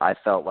league. I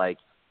felt like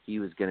he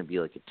was going to be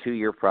a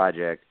 2-year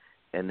project,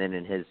 and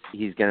then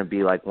he's going to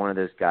be one of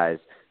those guys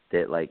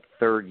that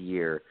third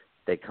year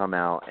they come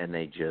out and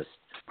they just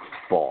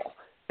fall.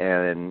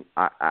 And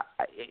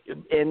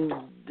and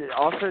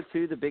also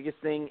too, the biggest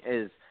thing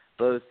is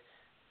both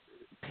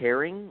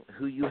pairing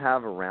who you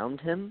have around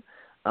him.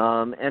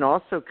 And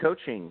also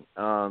coaching.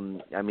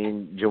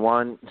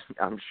 Juwan,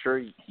 I'm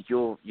sure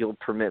you'll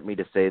permit me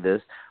to say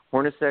this.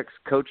 Hornacek's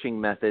coaching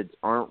methods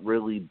aren't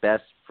really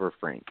best for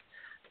Frank.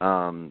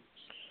 I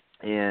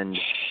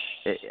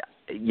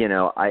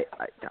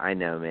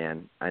know,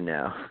 man. I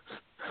know.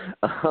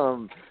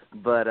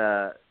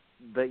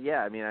 But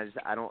yeah,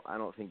 I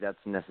don't think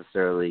that's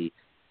necessarily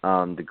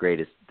the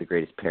greatest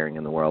pairing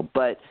in the world.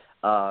 But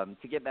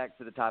to get back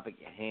to the topic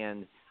at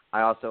hand,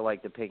 I also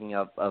like the picking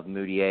up of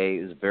Mudiay.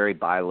 It was a very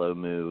buy low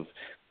move.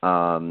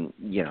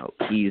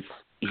 He's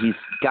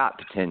got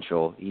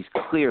potential. He's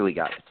clearly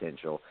got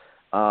potential.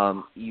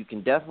 You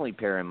can definitely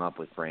pair him up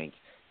with Frank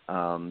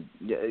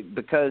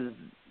because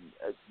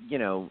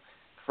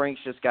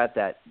Frank's just got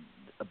that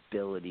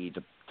ability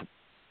to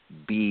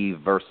be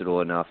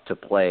versatile enough to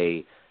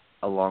play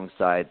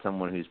alongside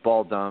someone who's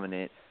ball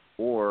dominant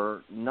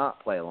or not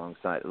play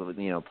alongside.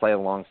 Play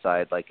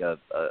alongside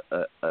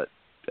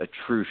a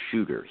true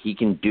shooter. He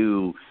can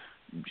do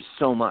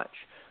so much.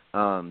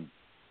 And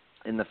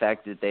the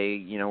fact that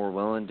they, were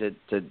willing to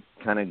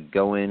kind of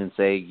go in and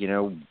say,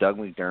 Doug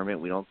McDermott,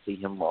 we don't see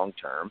him long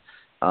term.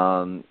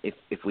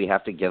 If we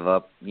have to give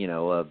up,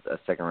 a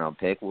second round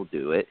pick, we'll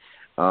do it.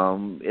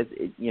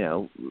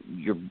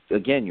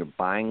 You're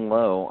buying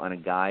low on a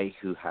guy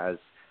who has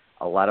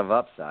a lot of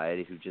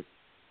upside, who just,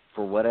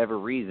 for whatever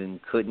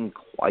reason, couldn't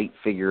quite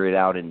figure it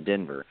out in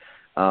Denver.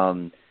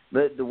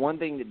 But the one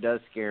thing that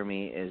does scare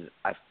me is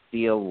I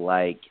feel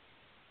like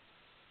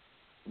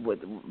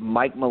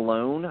Mike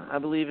Malone, I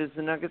believe, is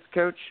the Nuggets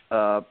coach.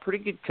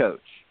 Pretty good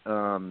coach.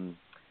 In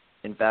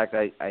fact,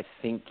 I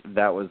think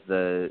that was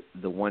the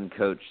one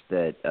coach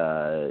that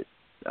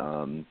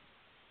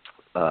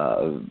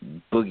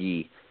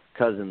Boogie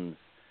Cousins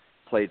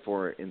played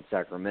for in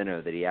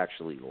Sacramento that he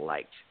actually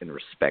liked and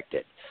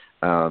respected.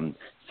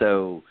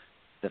 So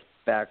the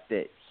fact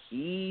that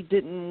he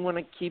didn't want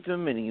to keep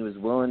him and he was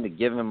willing to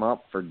give him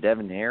up for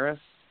Devin Harris,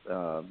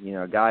 a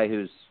guy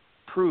who's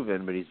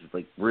proven, but he's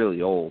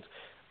really old.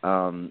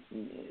 A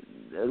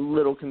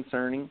little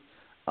concerning,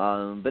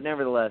 but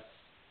nevertheless,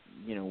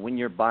 when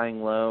you're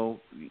buying low,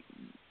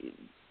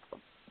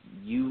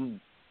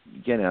 it's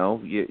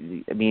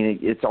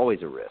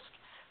always a risk,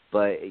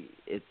 but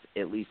it's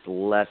at least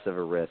less of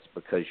a risk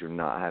because you're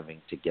not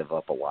having to give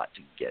up a lot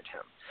to get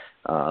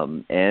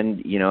him.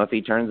 And if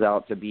he turns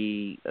out to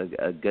be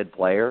a good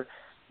player,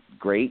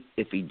 great.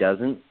 If he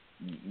doesn't,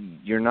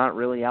 you're not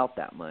really out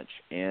that much,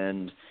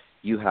 and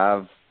you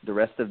have the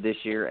rest of this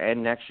year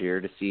and next year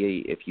to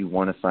see if you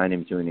want to sign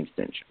him to an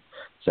extension.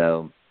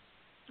 So,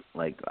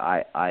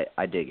 I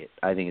dig it.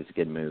 I think it's a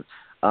good move.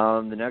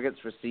 The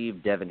Nuggets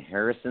received Devin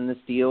Harris in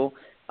this deal.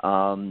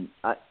 I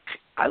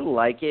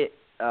like it.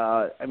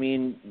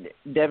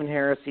 Devin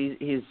Harris, he's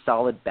a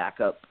solid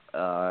backup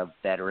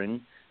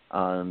veteran.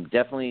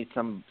 Definitely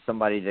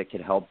somebody that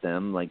could help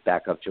them,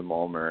 back up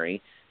Jamal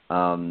Murray.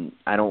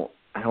 I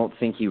don't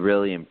think he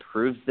really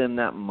improves them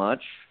that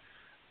much.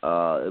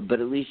 But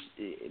at least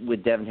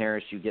with Devin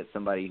Harris, you get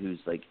somebody who's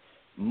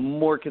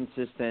more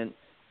consistent.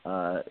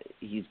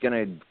 He's going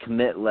to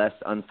commit less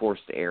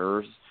unforced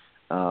errors.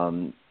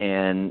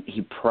 and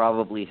he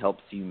probably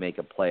helps you make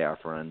a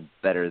playoff run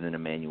better than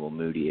Emmanuel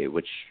Mudiay,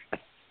 which I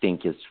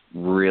think is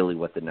really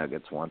what the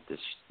Nuggets want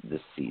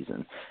this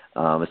season,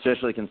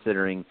 especially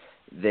considering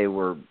they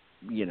were,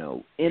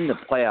 in the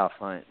playoff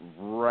hunt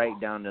right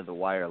down to the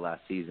wire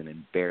last season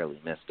and barely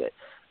missed it.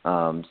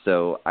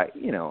 So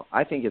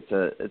I think it's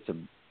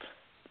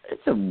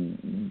a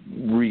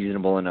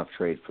reasonable enough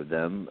trade for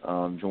them.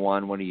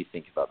 Juwan, what do you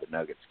think about the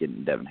Nuggets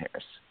getting Devin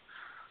Harris?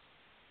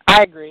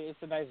 I agree. It's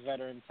a nice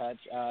veteran touch.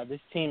 This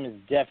team is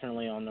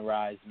definitely on the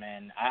rise,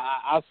 man.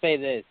 I'll say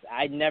this.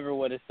 I never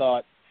would have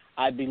thought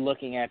I'd be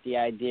looking at the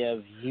idea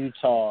of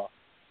Utah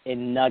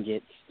and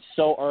Nuggets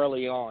so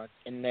early on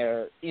in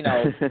their,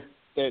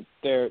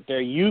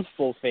 their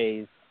youthful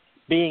phase,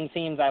 being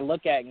teams I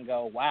look at and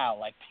go, wow,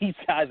 like these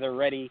guys are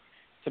ready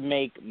to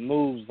make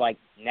moves like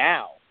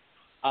now.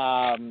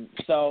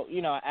 So,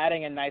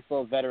 adding a nice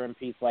little veteran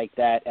piece like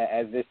that,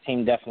 as this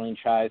team definitely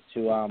tries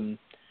to,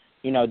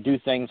 do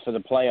things for the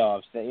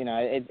playoffs,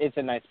 it's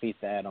a nice piece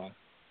to add on.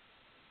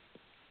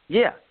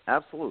 Yeah,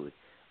 absolutely.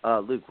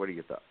 Luke, what are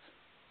your thoughts?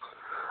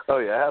 Oh,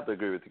 yeah, I have to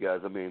agree with you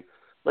guys. I mean,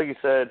 like you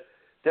said,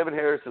 Devin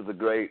Harris is a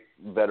great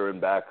veteran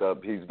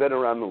backup. He's been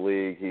around the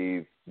league.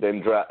 He's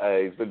been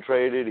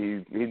traded.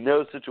 He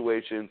knows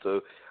situations.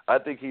 So I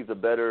think he's a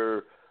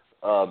better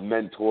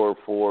mentor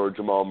for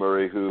Jamal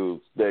Murray, who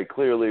they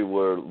clearly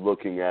were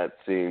looking at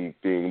seeing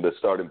being the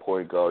starting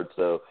point guard.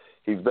 So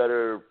he's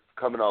better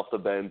coming off the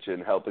bench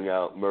and helping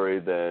out Murray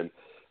than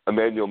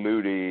Emmanuel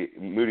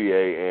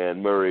Mudiay,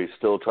 and Murray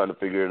still trying to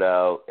figure it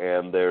out,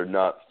 and they're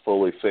not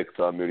fully fixed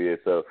on Mudiay.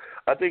 So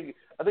I think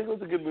it was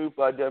a good move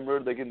by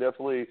Denver. They can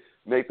definitely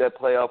make that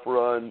playoff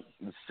run,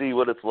 see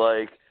what it's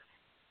like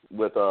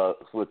with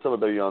some of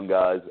their young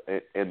guys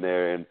in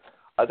there, and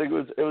I think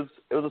it was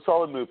a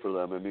solid move for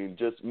them. I mean,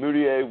 just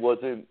Mudiay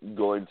wasn't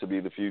going to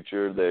be the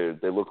future.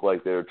 They look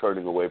like they're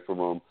turning away from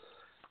him,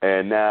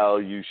 and now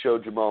you show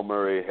Jamal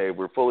Murray, hey,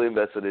 we're fully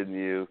invested in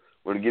you.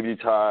 We're going to give you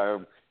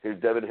time.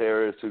 Here's Devin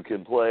Harris, who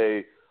can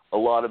play a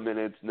lot of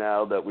minutes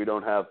now that we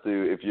don't have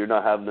to. If you're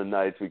not having the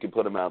nights, we can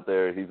put him out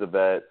there. He's a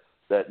vet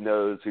that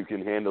knows who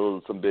can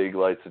handle some big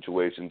light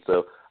situations.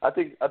 So I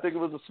think it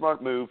was a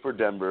smart move for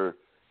Denver,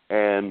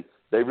 and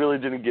they really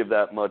didn't give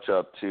that much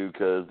up to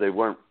because they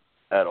weren't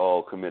at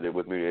all committed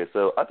with Mudiay.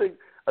 So I think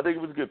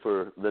it was good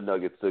for the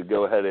Nuggets to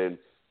go ahead and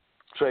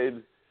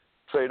trade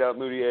out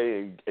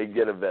Mudiay and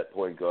get a vet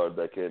point guard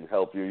that can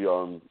help your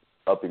young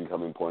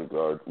up-and-coming point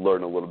guard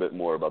learn a little bit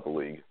more about the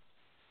league.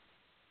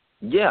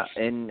 Yeah,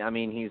 and I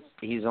mean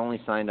he's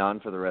only signed on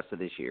for the rest of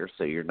this year,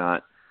 so you're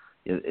not.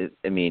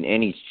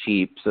 And he's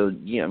cheap, so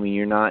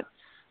you're not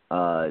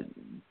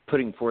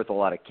putting forth a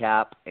lot of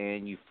cap,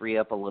 and you free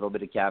up a little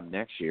bit of cap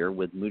next year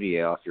with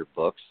Mudiay off your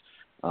books.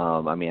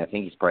 I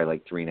think he's probably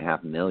like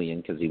 $3.5 million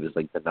because he was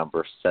like the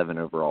number 7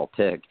 overall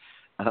pick.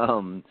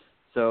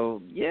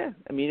 So yeah,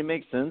 it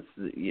makes sense.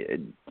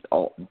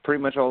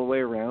 Pretty much all the way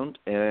around.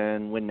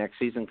 And when next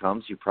season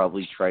comes, you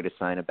probably try to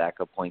sign a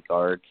backup point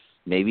guard.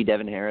 Maybe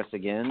Devin Harris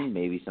again,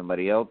 maybe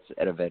somebody else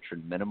at a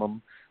veteran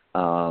minimum,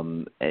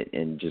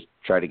 and just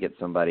try to get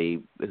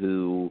somebody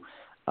who,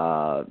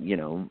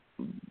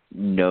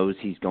 knows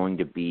he's going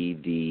to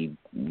be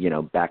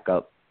the,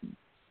 backup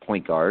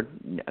point guard.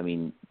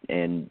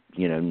 And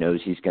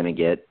knows he's going to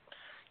get,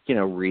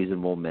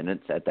 reasonable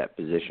minutes at that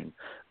position.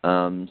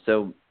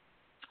 So,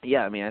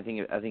 yeah, I think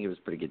it was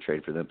a pretty good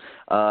trade for them.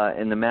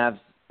 And the Mavs,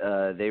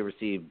 they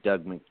received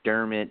Doug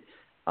McDermott.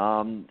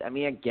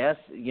 I guess,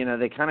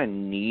 they kind of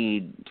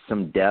need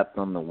some depth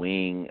on the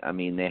wing.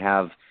 They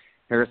have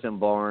Harrison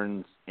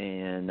Barnes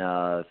and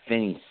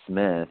Finney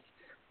Smith.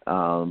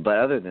 But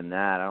other than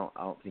that, I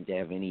don't think they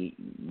have any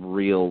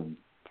real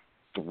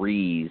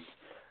threes.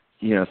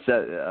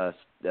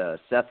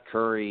 Seth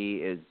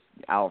Curry is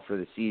out for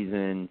the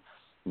season.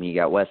 You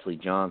got Wesley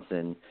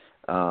Johnson.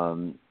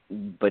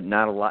 But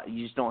not a lot.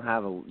 You just don't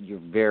have you're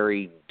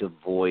very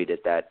devoid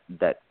at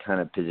that kind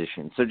of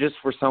position. So just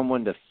for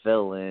someone to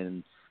fill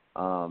in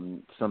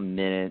some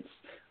minutes,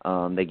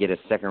 they get a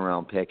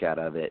second-round pick out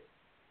of it.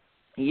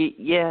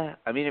 Yeah,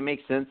 it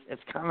makes sense.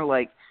 It's kind of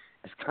like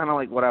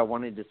what I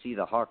wanted to see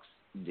the Hawks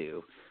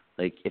do.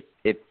 Like if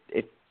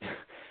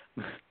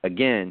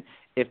again,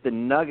 if the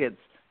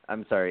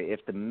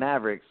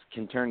Mavericks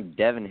can turn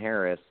Devin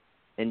Harris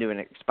into an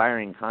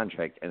expiring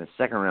contract and a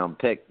second-round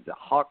pick, the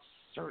Hawks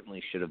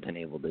certainly should have been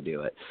able to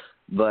do it.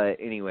 But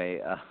anyway,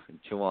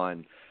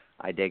 Juwan,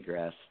 I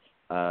digress.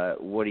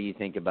 What do you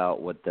think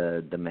about what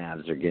the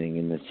Mavs are getting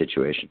in this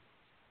situation?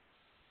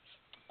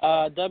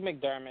 Doug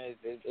McDermott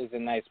is a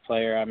nice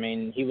player.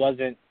 He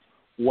wasn't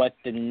what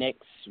the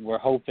Knicks were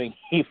hoping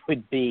he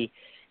would be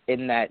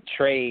in that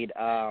trade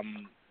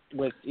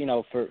with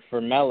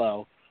for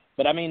Melo.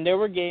 But there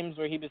were games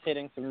where he was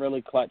hitting some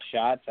really clutch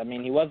shots.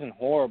 He wasn't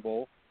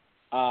horrible.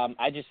 I'm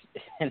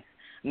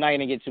not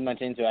going to get too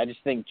much into it. I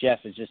just think Jeff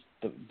is just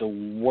the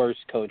worst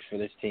coach for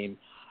this team.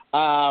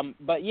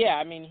 But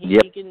yeah,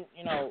 he can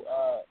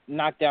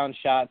knock down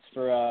shots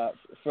for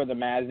the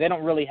Mavs. They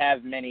don't really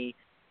have many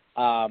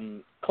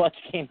clutch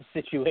game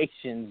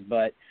situations,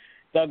 but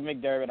Doug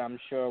McDermott, I'm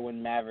sure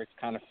when Mavericks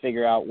kind of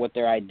figure out what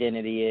their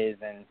identity is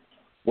and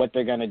what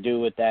they're going to do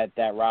with that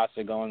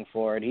roster going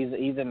forward,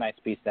 he's a nice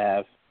piece to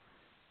have.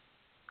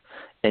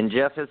 And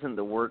Jeff isn't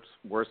the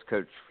worst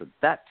coach for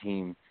that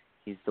team.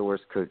 He's the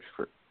worst coach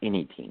for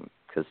any team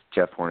because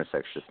Jeff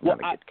Hornacek's just not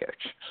a good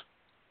coach.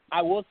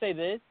 I will say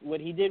this: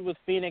 what he did with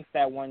Phoenix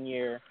that one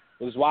year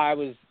was why I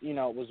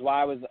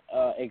was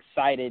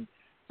excited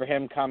for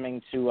him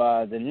coming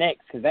to the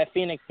Knicks, because that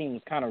Phoenix team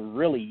was kind of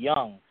really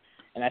young,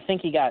 and I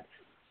think he got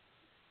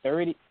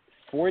 40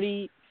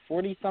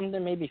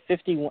 something, maybe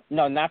 50.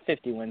 No, not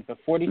 50 wins, but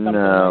 40 something.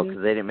 No,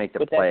 because they didn't make the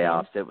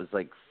playoffs. It was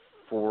like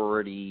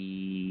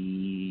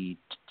 40,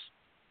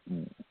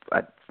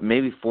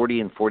 maybe 40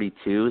 and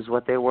 42 is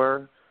what they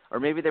were, or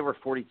maybe they were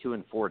 42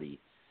 and 40.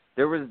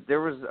 There was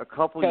a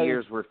couple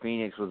years where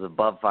Phoenix was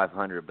above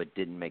 500 but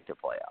didn't make the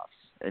playoffs,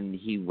 and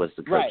he was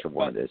the coach of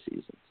one of those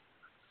seasons.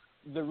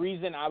 The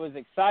reason I was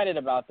excited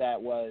about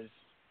that was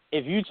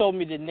if you told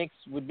me the Knicks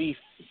would be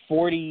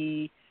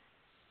 40,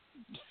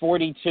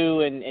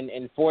 42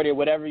 and 40 or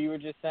whatever you were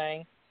just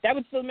saying, that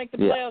would still make the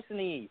playoffs in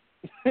the East.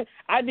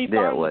 I'd be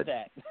fine with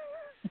that.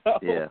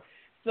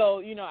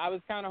 So, I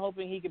was kind of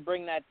hoping he could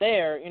bring that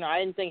there. I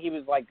didn't think he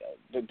was like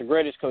the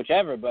greatest coach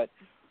ever, but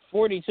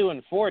 42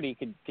 and 40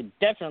 could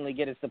definitely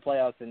get us the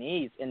playoffs in the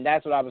East, and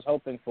that's what I was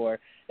hoping for,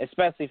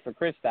 especially for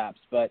Kristaps.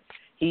 But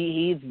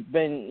he's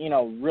been,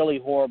 really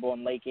horrible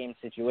in late game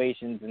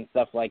situations and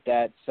stuff like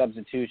that,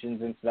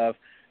 substitutions and stuff.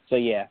 So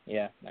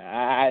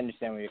I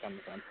understand where you're coming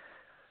from.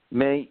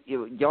 Man,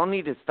 y'all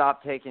need to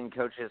stop taking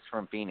coaches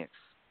from Phoenix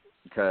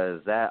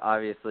because that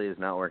obviously is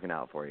not working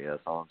out for you.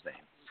 That's all I'm saying.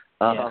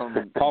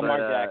 Call Mark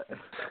Jackson.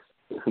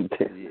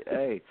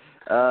 Hey,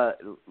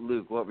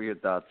 Luke, what were your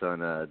thoughts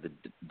on the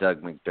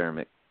Doug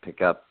McDermott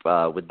pickup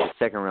with the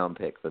second-round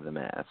pick for the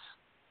Mavs?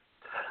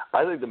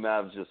 I think the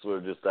Mavs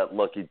were just that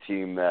lucky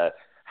team that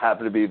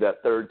happened to be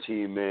that third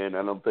team in.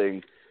 I don't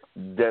think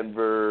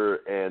Denver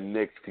and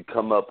Knicks could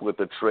come up with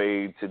a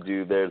trade to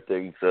do their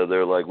thing, so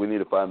they're like, we need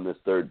to find this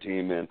third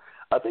team in.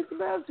 I think the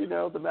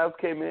Mavs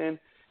came in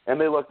and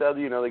they looked out,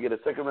 they get a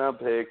second-round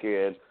pick,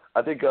 and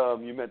I think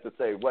you meant to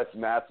say Wes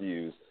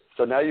Matthews.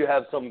 So now you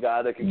have some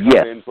guy that can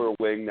come in for a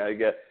wing. Now you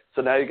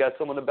got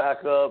someone to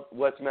back up,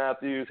 Wes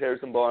Matthews,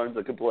 Harrison Barnes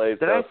that can play.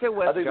 I say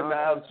Wes Johnson? The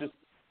Mavs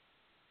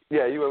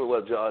you went with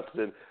Wes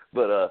Johnson,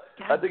 but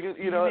I think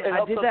it helps.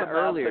 I did that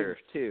earlier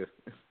too.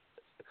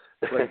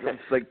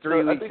 like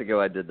 3 weeks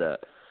ago, I did that.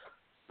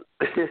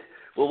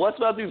 Well, Wes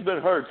Matthews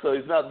been hurt, so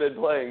he's not been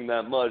playing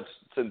that much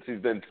since he's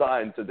been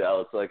signed to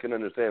Dallas. So I can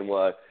understand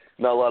why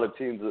not a lot of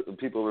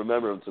people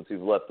remember him since he's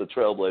left the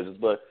Trailblazers.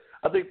 But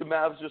I think the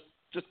Mavs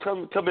just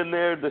come in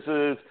there. This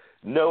is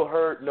no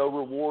hurt, no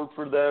reward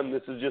for them.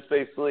 This is just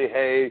basically,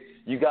 hey,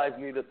 you guys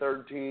need a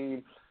third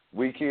team.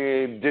 We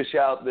can dish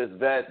out this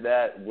vet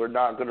that we're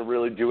not going to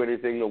really do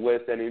anything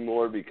with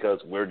anymore because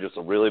we're just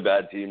a really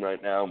bad team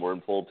right now and we're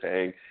in full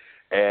tank.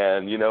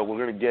 And, we're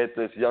going to get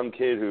this young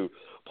kid who,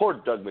 poor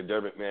Doug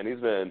McDermott, man, he's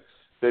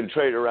been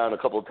traded around a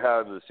couple of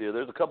times this year.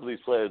 There's a couple of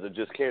these players that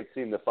just can't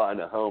seem to find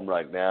a home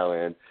right now,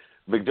 and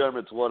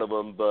McDermott's one of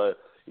them. But,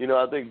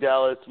 I think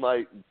Dallas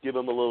might give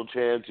him a little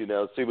chance,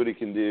 see what he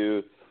can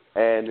do.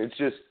 And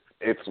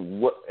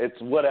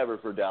it's whatever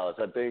for Dallas.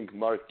 I think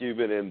Mark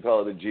Cuban and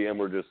probably the GM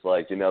were just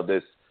like,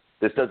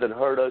 this doesn't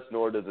hurt us,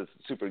 nor does it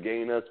super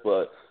gain us,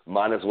 but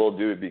might as well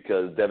do it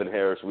because Devin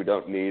Harris, we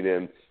don't need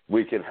him.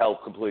 We can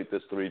help complete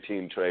this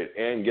 3-team trade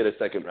and get a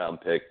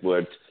second-round pick,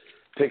 which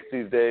picks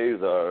these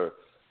days are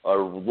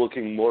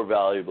looking more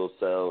valuable.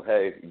 So,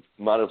 hey,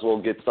 might as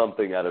well get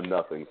something out of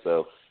nothing.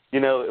 So,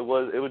 it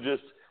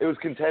was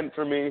content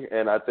for me,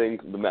 and I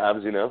think the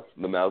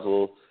Mavs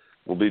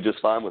will be just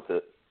fine with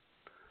it.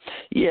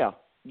 Yeah.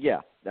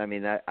 I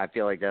mean, I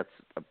feel like that's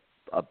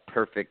a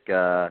perfect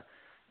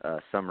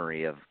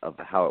summary of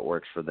how it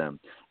works for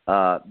them.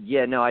 I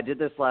did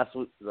this last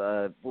week.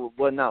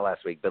 Well, not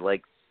last week, but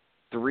like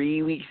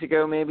 3 weeks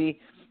ago maybe.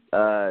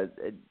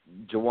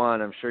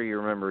 Jawan, I'm sure you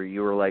remember,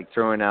 you were like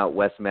throwing out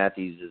Wes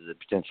Matthews as a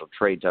potential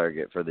trade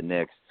target for the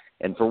Knicks.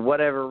 And for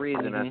whatever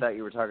reason, I thought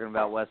you were talking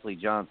about Wesley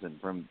Johnson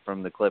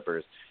from the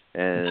Clippers.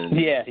 And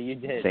yeah, you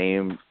did.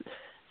 Same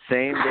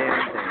damn thing.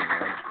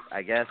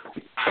 I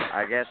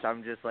guess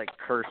I'm just like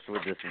cursed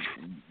with this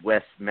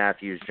Wes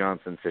Matthews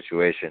Johnson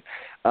situation.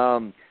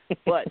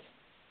 But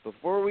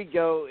before we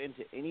go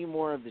into any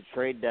more of the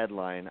trade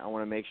deadline, I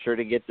want to make sure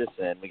to get this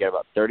in. We got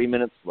about 30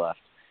 minutes left.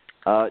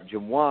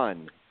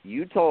 Jawan,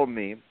 you told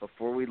me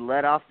before we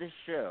let off this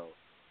show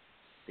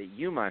that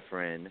you, my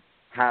friend,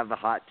 have a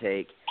hot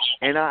take,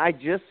 and I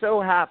just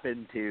so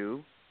happen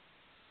to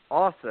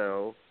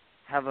also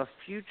have a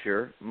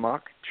future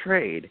mock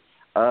trade,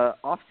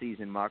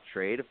 off-season mock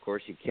trade. Of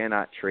course, you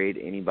cannot trade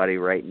anybody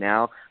right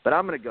now, but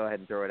I'm going to go ahead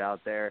and throw it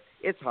out there.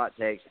 It's hot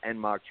takes and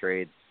mock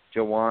trades.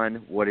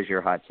 Jawan, what is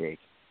your hot take?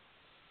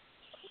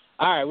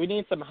 All right, we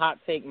need some hot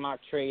take mock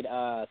trade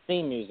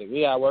theme music.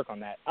 We got to work on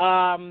that.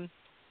 All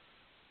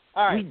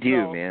right, we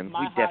do, man.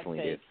 We definitely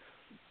do.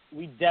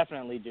 We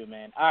definitely do,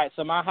 man. All right,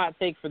 so my hot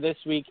take for this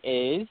week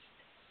is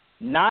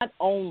not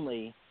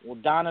only will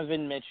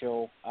Donovan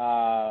Mitchell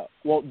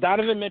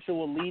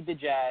will lead the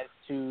Jazz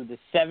to the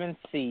 7th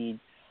seed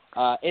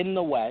in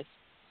the West,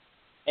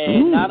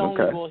 and not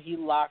only will he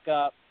lock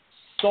up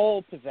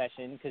sole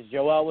possession, because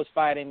Joel was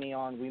fighting me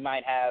on we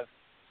might have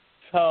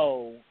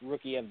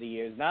Rookie of the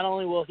Years. Not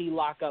only will he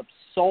lock up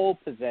sole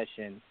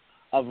possession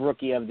of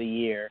Rookie of the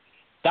Year,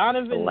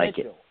 Donovan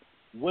Mitchell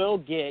will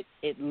get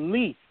at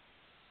least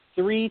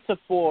 3 to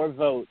 4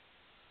 votes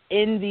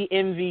in the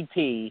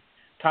MVP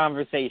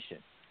conversation.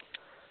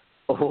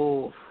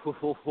 Oh,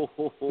 no.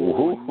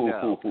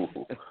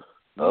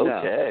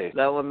 Okay. No,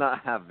 that will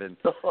not happen.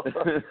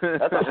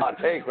 That's a hot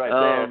take right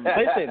there.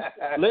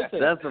 Listen.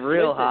 That's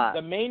real hot.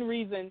 The main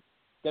reason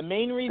he I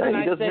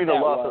doesn't said mean that a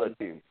lot was, for the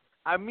team.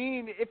 I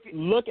mean, if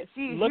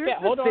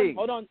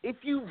hold on. If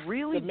you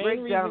really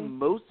break down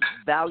most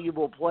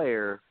valuable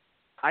player,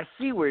 I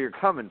see where you're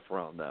coming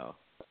from, though.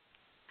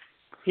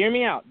 Hear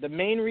me out. The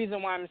main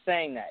reason why I'm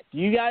saying that, do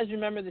you guys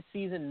remember the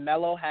season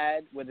Melo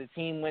had where the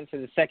team went to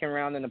the second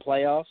round in the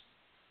playoffs?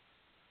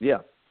 Yeah.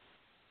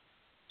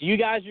 Do you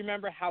guys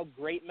remember how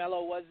great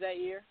Melo was that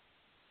year?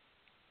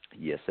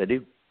 Yes, I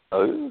do.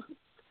 Oh.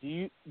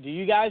 Do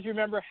you guys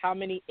remember how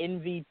many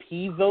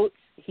MVP votes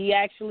he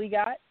actually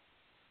got?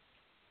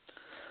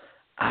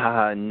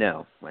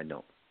 No, I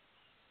don't.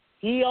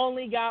 He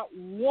only got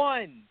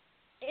 1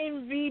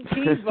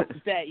 MVP vote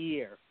that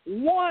year.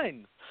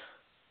 One.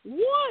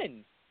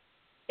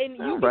 And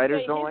you could say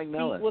his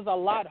feat was a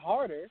lot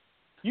harder.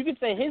 You could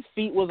say his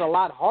feat was a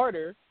lot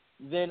harder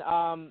than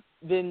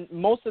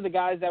most of the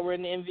guys that were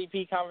in the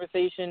MVP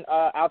conversation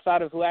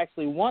outside of who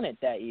actually won it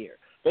that year.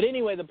 But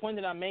anyway, the point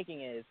that I'm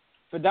making is,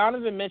 for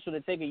Donovan Mitchell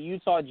to take a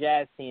Utah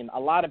Jazz team a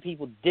lot of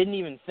people didn't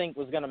even think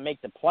was going to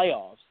make the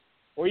playoffs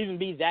or even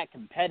be that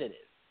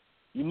competitive.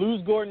 You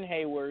lose Gordon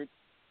Hayward.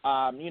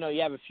 You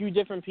have a few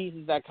different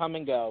pieces that come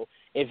and go.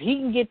 If he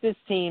can get this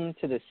team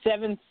to the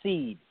 7th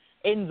seed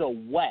in the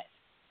West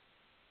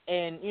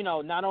and,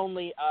 not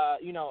only,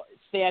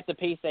 stay at the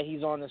pace that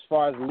he's on as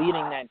far as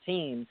leading that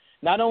team,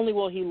 not only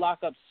will he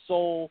lock up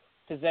sole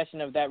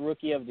possession of that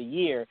Rookie of the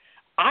Year,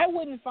 I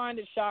wouldn't find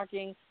it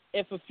shocking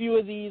if a few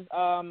of these,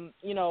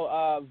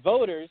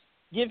 voters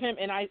give him,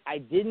 and I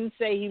didn't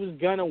say he was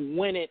going to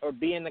win it or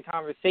be in the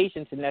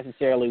conversation to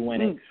necessarily win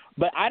it,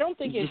 but I don't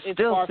think it's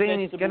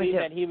far-fetched to believe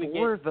that he would get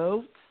 4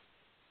 votes?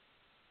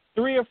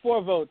 3 or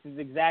 4 votes is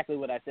exactly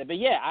what I said. But,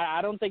 yeah,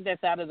 I don't think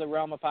that's out of the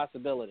realm of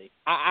possibility.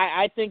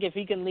 I think if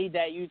he can lead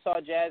that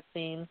Utah Jazz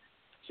team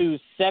to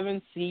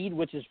 7th seed,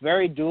 which is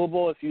very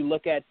doable if you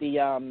look at the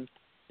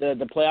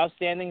playoff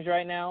standings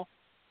right now,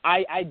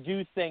 I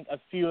do think a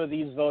few of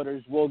these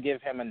voters will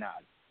give him a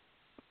nod.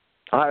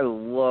 I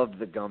love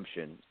the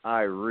gumption.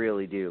 I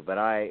really do. But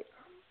I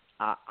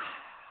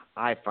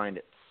find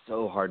it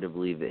so hard to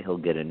believe that he'll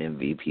get an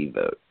MVP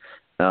vote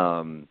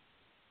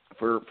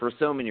for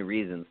so many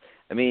reasons.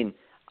 I mean,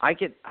 I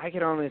could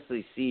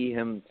honestly see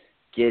him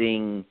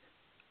getting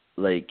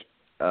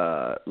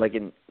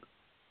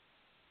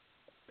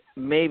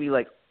maybe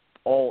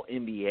all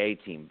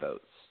NBA team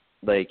votes.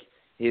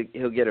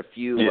 He'll get a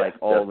few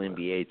all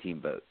NBA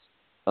team votes.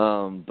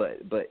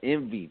 But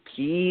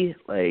MVP,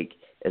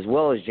 as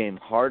well as James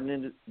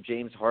Harden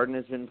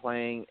has been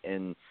playing,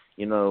 and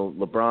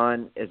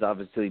LeBron has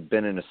obviously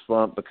been in a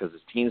slump because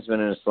his team's been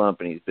in a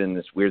slump and he's been in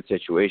this weird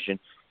situation.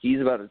 He's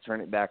about to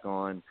turn it back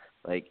on.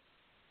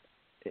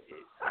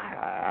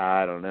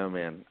 I don't know,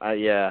 man.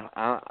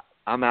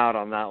 I'm out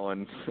on that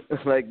one.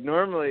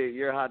 Normally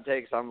your hot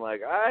takes, I'm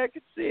like, I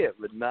could see it,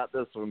 but not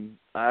this one.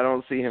 I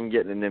don't see him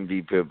getting an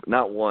MVP,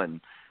 not one.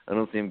 I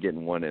don't see him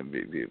getting 1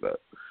 MVP vote.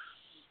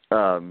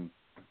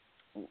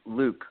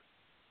 Luke,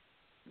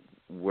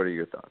 what are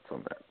your thoughts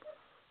on that?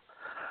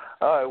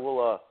 All right,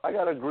 well, I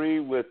got to agree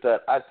with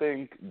that. I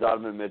think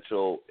Donovan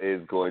Mitchell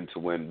is going to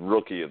win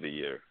Rookie of the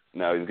Year.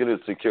 Now, he's going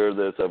to secure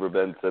this over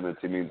Ben Simmons.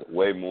 He means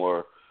way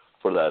more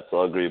for that, so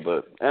I'll agree.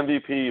 But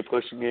MVP, you're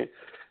pushing it.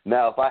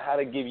 Now, if I had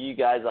to give you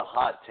guys a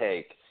hot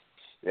take,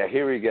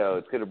 here we go.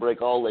 It's going to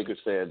break all Lakers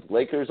fans.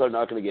 Lakers are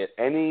not going to get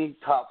any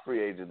top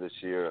free agent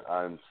this year.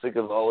 I'm sick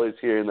of always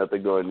hearing that they're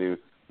going to.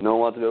 No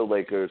one wants to go to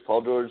Lakers.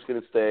 Paul George is going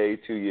to stay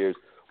 2 years.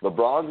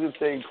 LeBron's going to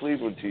stay in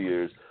Cleveland 2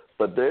 years.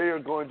 But they are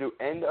going to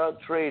end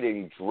up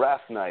trading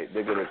draft night.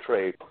 They're going to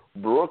trade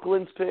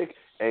Brooklyn's pick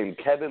and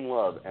Kevin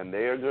Love, and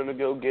they are going to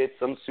go get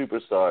some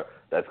superstar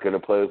that's going to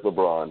play with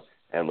LeBron,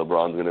 and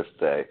LeBron's going to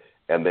stay.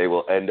 And they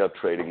will end up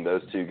trading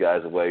those 2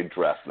 guys away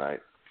draft night.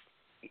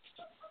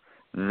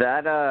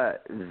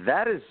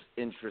 That is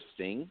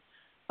interesting.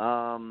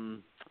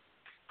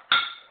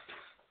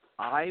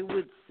 I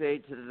would say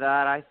to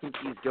that, I think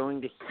he's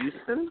going to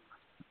Houston.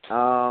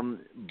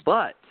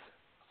 But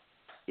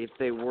if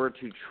they were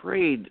to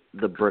trade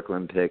the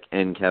Brooklyn pick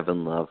and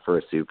Kevin Love for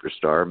a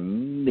superstar,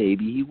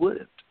 maybe he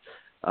wouldn't.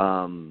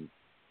 I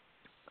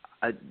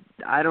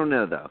don't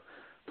know, though.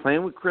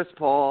 Playing with Chris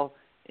Paul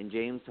and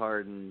James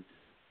Harden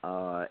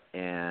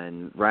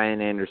and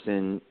Ryan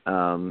Anderson,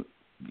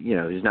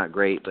 he's not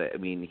great, but, I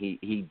mean,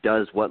 he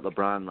does what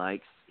LeBron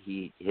likes.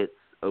 He hits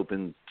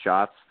open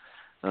shots.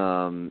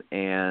 And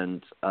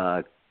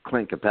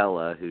Clint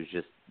Capella,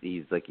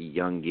 he's like a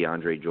young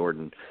DeAndre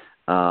Jordan.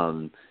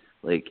 I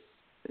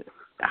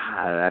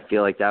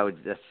feel like that's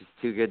just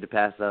too good to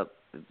pass up.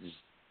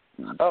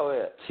 Oh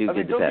yeah. Too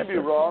good to don't pass get me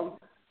up. wrong.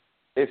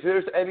 If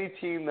there's any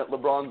team that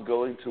LeBron's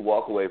going to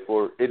walk away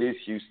for, it is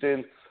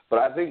Houston. But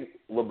I think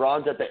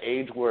LeBron's at the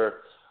age where,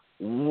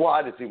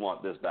 why does he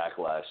want this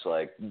backlash?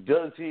 Like,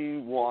 does he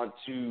want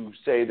to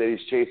say that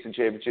he's chasing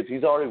championships?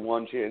 He's already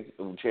won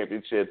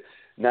championship.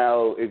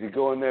 Now, is he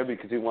going there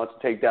because he wants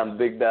to take down the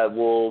big bad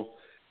Wolves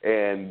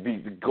and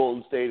beat the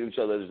Golden State and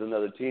show that there's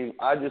another team?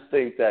 I just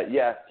think that,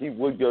 yeah, he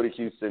would go to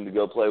Houston to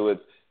go play with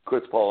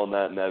Chris Paul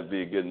and that would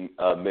be a good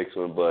mix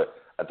for him. But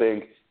I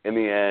think in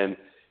the end,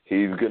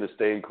 he's going to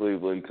stay in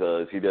Cleveland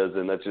because he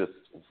doesn't. That's just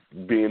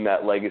being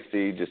that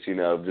legacy, just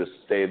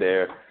stay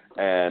there.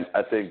 And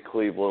I think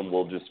Cleveland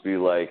will just be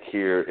like,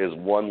 here is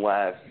one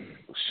last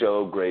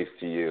show of grace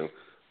to you,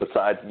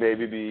 besides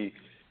maybe be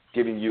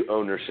giving you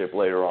ownership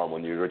later on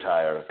when you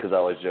retire. Because I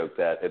always joke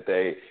that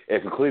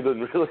if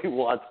Cleveland really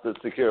wants to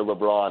secure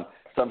LeBron,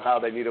 somehow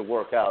they need to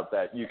work out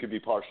that you could be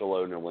partial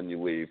owner when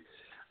you leave,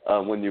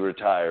 when you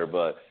retire.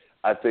 But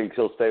I think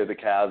he'll stay with the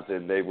Cavs,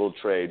 and they will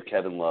trade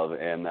Kevin Love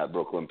and that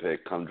Brooklyn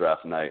pick come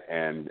draft night,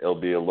 and it'll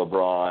be a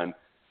LeBron,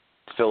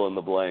 fill in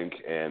the blank,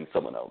 and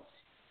someone else.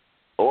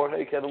 Or,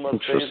 hey, Kevin Love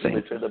stays and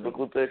they trade that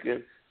Brooklyn pick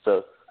in.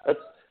 So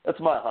that's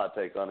my hot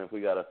take on it if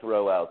we got to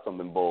throw out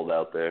something bold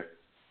out there.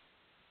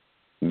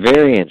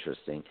 Very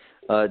interesting.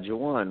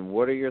 Jawan,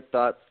 what are your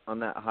thoughts on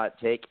that hot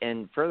take?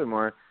 And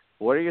furthermore,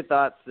 what are your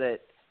thoughts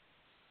that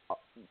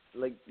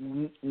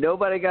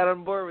nobody got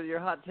on board with your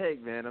hot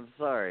take, man? I'm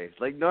sorry.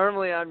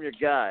 Normally I'm your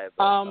guy,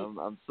 but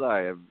I'm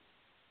sorry.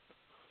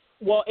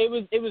 Well, it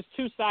was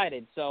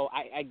two-sided, so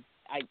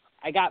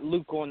I got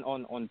Luke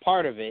on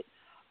part of it.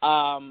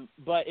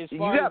 But as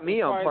far you got as, me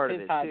as on far part as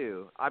of his it hot,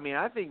 too. I mean,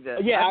 I think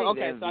that. Yeah, I think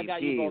okay, the MVP, so I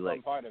got you both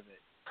on part of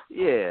it.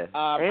 Yeah,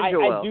 and I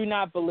Joel. do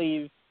not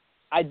believe.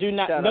 I do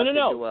not. Shout no. out to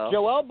Joel.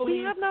 Joel believes.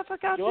 We have not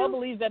forgot Joel you.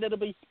 believes that it'll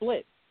be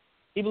split.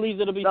 He believes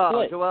it'll be No,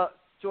 split.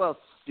 Joel's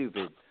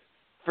stupid.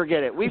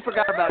 Forget it. We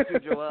forgot about you,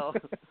 Joel.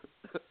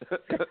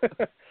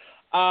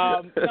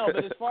 No,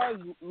 but as far as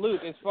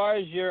Luke, as far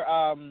as your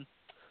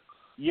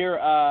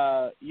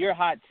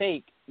hot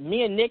take,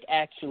 me and Nick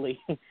actually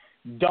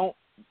don't.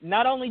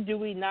 Not only do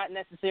we not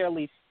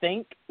necessarily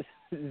think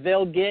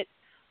they'll get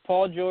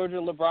Paul George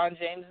or LeBron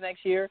James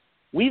next year,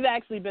 we've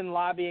actually been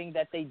lobbying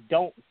that they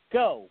don't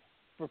go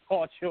for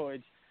Paul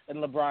George and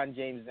LeBron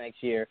James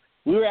next year.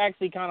 We were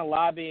actually kind of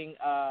lobbying,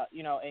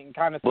 and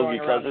kind of throwing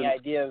around the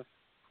idea of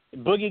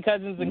Boogie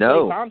Cousins and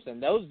Klay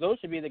Thompson. Those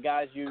should be the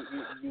guys you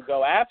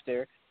go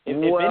after. If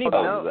anybody.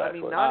 No, I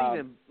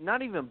mean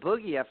not even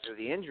Boogie after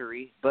the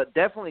injury, but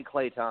definitely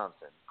Klay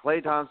Thompson.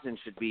 Klay Thompson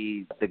should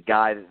be the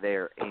guy that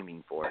they're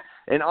aiming for.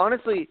 And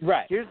honestly,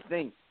 right. Here's the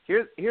thing.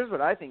 Here's what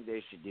I think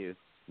they should do.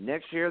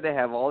 Next year they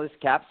have all this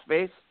cap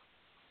space.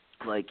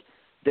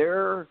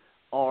 There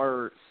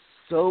are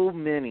so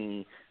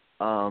many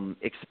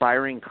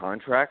expiring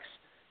contracts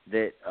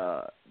that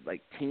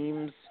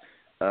teams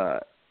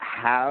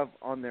have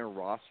on their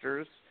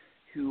rosters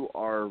who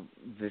are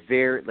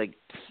very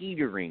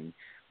teetering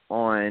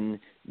on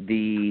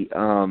the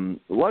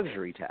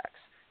luxury tax.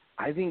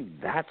 I think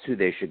that's who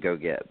they should go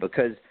get,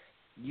 because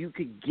you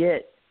could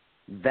get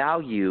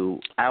value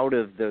out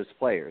of those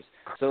players.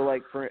 So,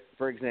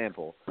 for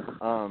example,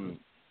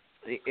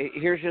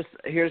 here's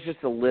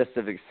just a list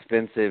of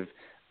expensive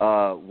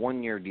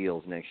 1-year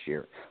deals next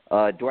year.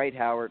 Dwight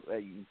Howard,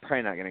 you're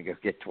probably not going to go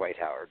get Dwight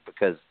Howard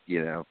because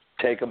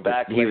take him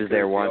back. He was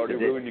there once. Already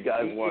ruined you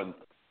guys one.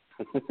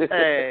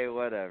 Hey,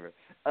 whatever.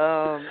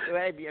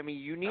 I mean,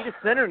 you need a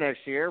center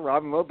next year.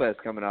 Robin Lopez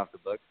coming off the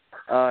book.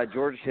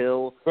 George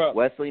Hill,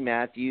 Wesley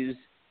Matthews,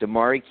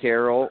 Damari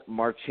Carroll,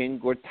 Marcin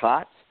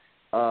Gortat,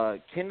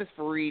 Kenneth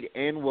Faried,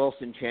 and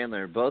Wilson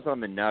Chandler, both on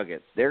the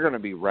Nuggets. They're going to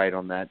be right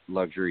on that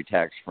luxury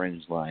tax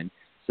fringe line.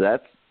 So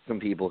that's some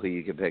people who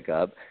you could pick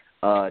up.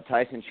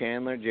 Tyson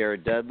Chandler,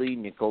 Jared Dudley,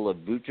 Nikola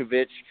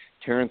Vucevic,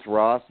 Terrence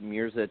Ross,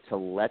 Mirza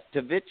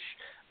Teletovic.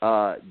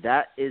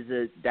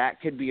 That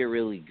could be a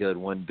really good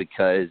one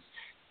because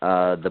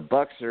the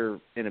Bucks are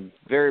in a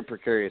very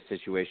precarious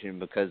situation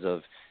because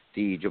of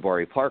the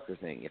Jabari Parker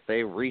thing. If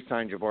they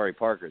re-sign Jabari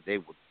Parker, they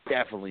will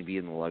definitely be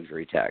in the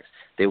luxury tax.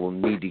 They will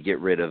need to get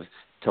rid of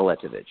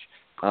Teletovic.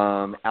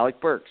 Alec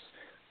Burks.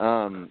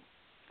 And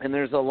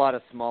there's a lot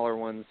of smaller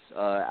ones.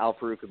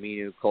 Al-Farouq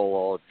Aminu, Cole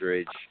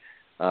Aldridge,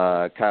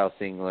 Kyle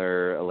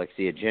Singler,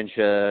 Alexia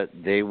Gensha.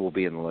 They will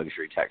be in the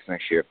luxury tax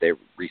next year if they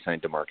re-sign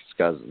DeMarcus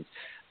Cousins.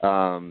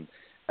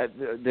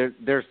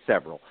 There's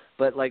several.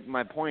 But,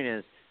 my point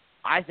is,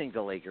 I think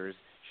the Lakers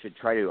should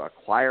try to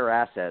acquire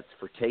assets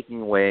for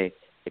taking away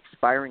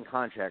expiring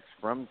contracts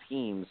from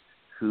teams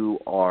who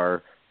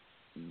are,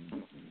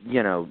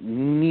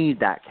 need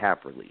that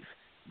cap relief.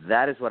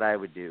 That is what I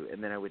would do.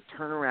 And then I would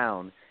turn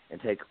around and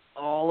take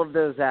all of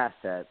those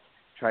assets,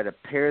 try to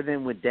pair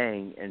them with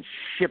Deng, and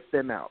ship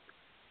them out.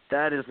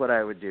 That is what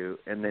I would do.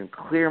 And then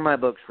clear my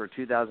books for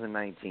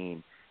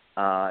 2019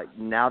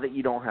 Now that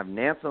you don't have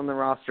Nance on the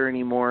roster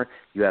anymore,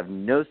 you have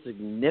no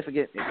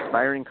significant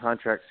expiring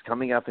contracts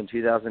coming up in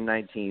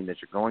 2019 that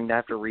you're going to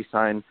have to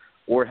re-sign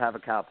or have a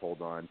cap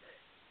hold on.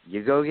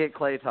 You go get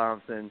Klay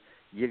Thompson.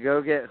 You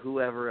go get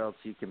whoever else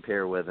you can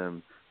pair with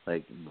him.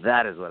 Like,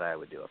 that is what I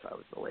would do if I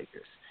was the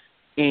Lakers.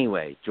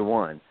 Anyway,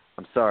 Jawan,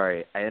 I'm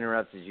sorry. I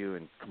interrupted you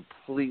and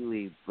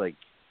completely,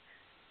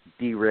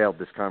 derailed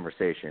this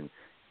conversation.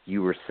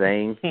 You were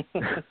saying?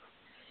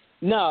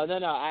 No.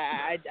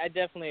 I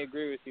definitely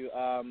agree with you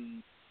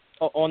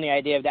on the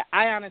idea of that.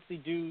 I honestly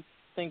do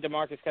think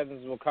DeMarcus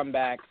Cousins will come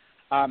back,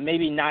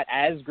 maybe not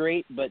as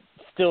great, but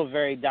still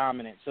very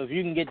dominant. So if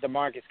you can get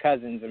DeMarcus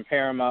Cousins and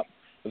pair him up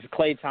with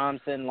Klay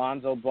Thompson,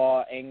 Lonzo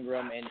Ball,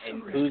 Ingram,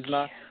 and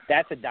Kuzma,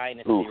 that's a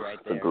dynasty right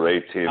there. A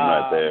great team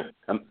right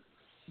there.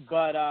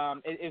 But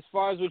as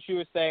far as what you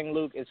were saying,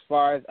 Luke, as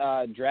far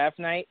as draft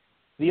night,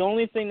 the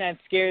only thing that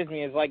scares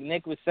me is, like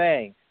Nick was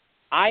saying,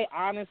 I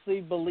honestly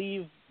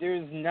believe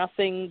there's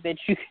nothing that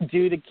you can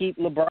do to keep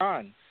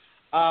LeBron.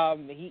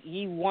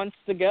 He wants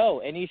to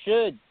go, and he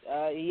should.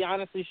 He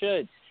honestly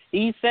should.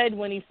 He said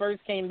when he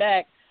first came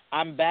back,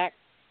 I'm back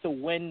to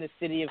win the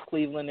city of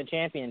Cleveland the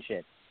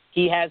championship.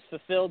 He has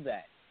fulfilled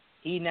that.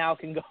 He now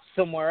can go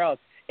somewhere else.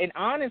 And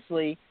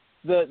honestly,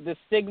 the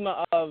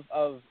stigma of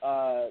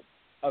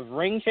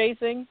ring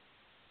chasing,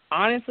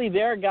 honestly,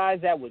 there are guys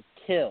that would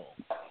kill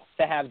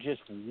to have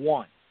just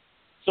one.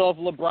 So if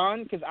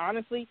LeBron, because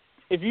honestly,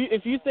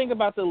 if you think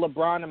about the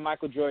LeBron and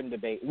Michael Jordan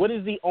debate, what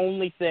is the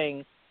only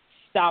thing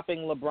stopping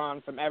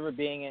LeBron from ever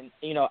being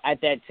at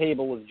that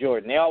table with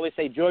Jordan? They always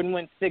say Jordan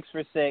went 6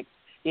 for 6.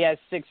 He has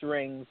 6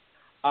 rings.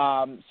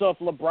 So if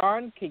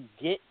LeBron could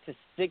get to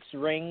 6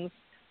 rings,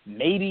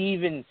 maybe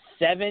even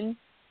 7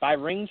 by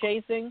ring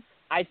chasing,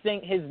 I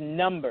think his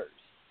numbers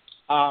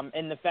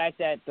and the fact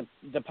that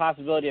the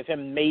possibility of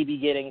him maybe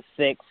getting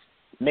 6,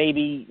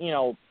 maybe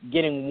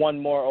getting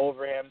one more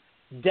over him,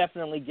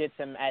 definitely gets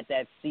him at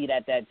that seat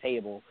at that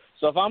table.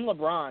 So if I'm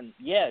LeBron,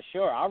 yeah,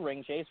 sure, I'll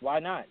ring chase. Why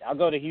not? I'll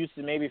go to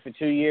Houston maybe for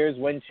 2 years,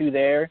 win 2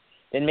 there,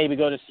 then maybe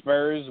go to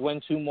Spurs,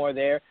 win 2 more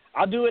there.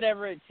 I'll do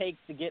whatever it takes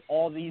to get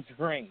all these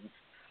rings.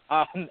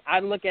 I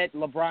look at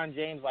LeBron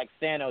James like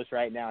Thanos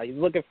right now. He's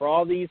looking for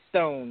all these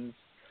stones.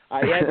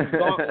 He has his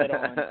gauntlet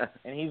on,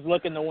 and he's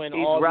looking to win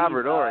all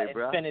Robert these Horry,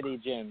 bro. Infinity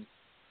Gems.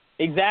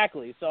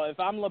 Exactly. So if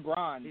I'm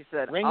LeBron, he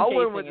said, ring I'll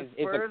chasing win with the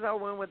Spurs, I'll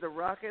win with the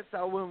Rockets,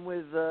 I'll win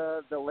with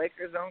the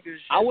Lakers. I don't give a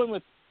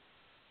shit.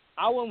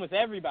 I'll win with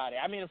everybody.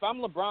 I mean, if I'm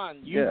LeBron,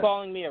 you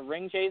calling me a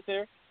ring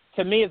chaser,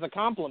 to me is a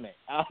compliment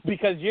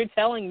because you're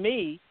telling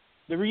me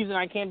the reason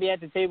I can't be at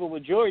the table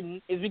with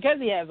Jordan is because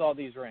he has all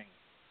these rings.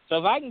 So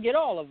if I can get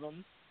all of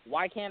them,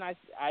 why can't I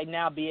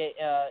now be,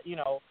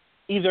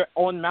 either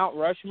on Mount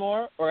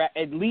Rushmore or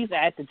at least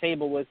at the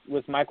table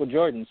with Michael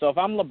Jordan? So if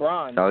I'm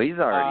LeBron, he's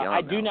already on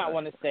I do not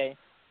want to stay.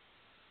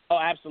 Oh,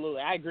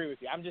 absolutely. I agree with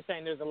you. I'm just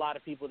saying there's a lot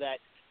of people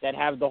that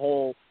have the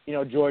whole,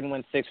 Jordan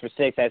went 6 for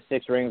 6, has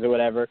 6 rings or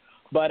whatever.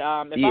 But if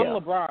I'm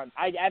LeBron,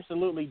 I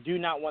absolutely do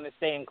not want to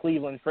stay in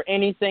Cleveland for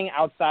anything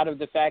outside of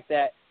the fact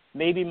that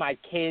maybe my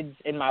kids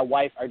and my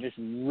wife are just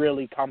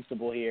really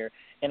comfortable here,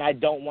 and I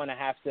don't want to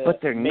have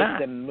to make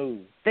them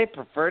move. They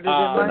prefer to in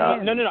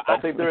Miami. No. I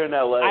think they're in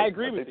L.A. I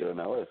agree with you. They're in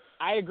L.A.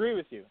 I agree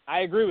with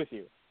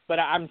you. But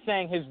I'm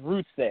saying his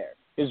roots there.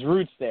 But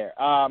sure.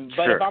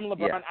 If I'm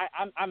LeBron,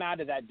 I'm out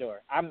of that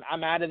door.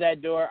 I'm out of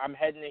that door. I'm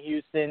heading to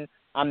Houston.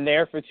 I'm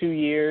there for 2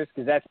 years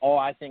because that's all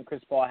I think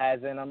Chris Paul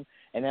has in him.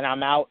 And then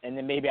I'm out, and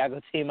then maybe I go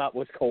team up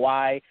with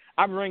Kawhi.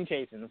 I'm ring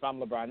chasing if I'm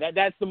LeBron.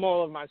 That's the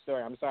moral of my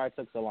story. I'm sorry it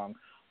took so long.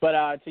 But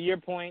to your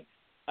point,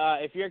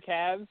 if you're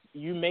Cavs,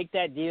 you make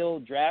that deal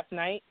draft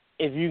night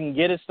if you can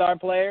get a star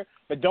player,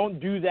 but don't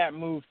do that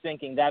move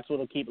thinking that's what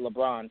will keep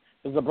LeBron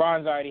because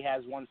LeBron's already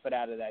has 1 foot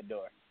out of that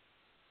door.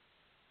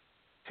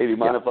 Hey, do you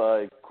mind if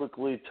I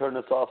quickly turn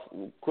this off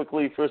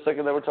quickly for a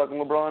second that we're talking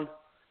LeBron?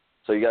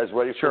 So you guys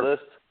ready for this?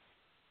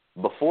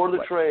 Before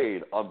the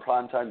trade on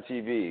primetime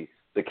TV,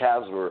 the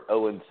Cavs were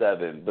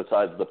 0-7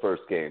 besides the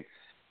first game.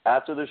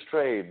 After this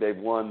trade, they've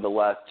won the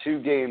last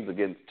 2 games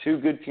against 2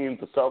 good teams,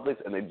 the Celtics,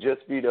 and they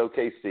just beat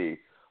OKC.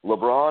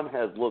 LeBron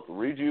has looked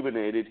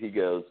rejuvenated. He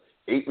goes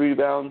 8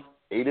 rebounds,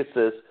 8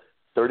 assists,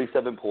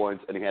 37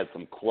 points, and he had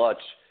some clutch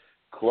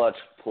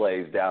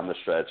plays down the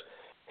stretch.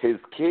 His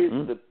kids,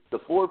 the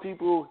 4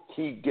 people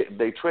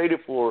they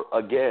traded for,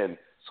 again,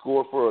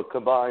 score for a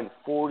combined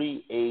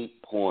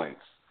 48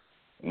 points.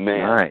 Man,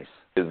 nice.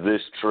 Is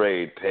this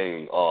trade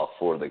paying off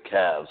for the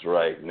Cavs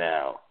right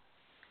now?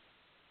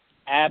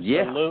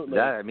 Absolutely.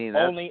 Yeah,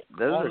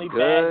 those are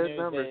good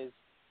numbers.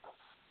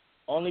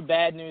 Only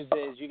bad news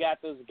is you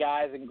got those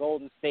guys in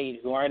Golden State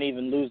who aren't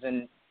even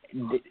losing,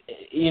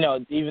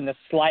 even the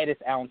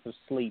slightest ounce of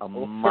sleep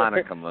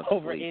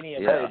over any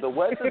of that. Hey, the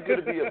West is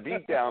going to be a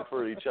beatdown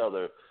for each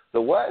other.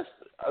 The West,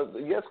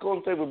 yes,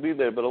 Golden State will be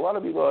there, but a lot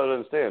of people don't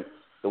understand.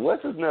 The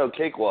West is no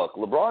cakewalk.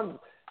 LeBron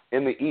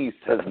in the East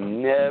has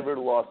never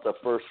lost a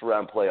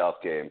first-round playoff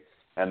game.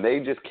 and they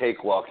just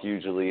cakewalk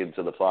usually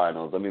into the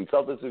finals. I mean,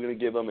 Celtics are going to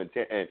give them in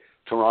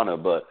Toronto,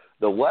 but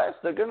the West,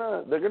 they're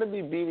gonna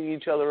be beating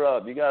each other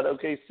up. You got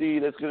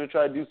OKC that's going to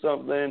try to do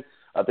something.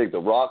 I think the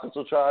Rockets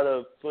will try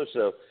to push.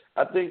 So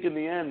I think in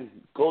the end,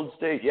 Golden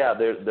State, yeah,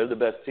 they're the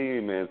best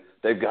team, and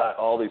they've got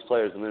all these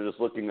players, and they're just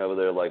looking over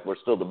there like we're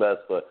still the best.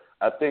 But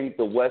I think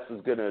the West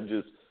is going to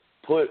just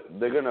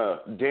they're going to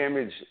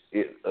damage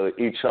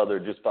each other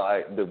just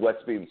by the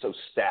West being so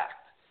stacked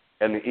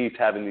and the East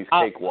having these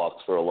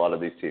cakewalks for a lot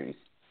of these teams.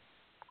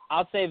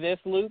 I'll say this,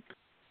 Luke.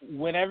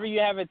 Whenever you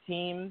have a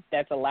team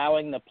that's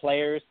allowing the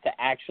players to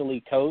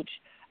actually coach,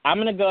 I'm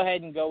going to go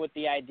ahead and go with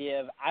the idea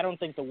of I don't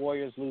think the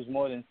Warriors lose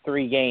more than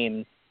 3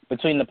 games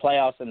between the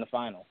playoffs and the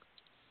final.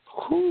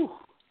 Whew.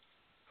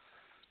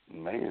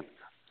 Man.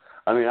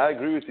 I mean, I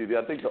agree with you.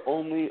 I think the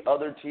only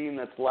other team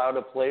that's allowed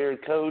a player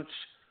coach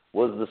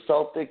was the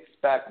Celtics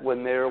back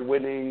when they were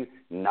winning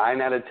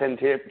 9 out of 10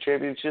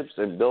 championships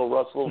and Bill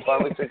Russell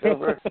finally took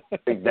over. I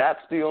think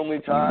that's the only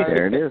time.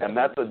 There it is. And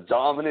that's a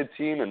dominant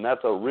team, and that's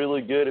a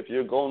really good, if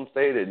you're Golden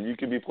State and you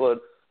can be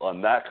put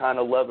on that kind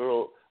of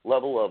level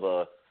of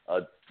a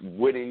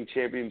winning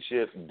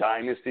championship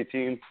dynasty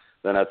team,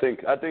 then I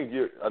think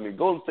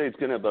Golden State's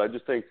gonna, but I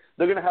just think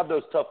they're gonna have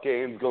those tough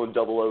games, going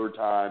double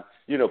overtime,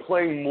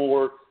 playing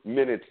more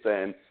minutes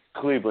than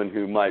Cleveland,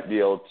 who might be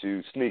able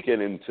to sneak in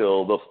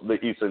until the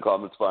Eastern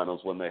Conference Finals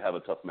when they have a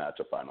tough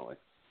matchup finally.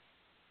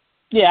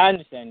 Yeah, I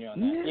understand you on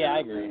that. Yeah, I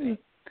agree.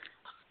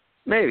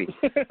 Maybe.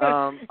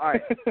 All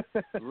right,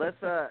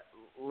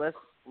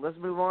 let's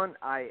move on.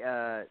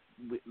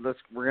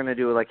 We're gonna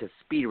do like a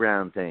speed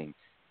round thing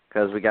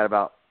because we got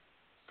about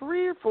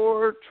 3 or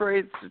 4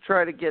 trades to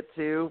try to get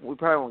to. We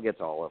probably won't get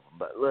to all of them,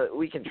 but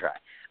we can try.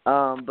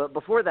 But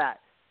before that,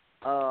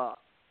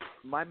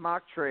 my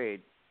mock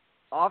trade,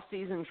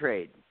 off-season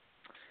trade,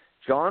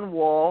 John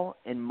Wall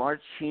and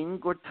Marcin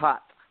Gortat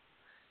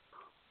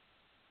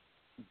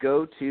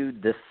go to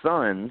the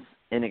Suns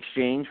in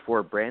exchange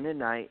for Brandon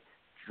Knight,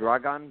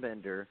 Dragan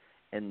Bender,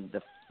 and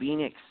the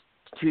Phoenix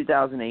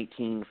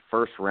 2018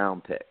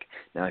 first-round pick.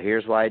 Now,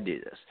 here's why I do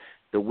this.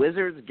 The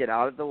Wizards get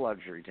out of the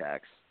luxury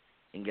tax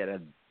and get a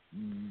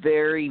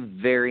very,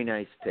 very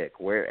nice pick.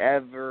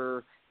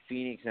 Wherever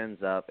Phoenix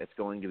ends up, it's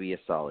going to be a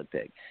solid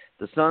pick.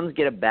 The Suns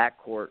get a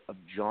backcourt of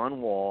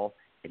John Wall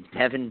and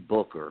Devin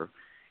Booker,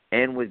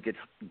 and with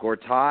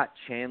Gortat,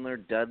 Chandler,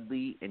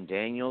 Dudley, and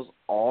Daniels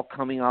all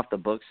coming off the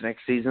books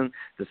next season,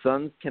 the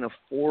Suns can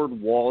afford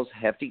Wall's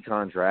hefty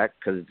contract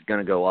because it's going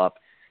to go up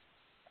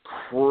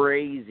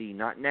crazy,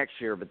 not next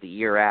year, but the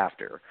year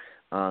after,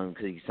 because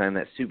he signed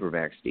that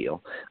Supermax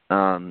deal.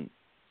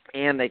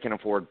 And they can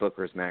afford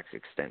Booker's max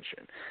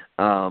extension.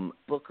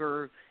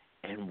 Booker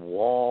and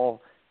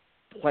Wall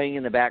playing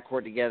in the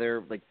backcourt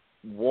together, like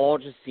Wall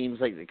just seems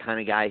like the kind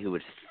of guy who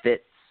would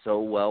fit so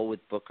well with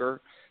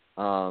Booker.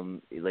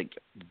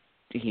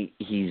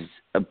 He's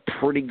a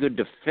pretty good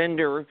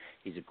defender.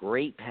 He's a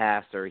great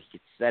passer. He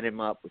could set him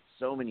up with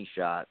so many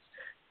shots.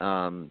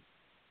 And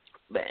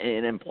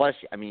plus,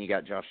 I mean, you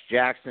got Josh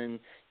Jackson,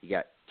 you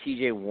got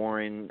T.J.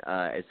 Warren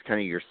as kind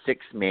of your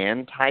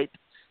 6-man type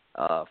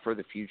for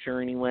the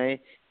future anyway.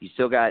 You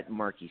still got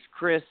Marquise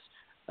Chris,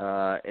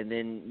 and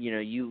then,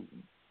 you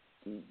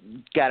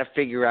got to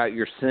figure out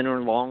your center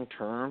long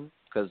term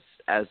because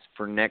as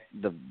for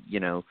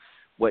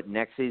what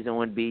next season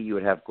would be, you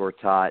would have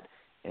Gortat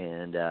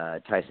and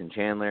Tyson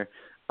Chandler.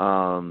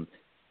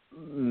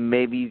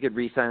 Maybe you could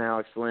re-sign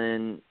Alex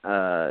Len.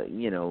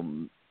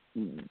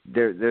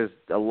 There's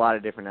a lot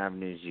of different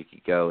avenues you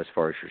could go as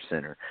far as your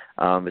center.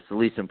 It's the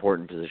least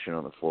important position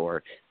on the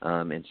floor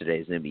in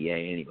today's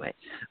NBA anyway.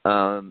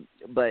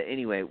 But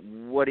anyway,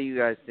 what do you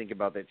guys think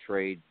about that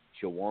trade?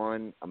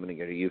 Jawan, I'm going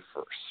to go to you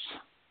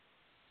first.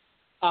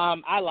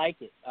 I like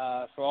it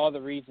for all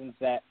the reasons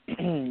that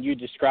you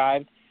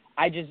described.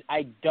 I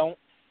don't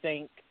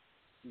think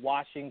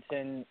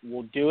Washington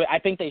will do it. I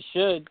think they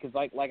should because,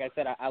 like I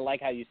said, I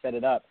like how you set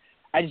it up.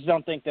 I just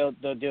don't think they'll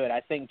do it.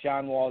 I think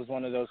John Wall is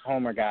one of those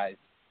homer guys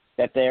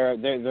that they're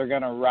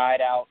going to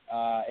ride out,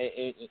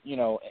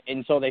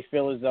 until they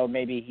feel as though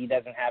maybe he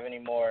doesn't have any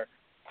more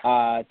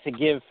to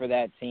give for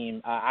that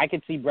team. I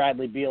could see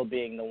Bradley Beal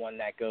being the one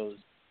that goes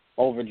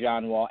over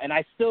John Wall, and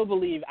I still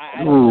believe.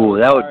 Ooh,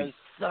 that would be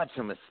such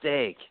a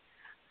mistake.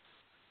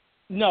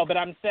 No, but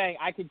I'm saying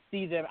I could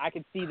see them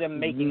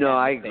making. No, that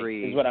I mistake,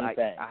 agree. Is what I'm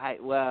saying. I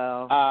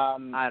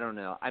don't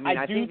know. I mean,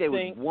 I think they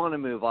would want to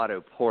move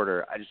Otto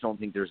Porter. I just don't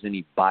think there's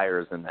any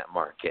buyers in that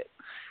market.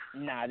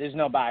 Nah, there's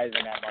no buyers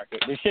in that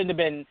market. There shouldn't have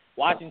been.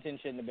 Washington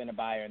shouldn't have been a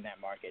buyer in that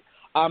market.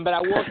 But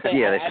I will say,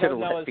 yeah, I don't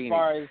know as Phoenix,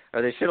 far as.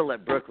 Or they should have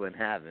let Brooklyn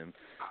have him.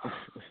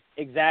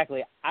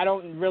 Exactly. I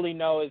don't really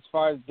know as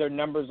far as their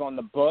numbers on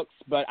the books,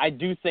 but I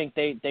do think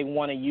they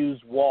want to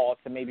use Wall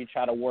to maybe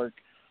try to work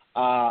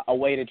a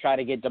way to try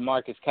to get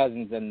DeMarcus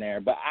Cousins in there.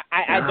 But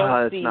I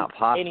don't see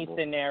any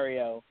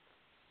scenario.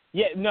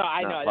 Yeah, no,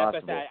 I know.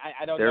 That's what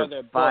I don't know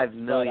their books. $5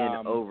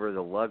 million over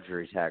the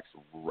luxury tax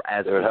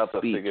as we have to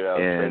speak. figure out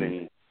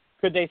trading.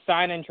 Could they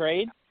sign and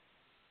trade?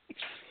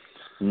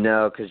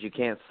 No, because you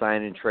can't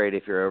sign and trade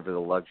if you're over the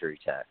luxury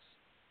tax.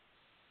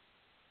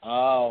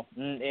 Oh,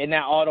 and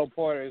that Otto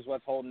Porter is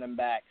what's holding them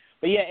back.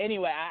 But, yeah,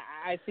 anyway,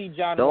 I see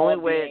John The Wall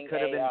only way being it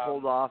could have been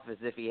pulled off is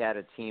if he had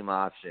a team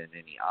option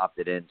and he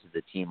opted into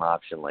the team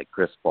option like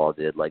Chris Paul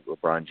did, like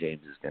LeBron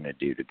James is going to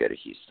do to go to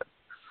Houston.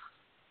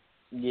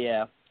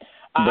 Yeah.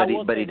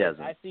 But he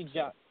doesn't. I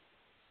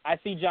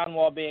see John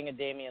Wall being a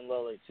Damian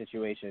Lillard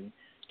situation.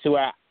 To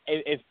where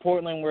if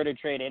Portland were to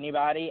trade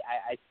anybody,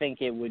 I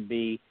think it would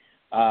be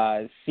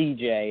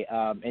CJ,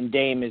 and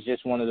Dame is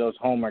just one of those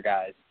homer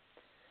guys.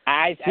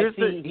 I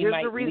see he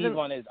might leave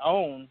on his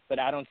own, but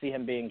I don't see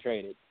him being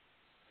traded.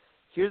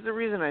 Here's the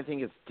reason I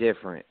think it's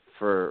different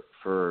for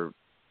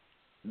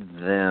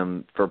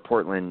them, for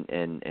Portland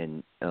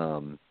and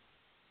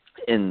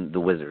the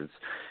Wizards.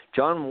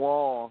 John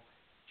Wall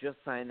just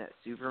signed that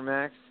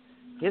Supermax.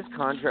 His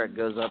contract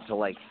goes up to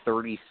like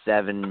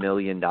 $37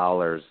 million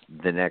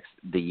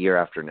the year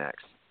after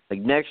next.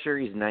 Like next year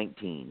he's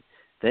 19.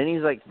 Then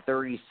he's like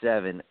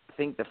 37. I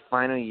think the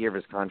final year of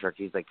his contract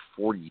he's like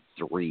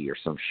 43 or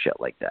some shit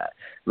like that.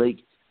 Like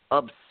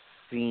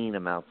obscene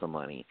amounts of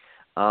money.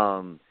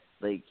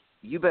 Like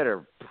you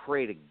better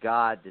pray to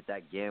God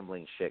that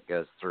gambling shit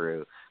goes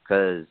through,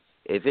 because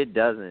if it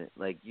doesn't,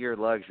 like your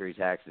luxury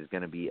tax is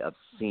going to be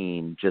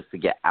obscene just to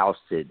get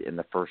ousted in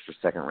the first or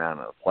second round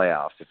of the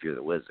playoffs if you're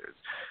the Wizards.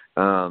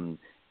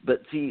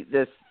 But see,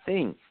 this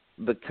thing,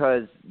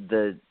 because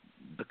the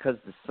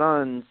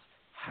Suns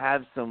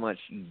have so much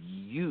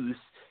use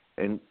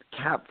and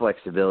cap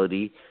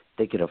flexibility,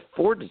 they could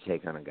afford to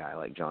take on a guy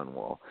like John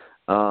Wall.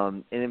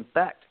 And in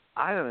fact,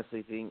 I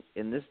honestly think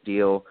in this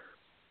deal,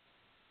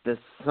 the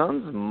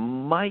Suns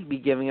might be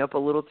giving up a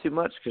little too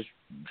much, because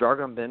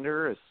Dragan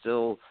Bender is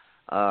still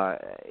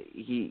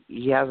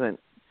he hasn't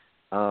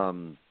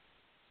been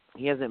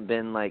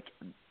like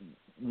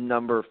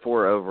number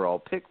 4 overall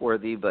pick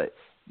worthy, but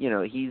you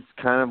know he's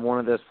kind of one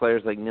of those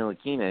players like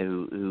Ntilikina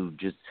who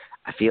just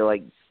I feel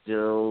like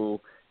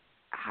still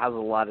has a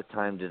lot of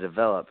time to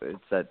develop. It's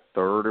that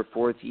 3rd or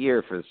 4th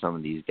year for some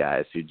of these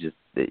guys who just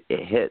it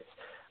hits.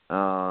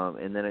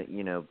 And then,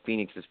 you know,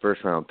 Phoenix's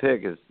first round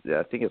pick is,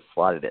 I think it's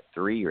slotted at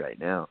 3 right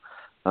now.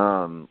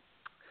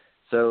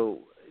 So,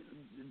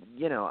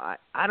 you know,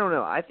 I don't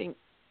know. I think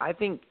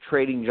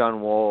trading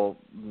John Wall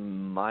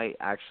might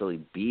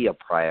actually be a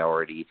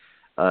priority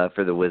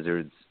for the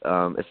Wizards,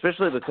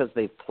 especially because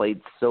they've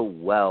played so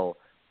well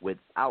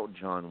without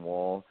John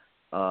Wall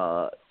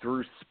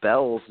through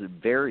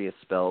various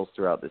spells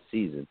throughout the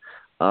season.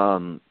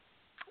 But,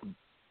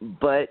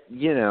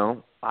 you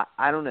know,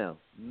 I don't know.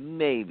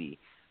 Maybe.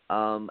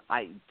 To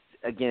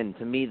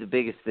me, the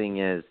biggest thing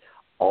is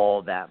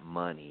all that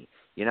money.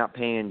 You're not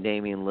paying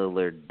Damian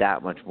Lillard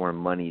that much more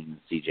money than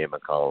C.J.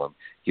 McCollum.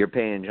 You're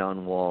paying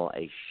John Wall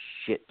a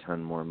shit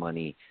ton more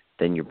money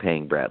than you're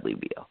paying Bradley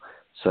Beal.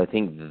 So I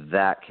think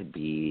that could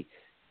be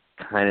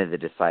kind of the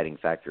deciding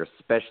factor,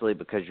 especially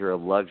because you're a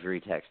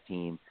luxury tax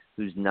team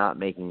who's not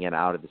making it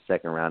out of the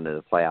second round of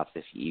the playoffs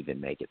if you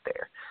even make it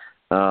there.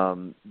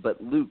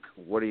 But, Luke,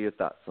 what are your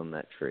thoughts on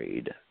that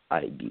trade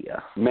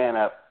idea? Man,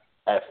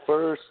 at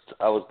first,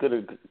 I was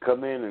going to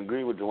come in and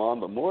agree with Juwan,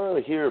 but more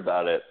I hear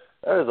about it,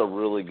 that is a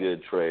really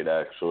good trade,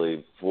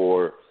 actually,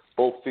 for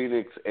both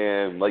Phoenix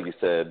and, like you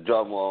said,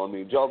 John Wall. I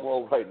mean, John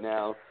Wall right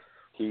now,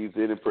 he's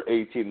in it for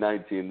 18,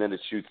 19, then it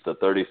shoots to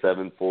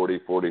 37, 40,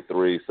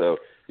 43. So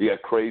you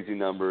got crazy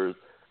numbers.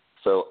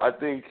 So I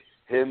think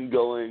him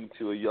going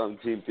to a young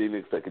team,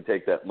 Phoenix, that can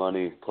take that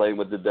money, playing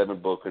with the Devin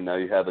Booker, now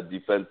you have a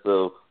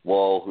defensive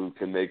Wall who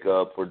can make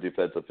up for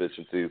defensive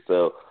efficiency.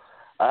 So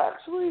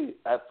actually,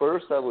 at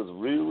first, I was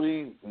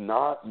really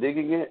not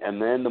digging it,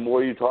 and then the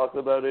more you talk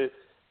about it,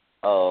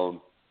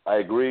 I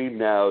agree.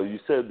 Now, you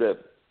said that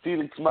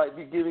Phoenix might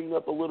be giving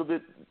up a little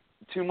bit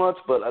too much,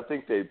 but I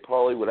think they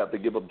probably would have to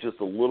give up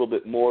just a little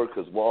bit more,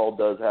 because Wall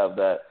does have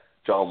that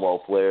John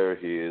Wall flair.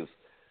 He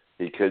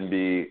can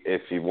be,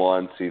 if he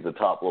wants, he's a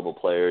top-level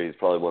player. He's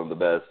probably one of the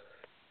best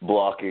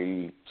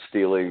blocking,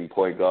 stealing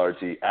point guards.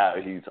 He's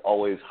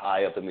always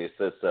high up in the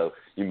assists, so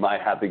you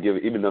might have to give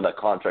it, even though that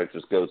contract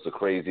just goes to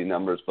crazy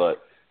numbers,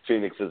 but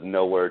Phoenix is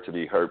nowhere to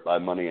be hurt by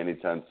money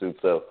anytime soon.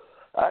 So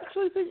I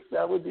actually think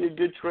that would be a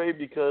good trade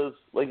because,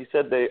 like you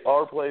said, they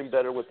are playing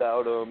better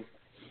without him,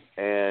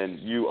 and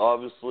you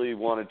obviously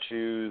want to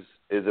choose,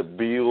 is it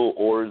Beal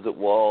or is it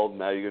Wall?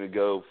 Now you're going to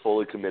go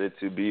fully committed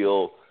to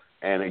Beal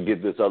and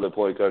get this other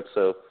point guard.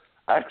 So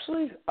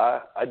actually,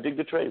 I dig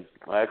the trade.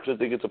 I actually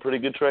think it's a pretty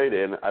good trade,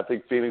 and I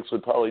think Phoenix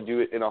would probably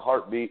do it in a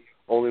heartbeat.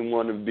 Only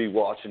one would be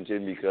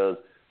Washington because,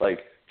 like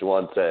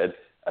Juwan said,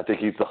 I think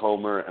he's the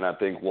homer, and I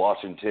think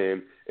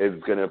Washington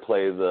is going to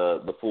play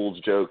the fool's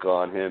joke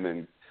on him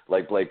and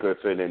like Blake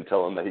Griffin and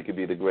tell him that he could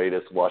be the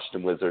greatest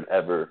Washington Wizard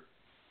ever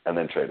and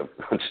then trade him.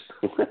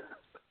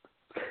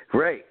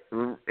 Right,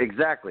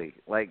 exactly.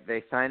 Like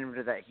they signed him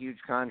to that huge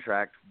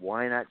contract.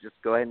 Why not just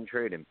go ahead and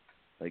trade him?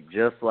 Like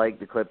just like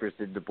the Clippers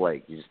did to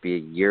Blake. You just be a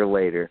year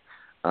later.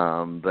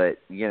 But,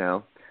 you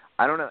know,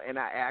 I don't know. And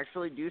I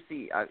actually do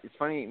see it's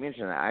funny you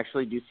mentioned that. I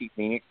actually do see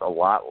Phoenix a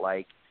lot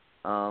like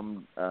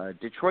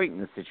Detroit in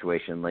this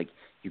situation. Like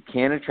you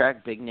can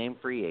attract big-name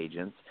free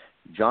agents.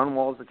 John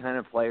Wall's the kind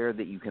of player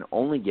that you can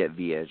only get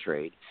via a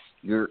trade.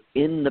 You're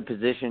in the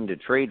position to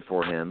trade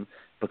for him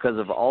because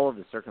of all of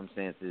the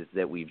circumstances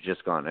that we've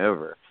just gone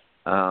over.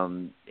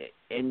 And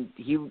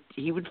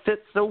he would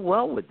fit so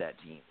well with that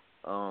team.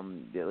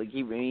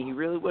 He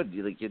really would.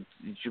 Like it's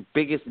your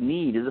biggest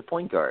need is a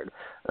point guard,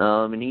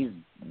 and he's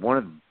one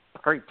of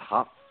probably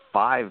top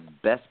 5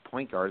 best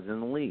point guards in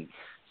the league.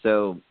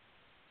 So,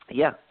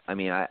 yeah, I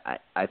mean,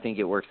 I think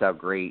it works out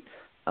great.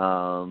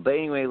 But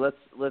anyway, let's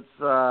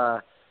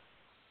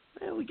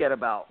we got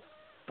about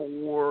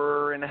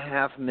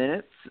 4.5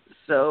 minutes,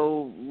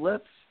 so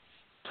let's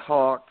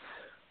talk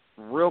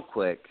real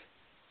quick.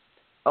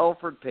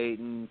 Elfrid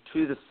Payton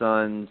to the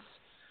Suns.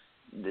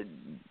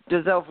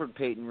 Does Elfrid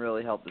Payton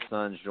really help the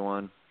Suns,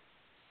 Juwan?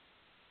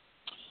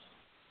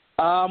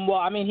 Well,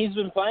 I mean, he's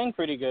been playing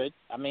pretty good.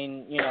 I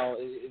mean, you know,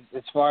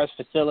 as far as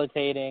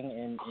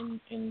facilitating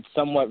and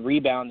somewhat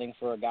rebounding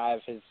for a guy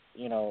of his,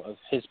 you know, of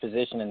his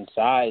position and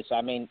size.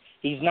 I mean,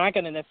 he's not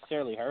going to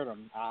necessarily hurt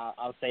him.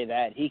 I'll say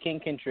that. He can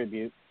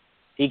contribute.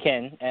 He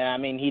can. And, I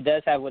mean, he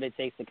does have what it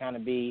takes to kind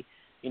of be,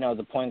 you know,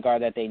 the point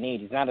guard that they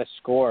need. He's not a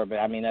scorer, but,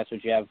 I mean, that's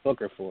what you have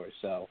Booker for,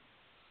 so.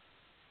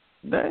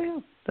 Yeah,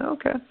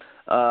 okay.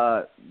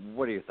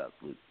 What are your thoughts,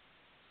 Luke?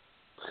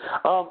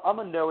 I'm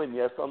a no and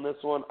yes on this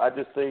one. I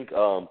just think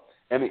in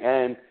the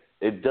end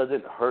it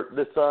doesn't hurt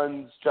the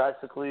Suns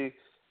drastically,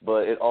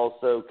 but it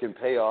also can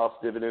pay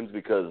off dividends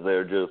because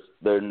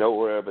they're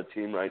nowhere of a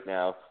team right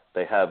now.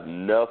 They have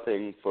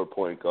nothing for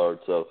point guard.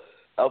 So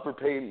Elfrid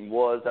Payton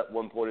was at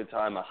one point in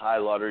time a high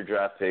lottery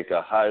draft pick,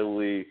 a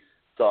highly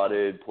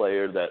thoughted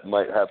player that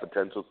might have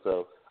potential.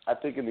 So I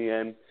think in the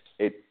end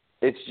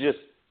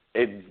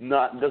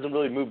doesn't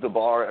really move the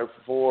bar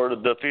for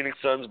the Phoenix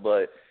Suns,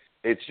 but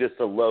it's just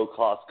a low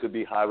cost, could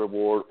be high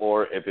reward,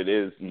 or if it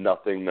is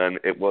nothing, then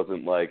it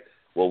wasn't like,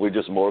 well, we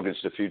just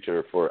mortgaged the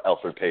future for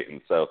Elfrid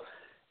Payton. So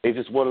it's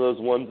just one of those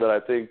ones that I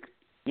think,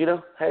 you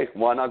know, hey,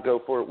 why not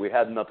go for it? We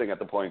had nothing at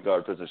the point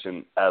guard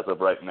position as of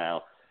right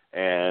now,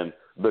 and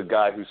the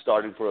guy who's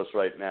starting for us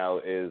right now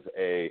is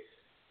a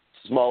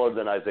smaller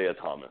than Isaiah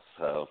Thomas.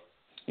 So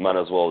might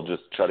as well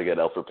just try to get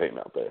Elfrid Payton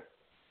out there.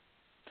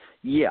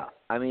 Yeah,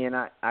 I mean,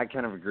 I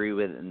kind of agree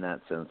with it in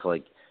that sense.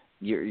 Like,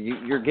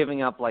 you're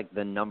giving up like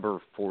the number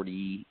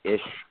 40-ish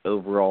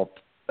overall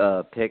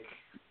pick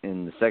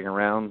in the second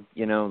round.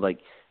 You know, like,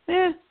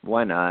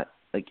 why not?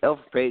 Like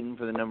Elfrid Payton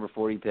for the number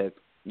 40 pick.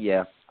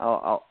 Yeah,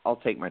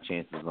 I'll take my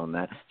chances on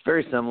that. It's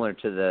very similar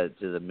to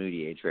the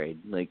Moutier trade.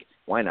 Like,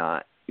 why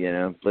not? You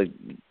know, like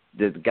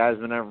the guy's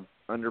been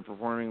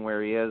underperforming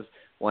where he is.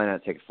 Why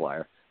not take a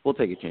flyer? We'll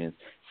take a chance.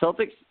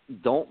 Celtics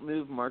don't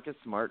move Marcus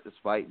Smart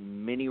despite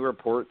many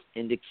reports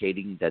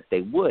indicating that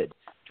they would.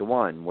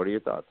 Juwan, what are your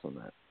thoughts on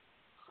that?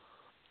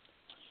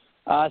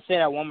 Say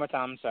that one more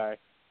time. I'm sorry.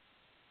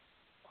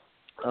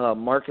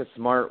 Marcus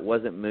Smart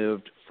wasn't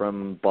moved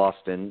from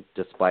Boston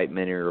despite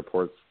many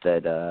reports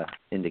that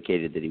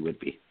indicated that he would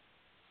be.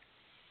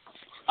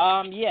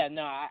 Yeah,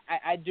 no,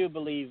 I do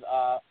believe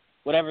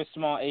whatever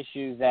small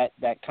issues that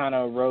kind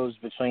of arose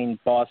between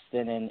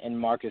Boston and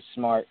Marcus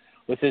Smart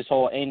with his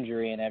whole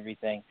injury and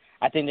everything,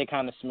 I think they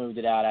kind of smoothed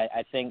it out.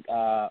 I think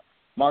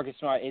Marcus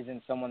Smart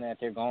isn't someone that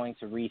they're going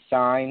to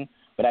re-sign,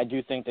 but I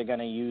do think they're going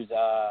to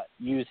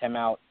use him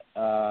out,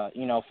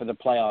 you know, for the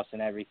playoffs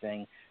and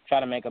everything. Try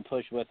to make a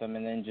push with him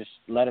and then just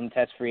let him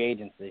test free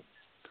agency.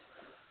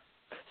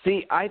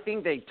 See, I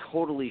think they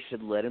totally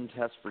should let him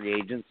test free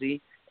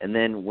agency, and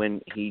then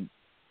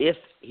if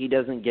he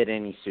doesn't get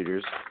any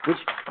suitors, which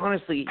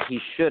honestly he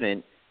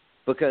shouldn't,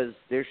 because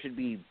there should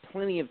be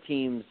plenty of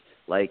teams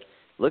like,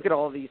 look at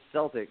all these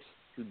Celtics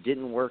who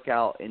didn't work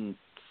out in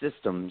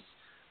systems,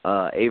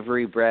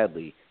 Avery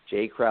Bradley,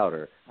 Jay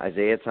Crowder,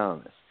 Isaiah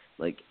Thomas.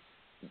 Like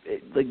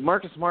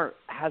Marcus Smart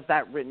has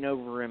that written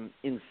over him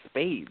in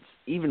spades,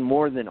 even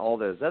more than all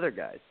those other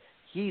guys.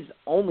 He's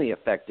only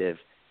effective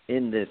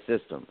in this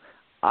system.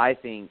 I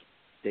think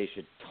they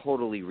should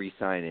totally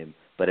re-sign him,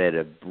 but at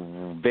a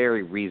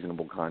very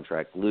reasonable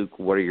contract. Luke,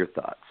 what are your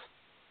thoughts?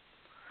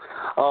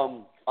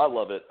 I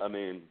love it. I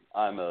mean,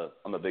 I'm a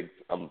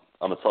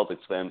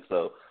Celtics fan,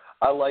 so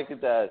I like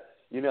it that,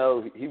 you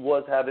know, he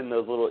was having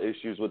those little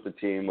issues with the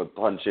team with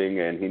punching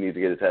and he needs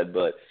to get his head,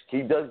 but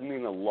he does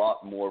mean a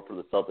lot more for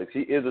the Celtics.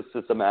 He is a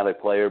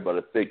systematic player, but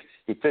I think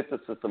he fits the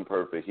system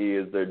perfect. He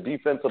is their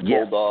defensive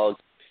bulldog.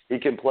 He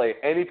can play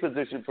any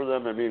position for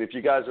them. I mean, if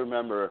you guys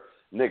remember,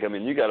 Nick, I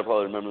mean, you got to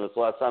probably remember this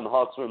last time the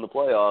Hawks were in the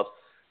playoffs,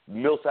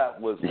 Millsap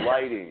was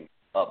lighting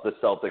up the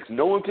Celtics.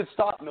 No one could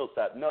stop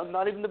Millsap,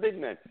 not even the big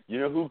men.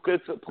 You know who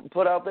gets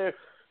put out there?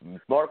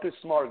 Marcus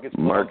Smart gets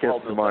put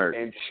out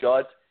and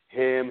shut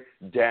him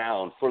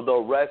down for the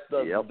rest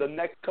of the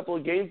next couple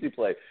of games he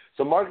plays.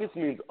 So Marcus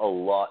means a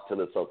lot to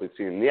the Celtics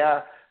team.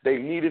 Yeah, they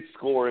needed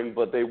scoring,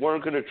 but they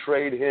weren't going to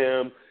trade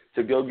him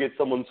to go get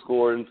someone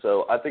scoring.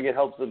 So I think it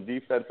helps them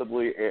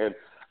defensively, and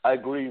I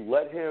agree.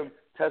 Let him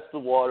test the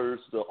waters.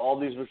 So all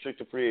these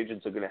restricted free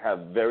agents are going to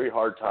have very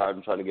hard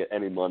time trying to get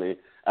any money.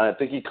 And I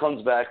think he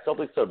comes back.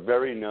 Celtics are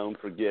very known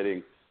for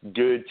getting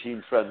good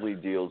team-friendly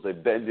deals. They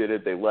did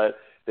it.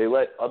 They they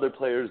let other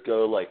players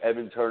go like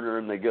Evan Turner,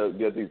 and they go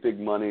get these big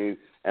money,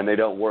 and they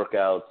don't work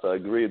out. So I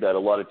agree that a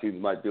lot of teams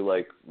might be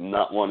like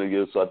not wanting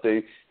to. So I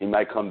think he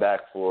might come back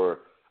for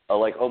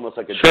almost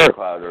like a Jay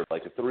Crowder,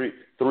 like a three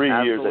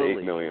years at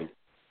 $8 million.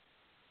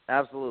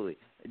 Absolutely.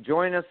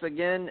 Join us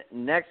again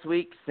next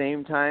week,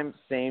 same time,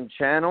 same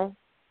channel,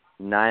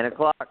 9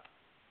 o'clock.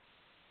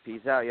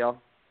 Peace out, y'all.